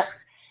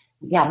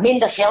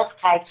minder geld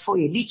krijgt voor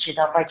je liedje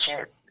dan wat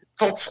je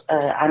tot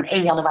aan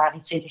 1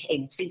 januari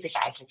 2021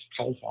 eigenlijk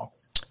gekregen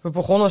hebt. We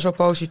begonnen zo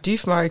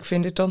positief, maar ik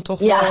vind dit dan toch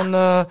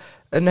wel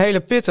een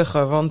hele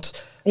pittige.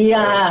 Want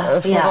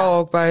vooral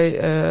ook bij,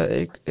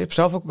 ik heb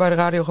zelf ook bij de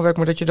radio gewerkt,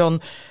 maar dat je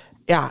dan,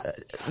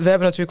 we hebben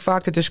natuurlijk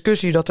vaak de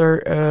discussie dat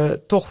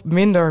er toch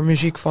minder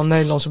muziek van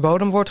Nederlandse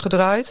bodem wordt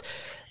gedraaid.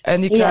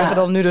 En die krijgen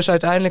dan nu dus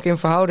uiteindelijk in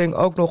verhouding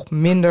ook nog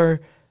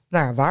minder,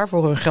 waar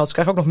voor hun geld. Ze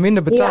krijgen ook nog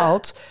minder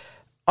betaald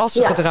als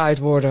ze gedraaid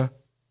worden.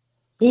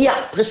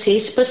 Ja,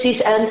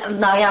 precies. En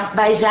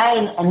wij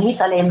zijn, en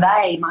niet alleen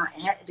wij, maar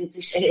dit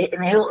is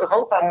in heel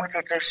Europa moet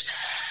dit dus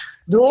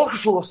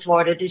doorgevoerd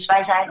worden. Dus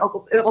wij zijn ook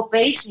op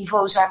Europees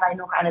niveau zijn wij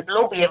nog aan het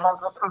lobbyen. Want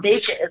wat een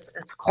beetje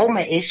het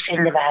kromme is,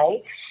 vinden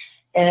wij,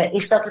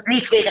 is dat het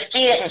niet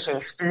wederkerig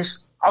is.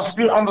 Dus als het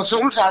nu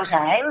andersom zou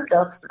zijn,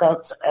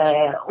 dat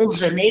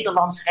onze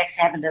Nederlandse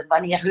rechthebbenden,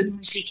 wanneer hun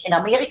muziek in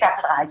Amerika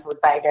gedraaid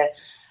wordt bij de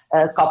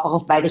kapper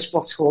of bij de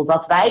sportschool,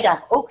 dat wij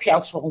daar ook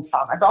geld voor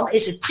ontvangen, dan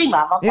is het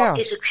prima, want dan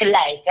is het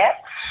gelijk. Hè?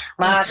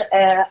 Maar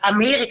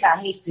Amerika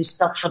heeft dus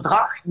dat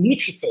verdrag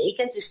niet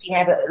getekend, dus die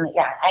hebben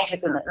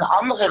eigenlijk een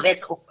andere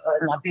wet op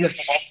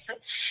buurgerechten.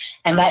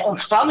 En wij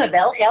ontvangen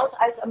wel geld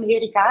uit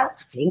Amerika,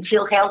 flink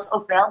veel geld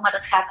ook wel, maar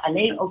dat gaat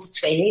alleen over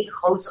 2 hele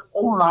grote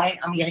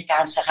online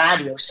Amerikaanse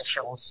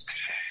radiostations.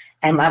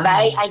 En waar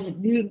wij eigenlijk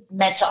nu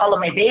met z'n allen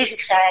mee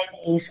bezig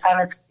zijn, is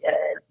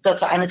dat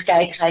we aan het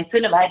kijken zijn,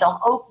 kunnen wij dan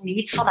ook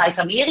niet vanuit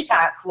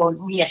Amerika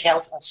gewoon meer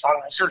geld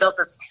ontvangen, zodat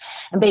het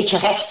een beetje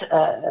recht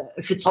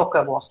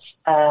getrokken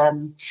wordt.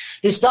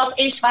 Dus dat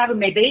is waar we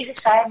mee bezig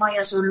zijn,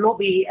 maar zo'n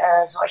lobby,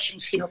 zoals je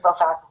misschien ook wel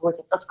vaker gehoord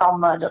hebt,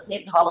 dat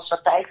neemt nog alles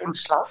wat tijd in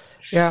beslag.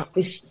 Ja.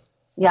 Dus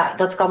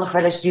dat kan nog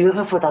wel eens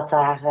duren voordat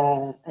daar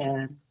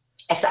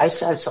echt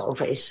uitsluitsel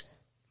over is.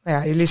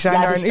 Ja, jullie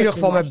zijn daar in ieder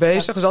geval mee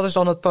bezig. Dus dat is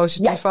dan het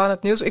positieve aan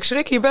het nieuws. Ik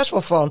schrik hier best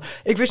wel van.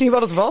 Ik wist niet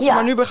wat het was,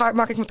 maar nu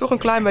maak ik me toch een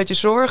klein beetje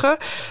zorgen.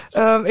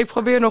 Ik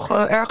probeer nog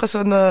ergens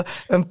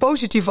een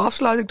positieve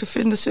afsluiting te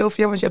vinden,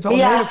 Sylvia. Want je hebt wel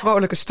een hele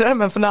vrolijke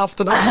stem. En vanavond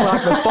een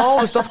afspraak met Paul,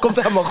 dus dat komt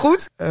helemaal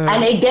goed.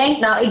 En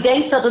ik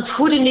denk dat het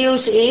goede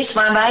nieuws is,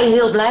 waar wij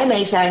heel blij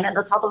mee zijn, en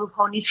dat hadden we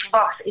gewoon niet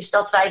verwacht, is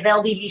dat wij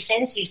wel die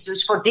licenties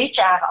dus voor dit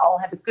jaar al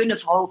hebben kunnen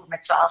verhogen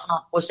met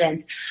 12,5%.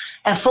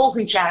 En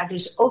volgend jaar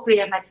dus ook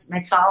weer met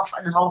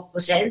 12,5%.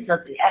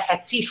 Dat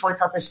effectief wordt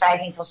dat een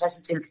stijging van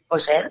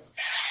 26%.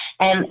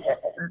 En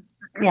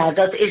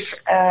dat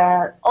is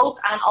ook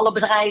aan alle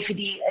bedrijven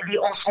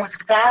die ons moeten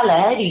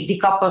betalen. Hè? Die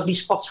kapper, die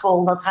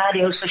sportschool, dat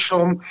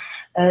radiostation.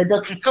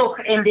 Dat die toch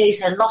in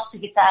deze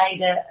lastige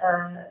tijden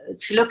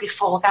het gelukkig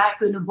voor elkaar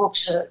kunnen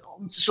boksen.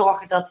 Om te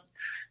zorgen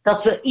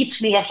dat we iets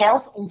meer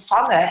geld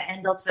ontvangen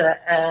en dat we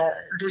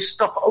dus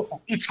toch ook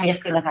iets meer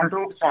kunnen gaan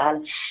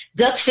doorbetalen.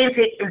 Dat vind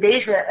ik in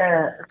deze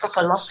toch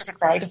wel lastige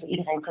tijden voor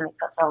iedereen, vind ik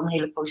dat wel een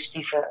hele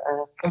positieve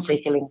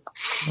ontwikkeling.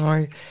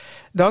 Mooi.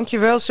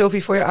 Dankjewel,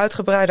 Sylvie, voor je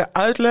uitgebreide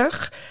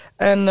uitleg.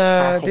 En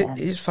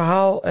dit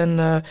verhaal.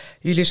 En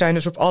jullie zijn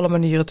dus op alle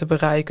manieren te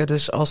bereiken.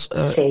 Dus als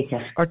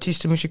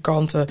artiesten,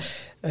 muzikanten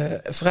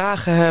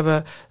vragen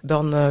hebben,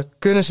 dan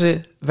kunnen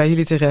ze bij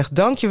jullie terecht.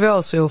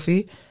 Dankjewel,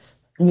 Sylvie.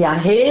 Ja,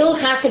 heel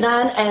graag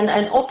gedaan. En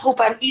een oproep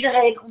aan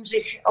iedereen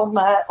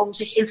om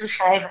zich in te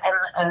schrijven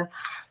en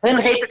hun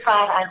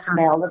repertoire aan te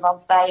melden.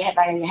 Want wij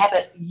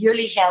hebben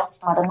jullie geld,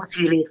 maar dan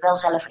moeten jullie het wel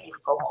zelf even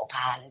komen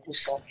ophalen.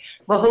 Dus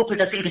we hopen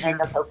dat iedereen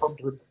dat ook komt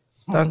doen.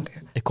 Dank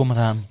je. Ik kom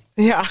eraan.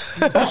 Ja,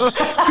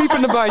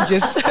 piepende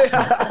bandjes.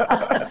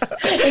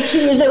 Ik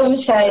zie je zo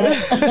bescheiden.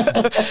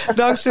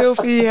 Dank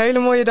Sylvie, hele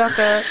mooie dag.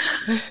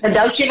 En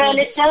dankjewel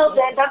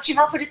hetzelfde en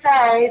dankjewel voor de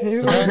tijd.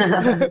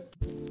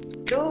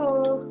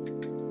 Doei.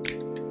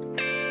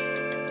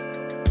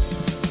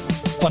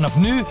 Vanaf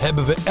nu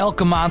hebben we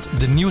elke maand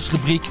de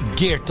nieuwsrubriek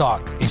Gear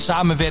Talk in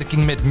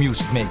samenwerking met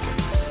Music Maker.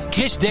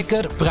 Chris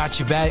Dekker praat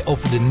je bij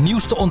over de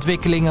nieuwste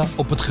ontwikkelingen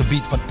op het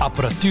gebied van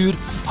apparatuur,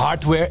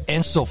 hardware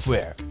en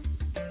software.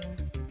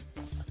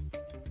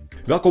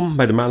 Welkom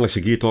bij de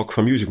maandelijkse Gear Talk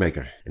van Music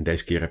Maker. En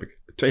deze keer heb ik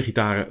 2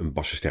 gitaren, een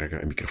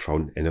basversterker, een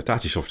microfoon en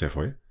notatiesoftware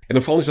voor je. En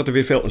opvallend is dat er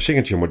weer veel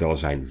signature modellen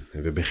zijn.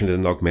 En we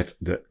beginnen dan ook met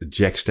de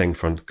Jack Stang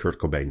van Kurt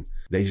Cobain.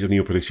 Deze is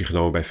opnieuw productie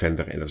genomen bij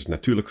Fender en dat is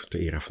natuurlijk ter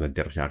ere van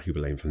het 30-jarig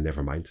jubileum van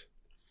Nevermind.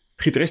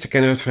 Gitaristen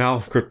kennen het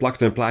verhaal. Kurt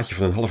plakte een plaatje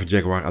van een halve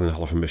Jaguar aan een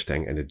halve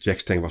Mustang en de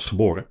Jackstang was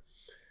geboren.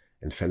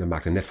 En Fender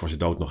maakte net voor zijn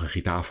dood nog een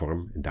gitaar voor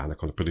hem en daarna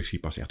kwam de productie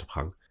pas echt op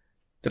gang.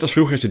 Net als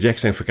vroeger is de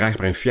Jackstang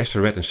verkrijgbaar in Fiesta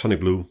Red en Sonic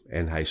Blue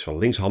en hij is zowel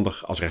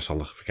linkshandig als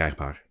rechtshandig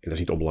verkrijgbaar. En dat is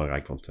niet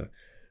onbelangrijk, want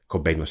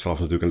Cobain was zelf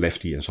natuurlijk een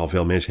lefty en zal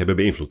veel mensen hebben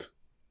beïnvloed.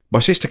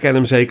 Bassisten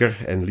kennen hem zeker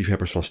en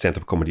liefhebbers van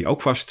stand-up comedy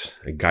ook vast.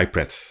 Guy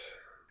Pratt.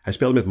 Hij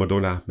speelde met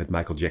Madonna, met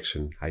Michael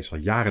Jackson. Hij is al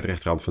jaren de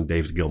rechterhand van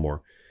David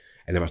Gilmour.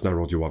 En hij was na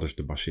Roger Waters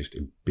de bassist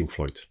in Pink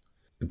Floyd.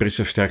 Het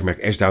Britse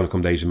versterkermerk Ashdown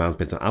kwam deze maand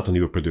met een aantal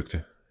nieuwe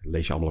producten. Dat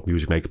lees je allemaal op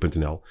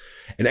musicmaker.nl.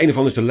 En een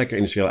ervan is de lekker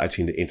industrieel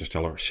uitziende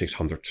Interstellar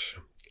 600.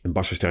 Een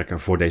basversterker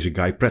voor deze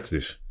Guy Pratt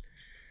dus.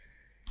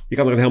 Je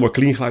kan er een helemaal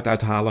clean geluid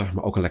uithalen,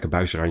 maar ook een lekker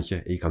buisrandje.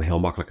 En je kan heel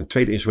makkelijk een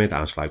tweede instrument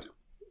aansluiten.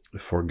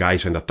 Voor Guy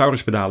zijn dat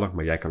Taurus pedalen,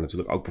 maar jij kan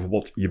natuurlijk ook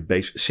bijvoorbeeld je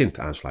bass synth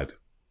aansluiten.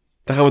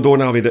 Dan gaan we door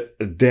naar weer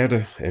de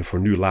derde en voor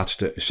nu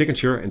laatste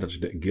signature. En dat is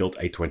de Guild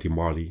A20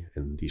 Marley.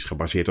 En die is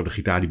gebaseerd op de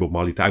gitaar die Bob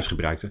Marley thuis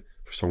gebruikte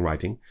voor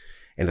songwriting.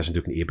 En dat is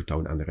natuurlijk een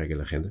eerbetoon aan de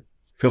reggae-legende.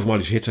 Veel van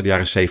Marley's hits uit de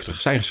jaren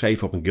 70 zijn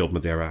geschreven op een Guild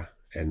Madeira.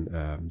 En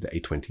de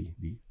A20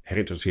 die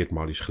herintroduceert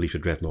Marley's geliefde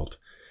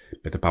dreadnought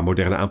met een paar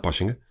moderne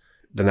aanpassingen.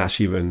 Daarnaast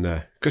zien we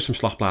een custom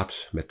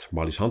slagplaat met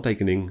Marley's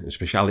handtekening. Een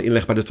speciale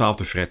inleg bij de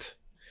 12e fret.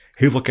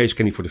 Heel veel case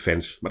candy voor de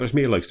fans, maar er is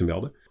meer leuks te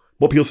melden.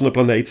 Bob hield van de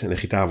planeet en de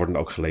gitaar wordt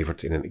dan ook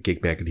geleverd in een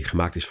kickback die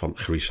gemaakt is van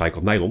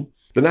gerecycled nylon.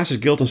 Daarnaast is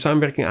Guild een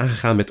samenwerking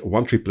aangegaan met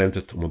One Tree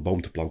Planted om een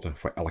boom te planten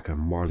voor elke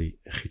Marley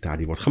gitaar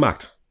die wordt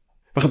gemaakt.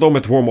 We gaan door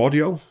met Warm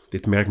Audio.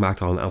 Dit merk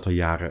maakt al een aantal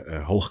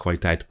jaren hoge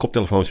kwaliteit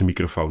koptelefoons en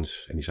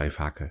microfoons. En die zijn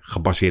vaak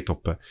gebaseerd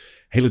op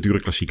hele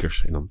dure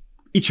klassiekers en dan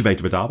ietsje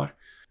beter betaalbaar.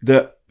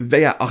 De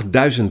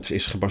WA8000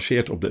 is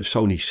gebaseerd op de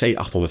Sony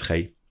C800G.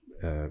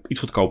 Iets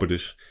goedkoper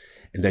dus.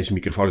 En deze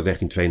microfoon uit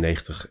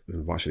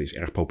 1992 is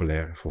erg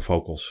populair voor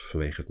vocals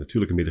vanwege het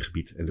natuurlijke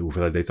middengebied en de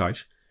hoeveelheid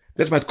details. Net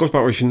als bij het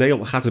kostbaar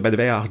origineel gaat het bij de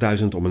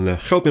WA8000 om een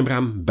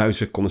grootmembraan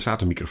buizen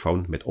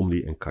condensatormicrofoon met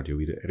omni- en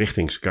cardioïde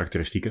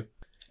richtingskarakteristieken.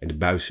 En de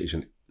buis is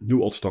een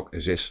New Old Stock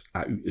 6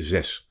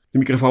 AU6. De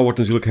microfoon wordt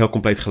natuurlijk heel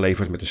compleet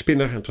geleverd met een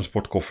spinner, een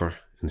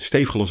transportkoffer, een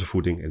stevige losse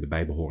voeding en de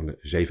bijbehorende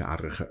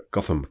 7-aderige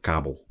Gotham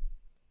kabel.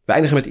 We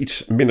eindigen met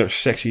iets minder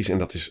seksies en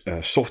dat is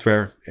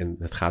software. En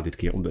het gaat dit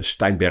keer om de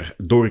Steinberg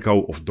Dorico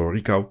of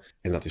Dorico.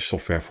 En dat is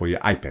software voor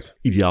je iPad.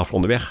 Ideaal voor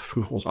onderweg,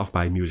 vroegen we ons af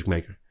bij Music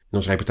Maker. In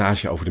onze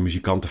reportage over de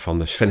muzikanten van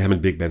de Sven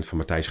Hammond Big Band van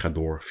Matthijs gaat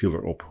door viel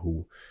er op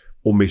hoe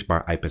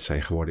onmisbaar iPads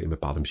zijn geworden in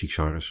bepaalde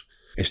muziekgenres.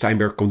 En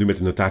Steinberg komt nu met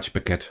een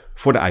notatiepakket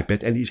voor de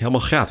iPad en die is helemaal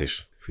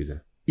gratis via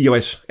de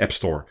iOS App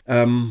Store.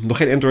 Nog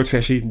geen Android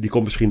versie, die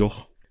komt misschien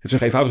nog. Het is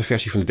een eenvoudige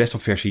versie van de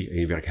desktop versie en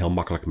je werkt heel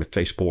makkelijk met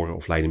 2 sporen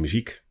of lijnen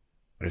muziek.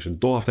 Er is een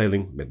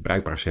DAW-afdeling met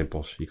bruikbare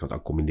samples. Je kan het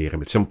ook combineren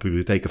met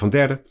samplebibliotheken van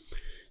derden.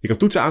 Je kan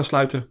toetsen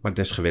aansluiten, maar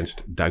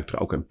desgewenst duikt er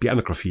ook een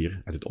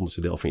pianoklavier uit het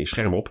onderste deel van je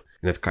scherm op.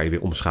 En dat kan je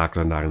weer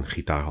omschakelen naar een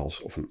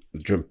gitaarhals of een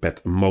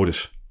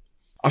drumpad-modus.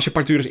 Als je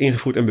partituur is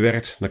ingevoerd en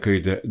bewerkt, dan kun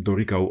je de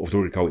Dorico of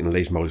Dorico in een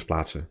leesmodus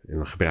plaatsen. En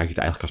dan gebruik je het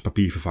eigenlijk als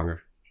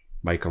papiervervanger.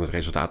 Maar je kan het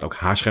resultaat ook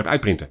haarscherp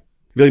uitprinten.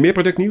 Wil je meer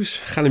productnieuws?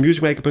 Ga naar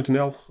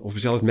musicmaker.nl of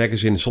bestel het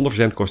magazine zonder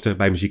verzendkosten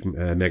bij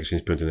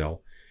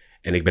muziekmagazines.nl.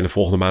 En ik ben de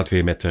volgende maand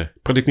weer met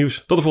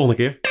productnieuws. Tot de volgende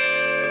keer.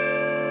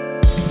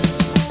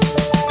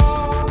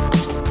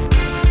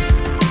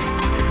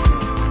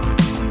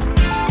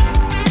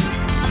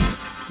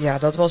 Ja,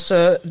 dat was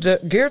de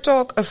Gear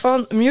Talk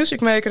van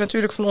Music Maker,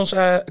 natuurlijk van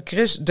onze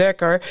Chris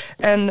Dekker.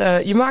 En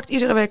je maakt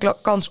iedere week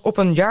kans op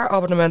een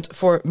jaarabonnement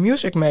voor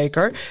Music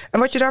Maker. En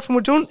wat je daarvoor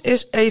moet doen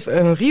is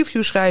even een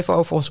review schrijven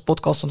over onze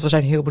podcast. Want we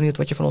zijn heel benieuwd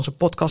wat je van onze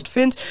podcast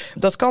vindt.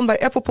 Dat kan bij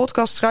Apple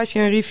Podcasts. Schrijf je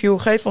een review,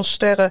 geef ons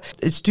sterren.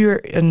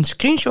 Stuur een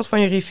screenshot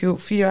van je review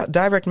via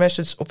direct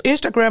message op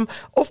Instagram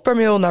of per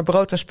mail naar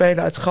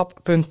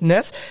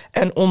broodenspelenUitgrap.net.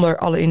 En onder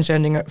alle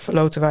inzendingen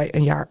verloten wij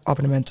een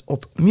jaarabonnement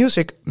op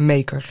Music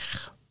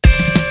Maker.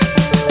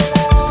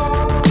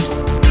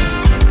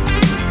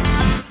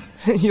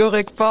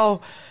 Jorik, Paul,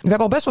 we hebben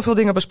al best wel veel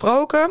dingen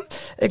besproken.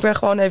 Ik ben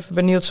gewoon even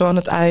benieuwd zo aan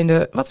het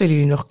einde. Wat willen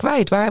jullie nog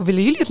kwijt? Waar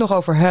willen jullie het nog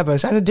over hebben?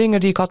 Zijn er dingen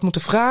die ik had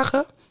moeten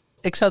vragen?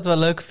 Ik zou het wel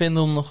leuk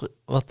vinden om nog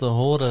wat te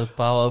horen,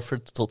 Paul,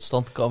 over de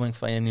totstandkoming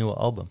van je nieuwe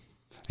album.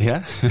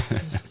 Ja?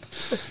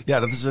 Ja,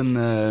 dat is een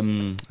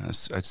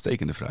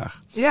uitstekende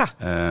vraag. Ja.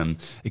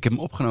 Ik heb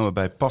hem opgenomen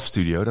bij PAF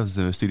Studio. Dat is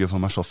de studio van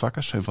Marcel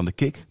Vakkers en van de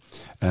Kik.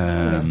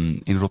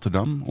 In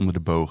Rotterdam, onder de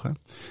bogen.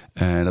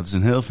 Dat is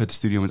een heel vette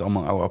studio met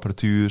allemaal oude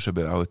apparatuur. Ze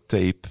hebben oude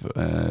tape,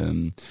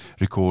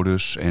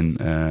 recorders en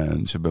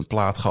ze hebben een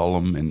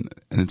plaatgalm. En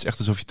het is echt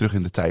alsof je terug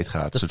in de tijd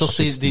gaat. Dat is toch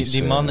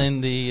die man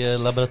in die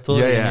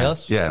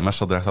laboratoriumjas? Ja,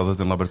 Marcel draagt altijd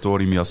een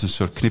laboratoriumjas, een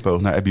soort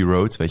knipoog naar Abbey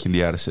Road. Weet je, in de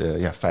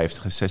jaren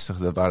 50 en 60.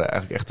 Dat waren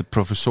eigenlijk echt de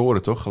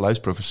professoren, toch?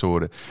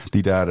 Geluidsprofessoren.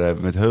 Die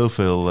daar met heel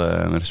veel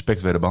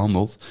respect werden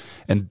behandeld.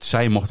 En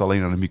zij mochten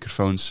alleen aan de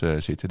microfoons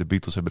zitten. De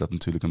Beatles hebben dat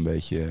natuurlijk een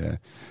beetje...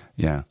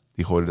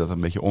 die gooiden dat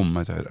een beetje om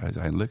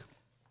uiteindelijk.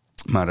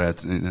 Maar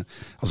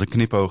als een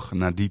knipoog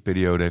naar die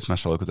periode heeft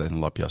Marcel ook altijd een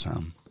lapjas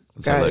aan.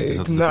 Dat is wel leuk, dus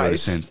dat is de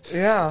producent.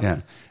 Ja.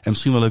 En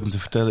misschien wel leuk om te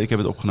vertellen, ik heb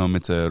het opgenomen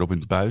met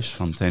Robin Buijs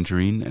van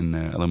Tangerine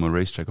en Alamo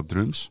Racetrack op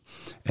drums.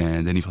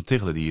 En Danny van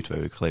Tichelen, die hier 2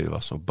 weken geleden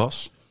was, op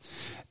bas.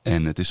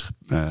 En het is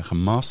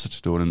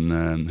gemasterd door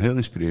een heel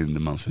inspirerende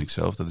man, vind ik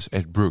zelf. Dat is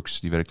Ed Brooks,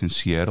 die werkt in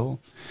Seattle.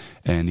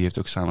 En die heeft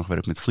ook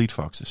samengewerkt met Fleet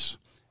Foxes.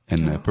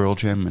 En Pearl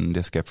Jam en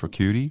Death Cab for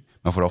Cutie.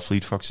 Maar vooral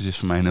Fleet Foxes is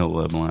voor mij een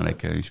heel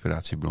belangrijke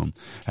inspiratiebron.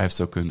 Hij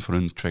heeft ook voor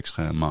hun tracks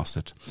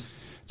gemasterd.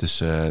 Dus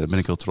daar ben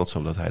ik heel trots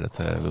op dat hij dat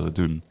wilde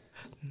doen.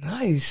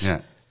 Nice.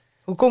 Ja.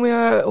 Hoe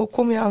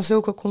kom je aan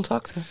zulke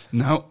contacten?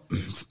 Nou,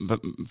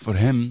 voor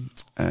hem...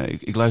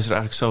 ik luister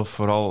eigenlijk zelf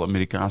vooral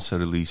Amerikaanse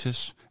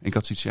releases. Ik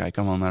had zoiets, ik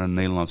kan wel naar een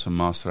Nederlandse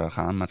masteraar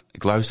gaan. Maar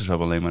ik luister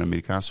zelf alleen maar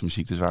Amerikaanse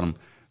muziek. Dus waarom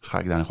ga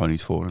ik daar gewoon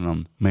niet voor? En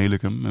dan mail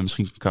ik hem. En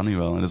misschien kan hij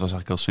wel. En dat was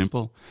eigenlijk heel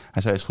simpel.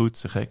 Hij zei, is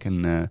goed, te gek.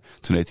 En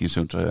toen deed hij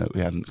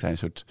een klein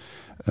soort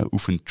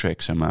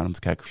oefentrack, zeg maar. Om te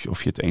kijken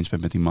of je het eens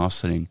bent met die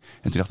mastering.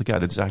 En toen dacht ik, dit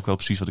is eigenlijk wel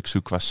precies wat ik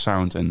zoek qua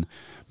sound en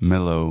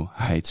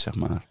mellowheid, zeg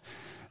maar.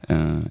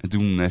 En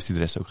toen heeft hij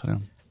de rest ook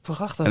gedaan.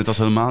 Prachtig. En het was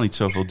helemaal niet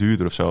zoveel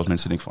duurder of zo. Als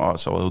mensen denken van, het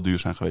zal wel heel duur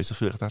zijn geweest. Dat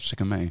viel echt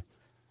hartstikke mee.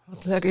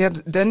 Wat lekker. Ja,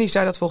 Danny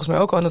zei dat volgens mij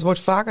ook al. En dat wordt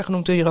vaker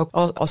genoemd hier ook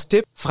als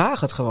tip. Vraag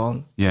het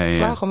gewoon. Ja.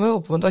 Vraag om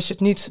hulp. Want als je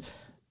het niet...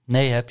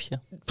 Nee, heb je.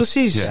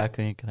 Precies. Ja,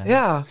 kun je krijgen.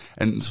 Ja.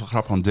 En het is wel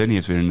grappig, want Danny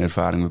heeft weer een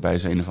ervaring waarbij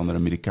ze een of andere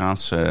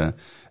Amerikaanse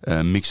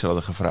mixer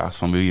hadden gevraagd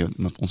van, wil je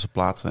met onze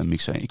plaat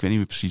mixen? Ik weet niet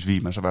meer precies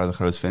wie, maar ze waren er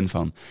groot fan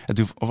van. En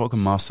toen, of ook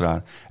een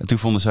masteraar. En toen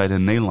vonden zij de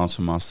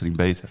Nederlandse mastering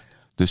beter.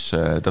 Dus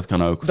dat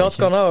kan ook. Dat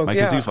kan ook, maar je kunt het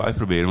in ieder geval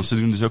uitproberen. Want ze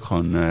doen dus ook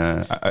gewoon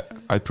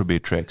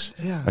uitprobeertracks.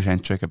 Ja. Als jij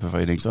een track hebt waarvan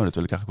je denkt, dat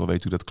wil ik eigenlijk wel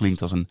weten hoe dat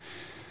klinkt als een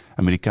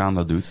Amerikaan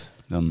dat doet.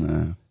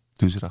 Dan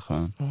doen ze dat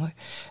gewoon. Mooi.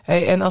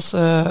 Hey, en als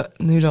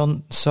nu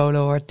dan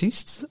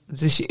solo-artiest.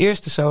 Het is je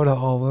eerste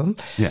solo-album.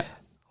 Ja.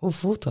 Hoe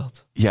voelt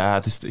dat?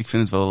 Ja, ik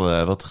vind het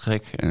wel te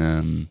gek.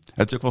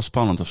 Het is ook wel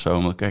spannend of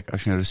zo. Want kijk,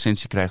 als je een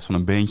recensie krijgt van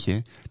een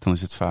bandje, dan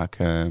is het vaak...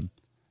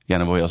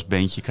 dan word je als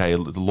bandje, krijg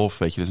je de lof,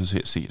 weet je. Dus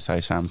dan sta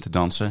je samen te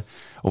dansen.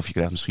 Of je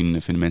krijgt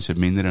misschien, vinden mensen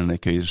het minder en dan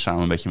kun je er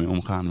samen een beetje mee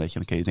omgaan, weet je.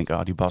 Dan kun je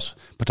denken, die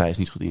baspartij is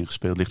niet goed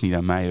ingespeeld, ligt niet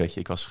aan mij, weet je.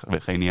 Ik was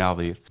geniaal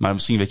weer. Maar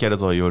misschien weet jij dat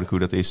wel, Jorik, hoe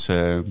dat is.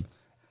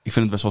 Ik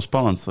vind het best wel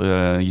spannend.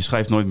 Je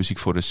schrijft nooit muziek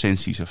voor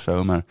recensies of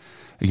zo, maar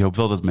ik hoop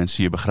wel dat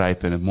mensen je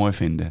begrijpen en het mooi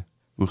vinden.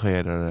 Hoe ga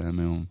jij daar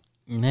mee om?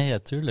 Nee, ja,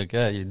 tuurlijk.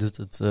 Ja, je doet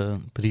het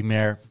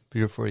primair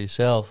puur voor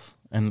jezelf.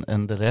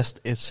 En de rest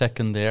is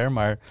secundair,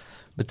 maar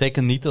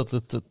betekent niet dat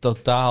het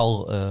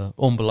totaal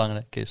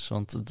onbelangrijk is.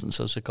 Want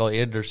zoals ik al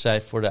eerder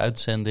zei voor de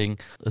uitzending,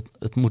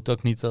 het moet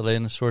ook niet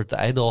alleen een soort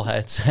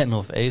ijdelheid zijn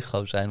of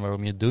ego zijn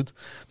waarom je het doet.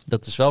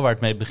 Dat is wel waar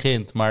het mee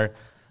begint, maar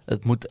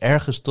het moet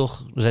ergens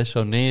toch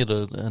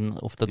resoneren.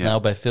 En of dat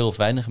nou bij veel of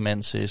weinig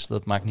mensen is,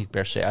 dat maakt niet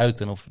per se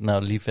uit. En of het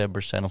nou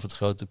liefhebbers zijn of het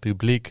grote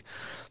publiek,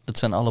 dat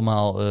zijn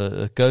allemaal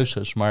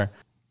keuzes. Maar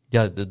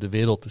ja, de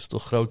wereld is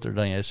toch groter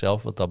dan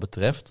jijzelf wat dat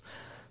betreft.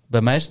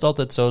 Bij mij is het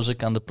altijd zo, als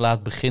ik aan de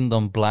plaat begin,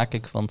 dan blaak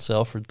ik van het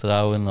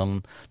zelfvertrouwen. En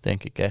dan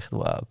denk ik echt,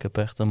 wauw, ik heb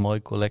echt een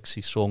mooie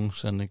collectie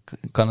songs. En ik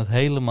kan het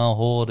helemaal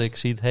horen, ik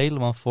zie het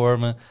helemaal voor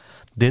me.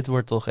 Dit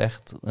wordt toch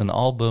echt een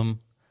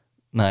album.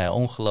 Nou ja,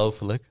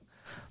 ongelooflijk.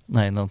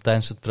 Nee, en dan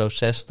tijdens het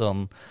proces,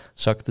 dan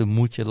zakt de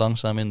moedje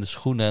langzaam in de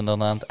schoenen. En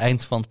dan aan het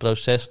eind van het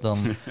proces,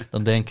 dan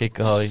denk ik,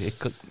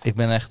 ik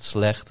ben echt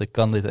slecht. Ik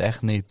kan dit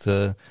echt niet.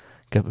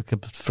 Ik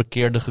heb het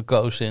verkeerde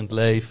gekozen in het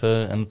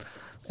leven.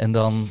 En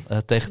dan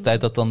tegen de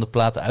tijd dat dan de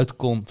plaat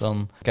uitkomt,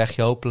 dan krijg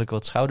je hopelijk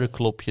wat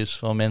schouderklopjes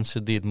van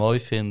mensen die het mooi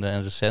vinden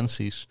en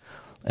recensies.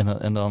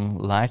 En dan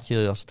laat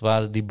je als het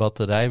ware die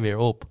batterij weer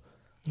op.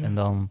 Ja. En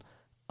dan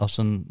als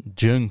een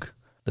junk,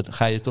 dan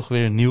ga je toch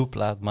weer een nieuwe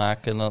plaat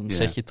maken. En dan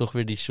zet je toch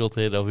weer die shot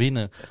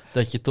heroïne.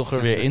 Dat je toch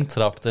er weer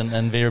intrapt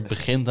en weer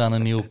begint aan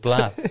een nieuwe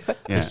plaat.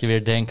 Ja. Dat je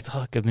weer denkt,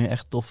 ik heb nu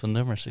echt toffe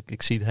nummers.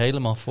 Ik zie het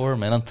helemaal voor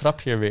me. En dan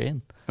trap je er weer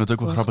in. Wat ook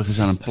wel grappig is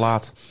aan een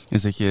plaat,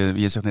 is dat je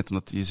zegt net,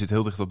 omdat je zit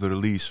heel dicht op de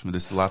release.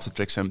 Dus de laatste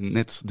tracks zijn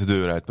net de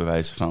deur uit, bij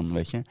wijze van,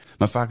 weet je.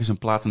 Maar vaak is een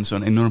plaat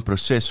zo'n enorm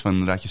proces van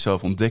inderdaad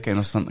jezelf ontdekken. En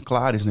als het dan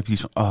klaar is, dan heb je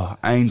iets van,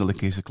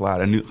 eindelijk is het klaar.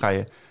 En nu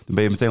dan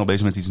ben je meteen al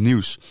bezig met iets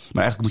nieuws.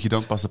 Maar eigenlijk moet je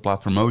dan pas de plaat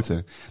promoten.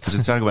 Dus het is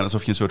eigenlijk wel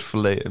alsof je een soort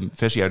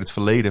versie uit het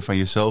verleden van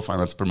jezelf aan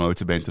het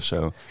promoten bent of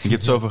zo. En je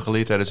hebt zoveel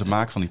geleerd tijdens het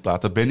maken van die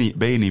plaat, dat ben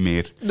je niet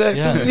meer. Nee,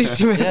 precies.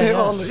 Je bent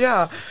heel anders.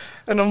 Ja.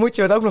 En dan moet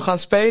je het ook nog gaan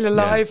spelen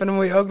live. Ja. En dan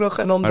moet je ook nog...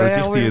 En dan maar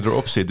hoe dichter je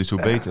erop zit, dus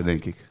hoe beter,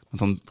 denk ik.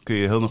 Want dan kun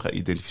je heel nog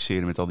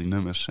identificeren met al die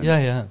nummers. En...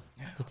 Ja.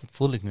 Dat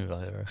voel ik nu wel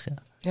heel erg,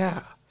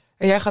 Ja.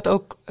 En jij gaat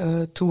ook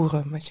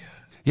toeren met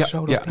je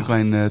solo. Ja, een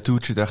klein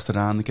toertje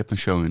erachteraan. Ik heb een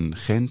show in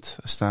Gent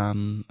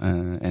staan.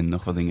 En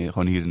nog wat dingen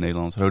gewoon hier in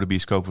Nederland. Rode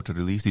Bioscoop wordt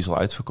released, die is al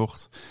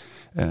uitverkocht.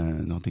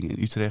 Nog dingen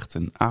in Utrecht,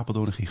 een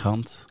Apeldoorn, een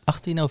gigant.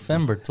 18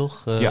 november,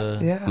 toch?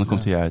 Dan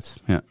komt hij uit.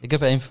 Ja. Ik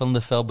heb een van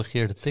de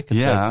felbegeerde tickets.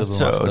 Ja,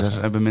 zo.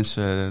 Daar hebben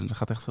mensen, dat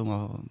gaat echt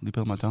liep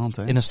helemaal uit de hand.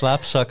 Hè? In een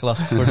slaapzak lag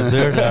ik voor de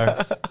deur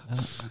daar.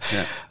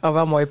 Ja. Oh,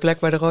 wel een mooie plek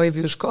bij de Rode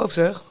Bioscoop,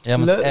 zeg. Ja,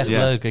 maar het is echt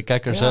leuk. Ik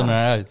kijk er zo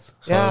naar uit.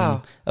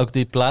 Gewoon, ook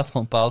die plaat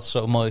van Paul is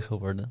zo mooi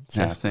geworden. Het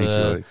is echt,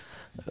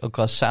 ook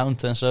qua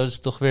sound en zo, dat is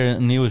toch weer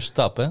een nieuwe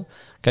stap, hè?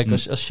 Kijk,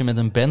 als je met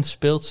een band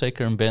speelt,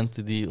 zeker een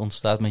band die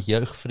ontstaat met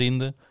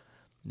jeugdvrienden,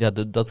 ja,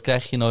 dat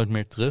krijg je nooit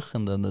meer terug.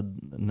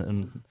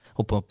 En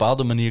op een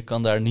bepaalde manier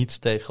kan daar niets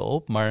tegen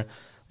op. Maar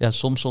ja,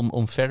 soms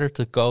om verder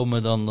te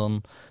komen,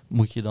 dan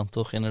moet je dan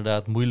toch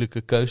inderdaad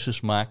moeilijke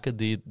keuzes maken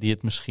die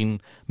het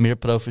misschien meer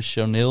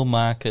professioneel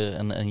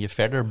maken en je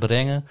verder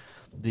brengen.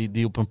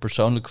 Die op een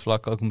persoonlijk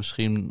vlak ook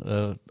misschien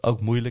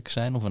ook moeilijk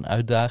zijn of een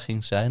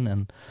uitdaging zijn.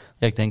 En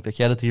ja, ik denk dat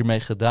jij dat hiermee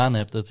gedaan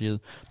hebt. Dat je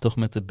toch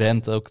met de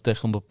band ook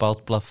tegen een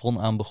bepaald plafond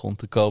aan begon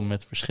te komen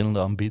met verschillende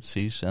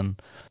ambities. En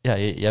ja,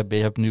 je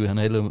hebt nu een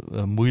hele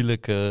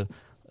moeilijke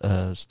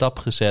stap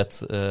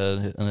gezet.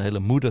 Een hele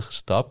moedige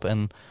stap.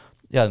 En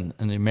ja,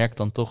 en je merkt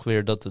dan toch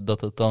weer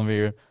dat het dan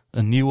weer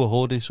een nieuwe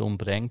horizon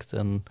brengt.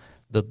 En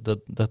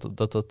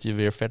dat je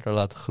weer verder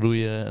laat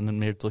groeien en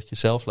meer tot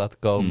jezelf laat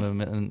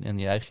komen en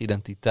je eigen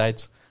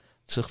identiteit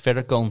zich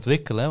verder kan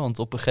ontwikkelen. Want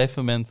op een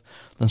gegeven moment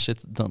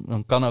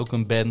dan kan ook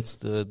een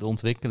band de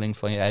ontwikkeling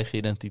van je eigen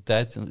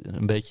identiteit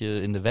een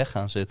beetje in de weg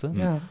gaan zitten.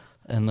 Ja.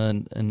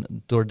 En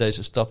door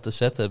deze stap te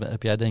zetten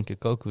heb jij denk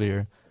ik ook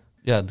weer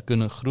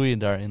kunnen groeien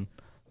daarin.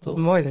 Toch?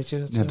 Mooi dat je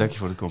dat... Ja, dank je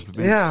voor het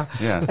compliment. Ja.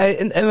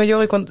 Hey, en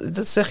Jorik, want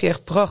dat zeg je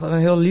echt prachtig en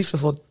heel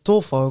liefdevol,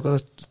 tof ook,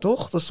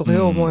 toch? Dat is toch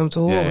heel mooi om te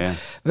horen. Ja.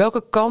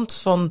 Welke kant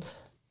van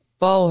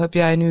Paul heb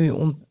jij nu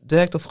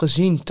ontdekt of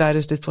gezien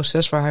tijdens dit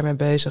proces waar hij mee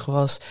bezig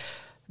was,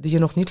 die je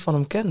nog niet van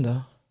hem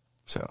kende?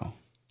 Zo.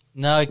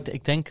 Nou,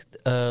 ik denk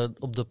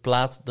op de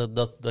plaat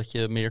dat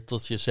je meer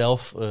tot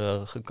jezelf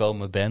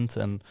gekomen bent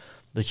en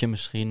dat je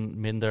misschien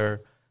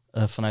minder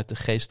vanuit de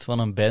geest van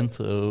een band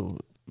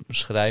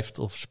schrijft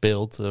of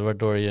speelt,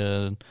 waardoor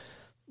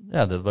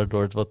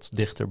het wat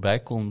dichterbij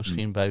komt,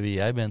 misschien bij wie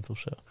jij bent of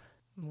zo.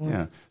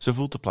 Ja, zo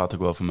voelt de plaat ook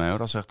wel voor mij hoor.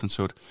 Dat is echt een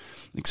soort,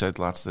 ik zei het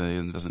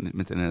laatste, dat was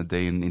met NHD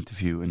een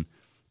interview en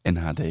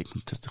NHD, ik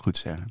moet het goed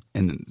zeggen.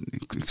 En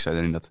ik zei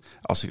daarin dat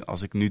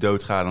als ik nu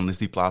doodga, dan is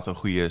die plaat een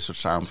goede soort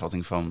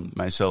samenvatting van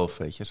mijzelf,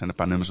 weet je. Er zijn een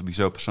paar nummers op die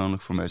zo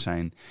persoonlijk voor mij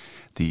zijn,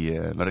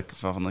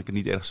 waarvan ik het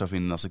niet erg zou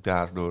vinden als ik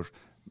daardoor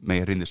mee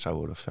herinnerd zou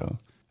worden of zo.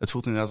 Het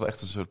voelt inderdaad wel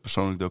echt een soort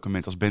persoonlijk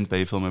document. Als band ben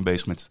je veel meer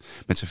bezig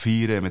met z'n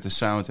vieren, met de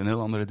sound en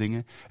heel andere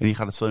dingen. En hier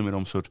gaat het veel meer om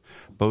een soort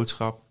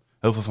boodschap.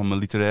 Heel veel van mijn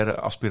literaire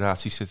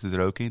aspiraties zitten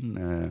er ook in.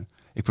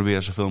 Ik probeer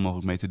er zoveel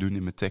mogelijk mee te doen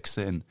in mijn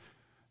teksten en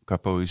qua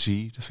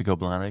poëzie. Dat vind ik heel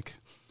belangrijk.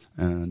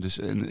 Dus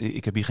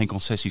ik heb hier geen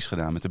concessies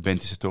gedaan. Met de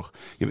band is het toch...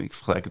 Ik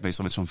vergelijk het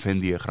meestal met zo'n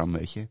Venn-diagram,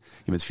 weet je.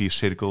 Je met 4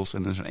 cirkels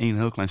en er is één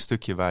heel klein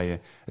stukje waar je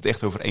het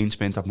echt over eens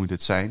bent. Dat moet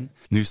het zijn.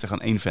 Nu is er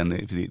gewoon 1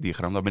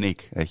 Venn-diagram, dat ben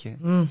ik, weet je.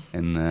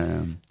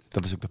 En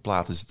dat is ook de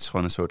plaat. Dus het is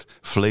gewoon een soort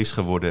vlees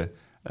geworden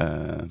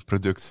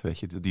product, weet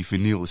je. Die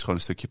vinyl is gewoon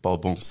een stukje Paul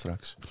Bond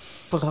straks.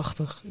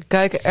 Prachtig. Ik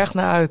kijk er echt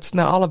naar uit,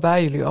 naar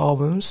allebei jullie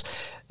albums.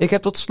 Ik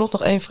heb tot slot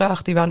nog 1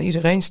 vraag die we aan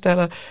iedereen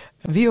stellen.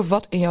 Wie of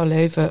wat in jouw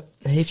leven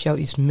heeft jou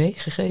iets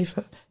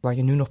meegegeven waar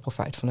je nu nog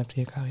profijt van hebt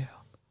in je carrière?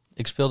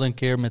 Ik speelde een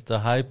keer met de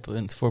Hype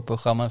in het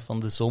voorprogramma van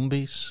de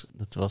Zombies.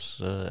 Dat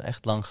was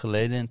echt lang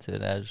geleden, in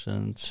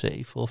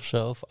 2007 of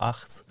zo, of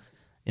 8,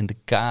 in de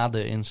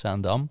Kade in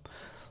Zaandam.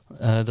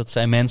 Dat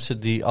zijn mensen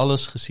die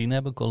alles gezien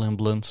hebben. Colin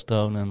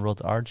Blunstone en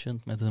Rod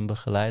Argent met hun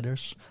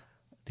begeleiders.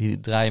 Die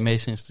draaien mee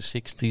sinds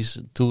de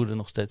 60s. Toeren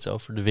nog steeds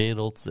over de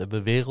wereld.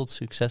 Hebben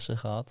wereldsuccessen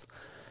gehad.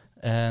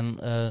 En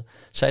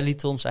zij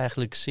lieten ons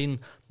eigenlijk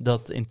zien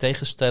dat in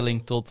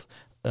tegenstelling tot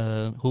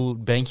hoe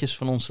bandjes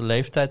van onze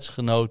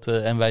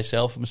leeftijdsgenoten en wij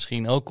zelf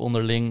misschien ook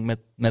onderling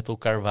met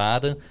elkaar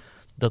waren,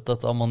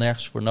 dat allemaal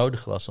nergens voor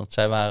nodig was. Want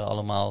zij waren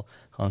allemaal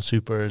gewoon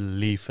super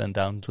lief en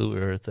down to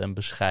earth en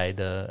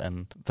bescheiden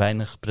en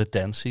weinig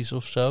pretenties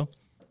of zo.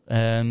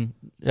 En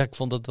ja, ik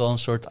vond het wel een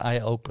soort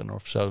eye-opener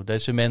of zo.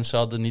 Deze mensen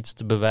hadden niets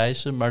te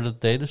bewijzen, maar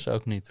dat deden ze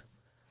ook niet.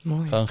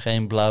 Mooi. Gewoon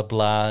geen bla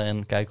bla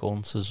en kijk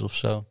ons eens of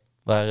zo.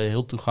 Waren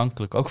heel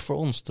toegankelijk, ook voor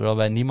ons, terwijl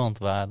wij niemand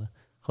waren.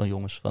 Gewoon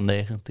jongens van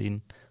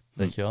 19,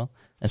 weet je wel.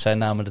 En zij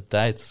namen de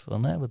tijd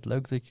van, wat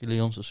leuk dat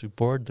jullie onze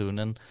support doen.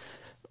 En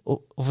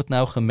of het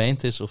nou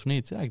gemeend is of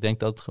niet. Ja, ik denk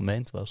dat het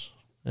gemeend was.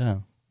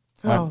 Ja.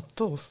 Maar,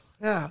 tof.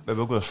 Ja. We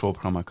hebben ook wel eens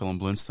voorprogramma Colin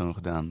Blunstone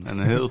gedaan. En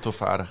een heel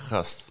toffe aardige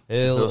gast.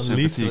 Heel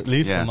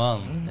lieve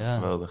man. Ja.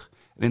 Geweldig.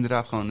 En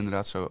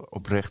inderdaad zo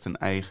oprecht en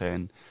eigen.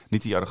 En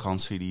niet die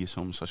arrogantie die je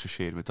soms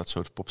associeert met dat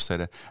soort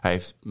popsterren. Hij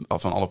heeft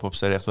van alle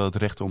popsterren echt wel het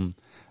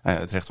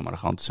recht om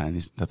arrogant te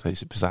zijn. Dat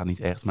bestaat niet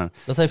echt. Maar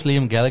dat heeft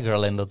Liam Gallagher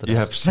alleen dat recht.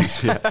 Ja,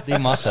 precies. Ja. Die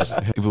mag het.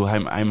 Ik bedoel,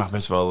 hij mag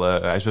best wel,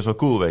 hij is best wel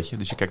cool, weet je.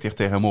 Dus je kijkt echt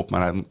tegen hem op,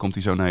 maar dan komt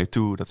hij zo naar je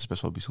toe. Dat is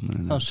best wel bijzonder.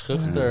 Gewoon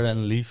schuchter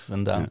en lief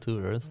en down to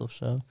earth of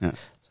zo. Ja.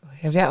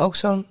 Heb jij ook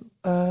zo'n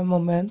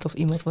moment of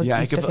iemand wat? Ja,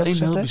 ik heb wel één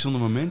heel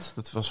bijzonder moment.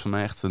 Dat was voor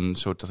mij echt een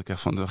soort dat ik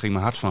echt van, daar ging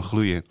mijn hart van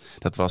gloeien.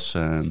 Dat was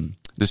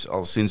dus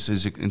al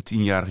sinds ik een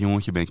 10-jarig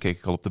jongetje ben, keek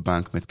ik al op de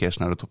bank met kerst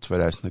naar de top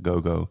 2000 de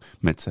Go-Go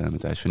met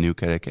Thijs van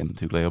Nieuwkerk en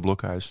natuurlijk Leo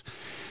Blokhuis.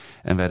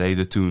 En wij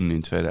reden toen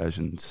in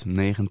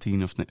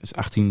 2019 of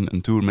 2018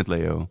 een tour met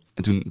Leo.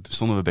 En toen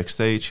stonden we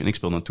backstage en ik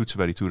speelde aan toetsen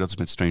bij die tour. Dat is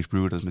met Strange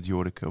Brew, dat is met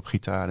Jorik op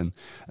gitaar. En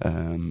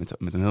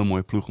met een heel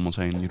mooie ploeg om ons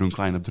heen. Jeroen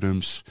Klein op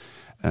drums,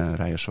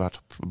 Rijer Zwart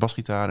op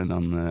basgitaar. En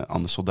dan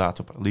Anders Soldaat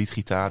op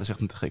leadgitaar. Dat is echt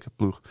een te gekke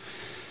ploeg.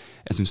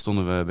 En toen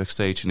stonden we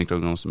backstage en ik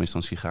rook dan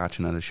meestal een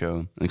sigaartje naar de show.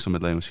 En ik stond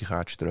met Leo een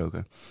sigaartje te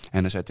roken.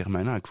 En hij zei tegen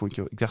mij, ik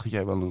dacht dat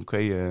jij wel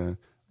een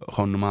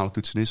gewoon normale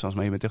toetsenist was,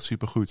 maar je bent echt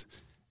supergoed.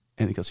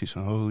 En ik had zoiets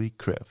van, holy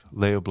crap.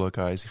 Leo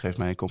Blockhuis, die geeft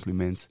mij een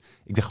compliment.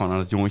 Ik dacht gewoon aan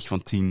het jongetje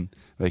van 10,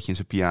 weet je, in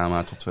zijn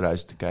pyjama tot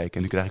 2000 te kijken.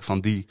 En nu krijg ik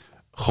van die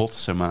god,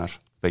 zeg maar,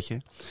 weet je.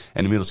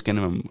 En inmiddels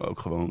kennen we hem ook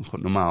gewoon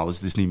normaal. Dus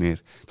het is niet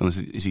meer, dan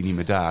is hij niet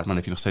meer daar. Maar dan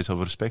heb je nog steeds heel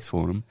veel respect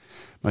voor hem.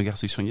 Maar ik dacht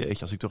zoiets van,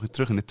 jeetje, als ik toch weer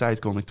terug in de tijd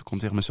kon, ik kon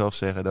tegen mezelf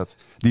zeggen dat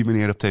die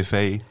meneer op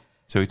tv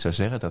zoiets zou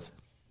zeggen, dat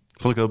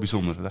vond ik heel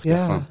bijzonder. Dat dacht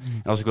ik van.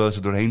 En als ik wel eens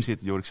er doorheen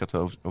zit, Jorik zat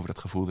wel over dat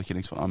gevoel dat je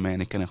denkt van, oh man,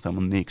 ik ken echt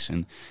helemaal niks.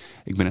 En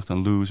ik ben echt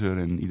een loser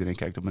en iedereen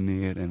kijkt op me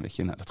neer. En weet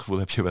je, dat gevoel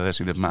heb je wel eens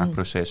in het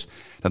maakproces.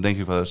 Dan denk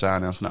ik wel eens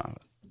aan en van,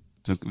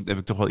 dan heb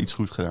ik toch wel iets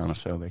goed gedaan of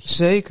zo, weet je.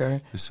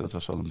 Zeker. Dus dat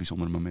was wel een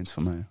bijzonder moment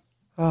van mij.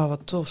 Oh,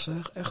 wat tof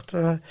zeg. Echt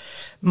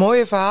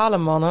mooie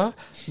verhalen, mannen.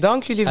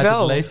 Dank jullie wel. Uit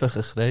het leven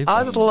gegrepen.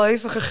 Uit het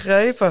leven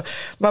gegrepen.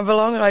 Maar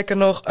belangrijker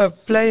nog,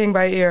 Playing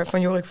by Ear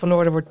van Jorik van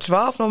Noorden wordt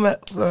 12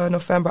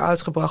 november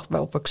uitgebracht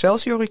op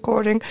Excelsior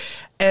Recording.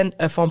 En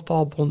van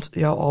Paul Bond,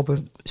 jouw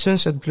album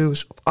Sunset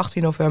Blues op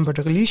 18 november.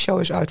 De release show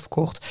is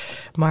uitverkocht.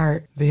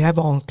 Maar we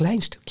hebben al een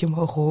klein stukje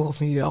mogen horen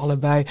van jullie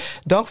allebei.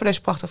 Dank voor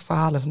deze prachtige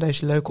verhalen van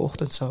deze leuke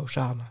ochtend zo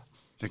samen.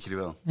 Dank jullie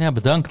wel. Ja,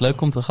 bedankt.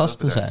 Leuk om te gast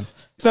te zijn.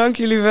 Dank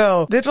jullie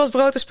wel. Dit was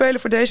Brood en Spelen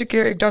voor deze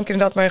keer. Ik dank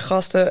inderdaad mijn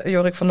gasten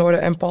Jorik van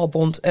Noorden en Paul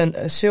Bond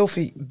en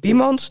Sylvie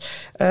Biemans.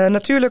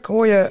 Natuurlijk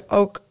hoor je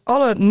ook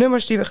alle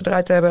nummers die we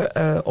gedraaid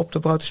hebben op de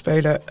Brood en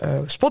Spelen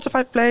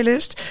Spotify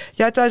playlist.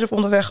 Jij thuis of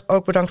onderweg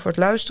ook bedankt voor het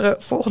luisteren.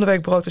 Volgende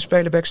week Brood en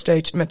Spelen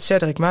backstage met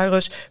Cedric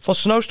Muirus van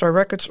Snowstar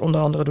Records.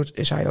 Onder andere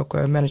is hij ook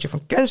manager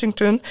van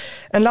Kensington.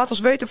 En laat ons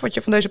weten wat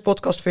je van deze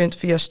podcast vindt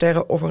via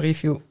sterren of een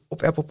review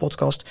op Apple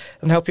Podcast.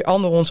 Dan help je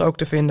anderen ons ook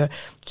te vinden.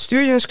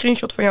 Stuur je een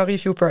screenshot van jouw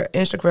review per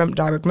Instagram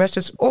direct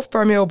message of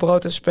per mail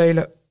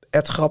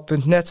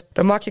broodenspelen@grap.net.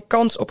 Dan maak je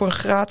kans op een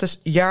gratis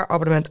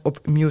jaarabonnement op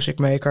Music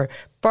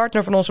Maker,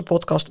 partner van onze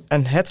podcast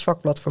en het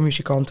vakblad voor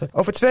muzikanten.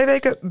 Over 2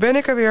 weken ben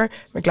ik er weer.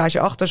 Ik laat je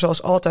achter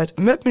zoals altijd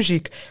met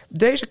muziek.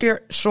 Deze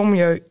keer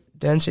Sommieu,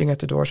 Dancing at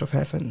the Doors of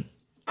Heaven.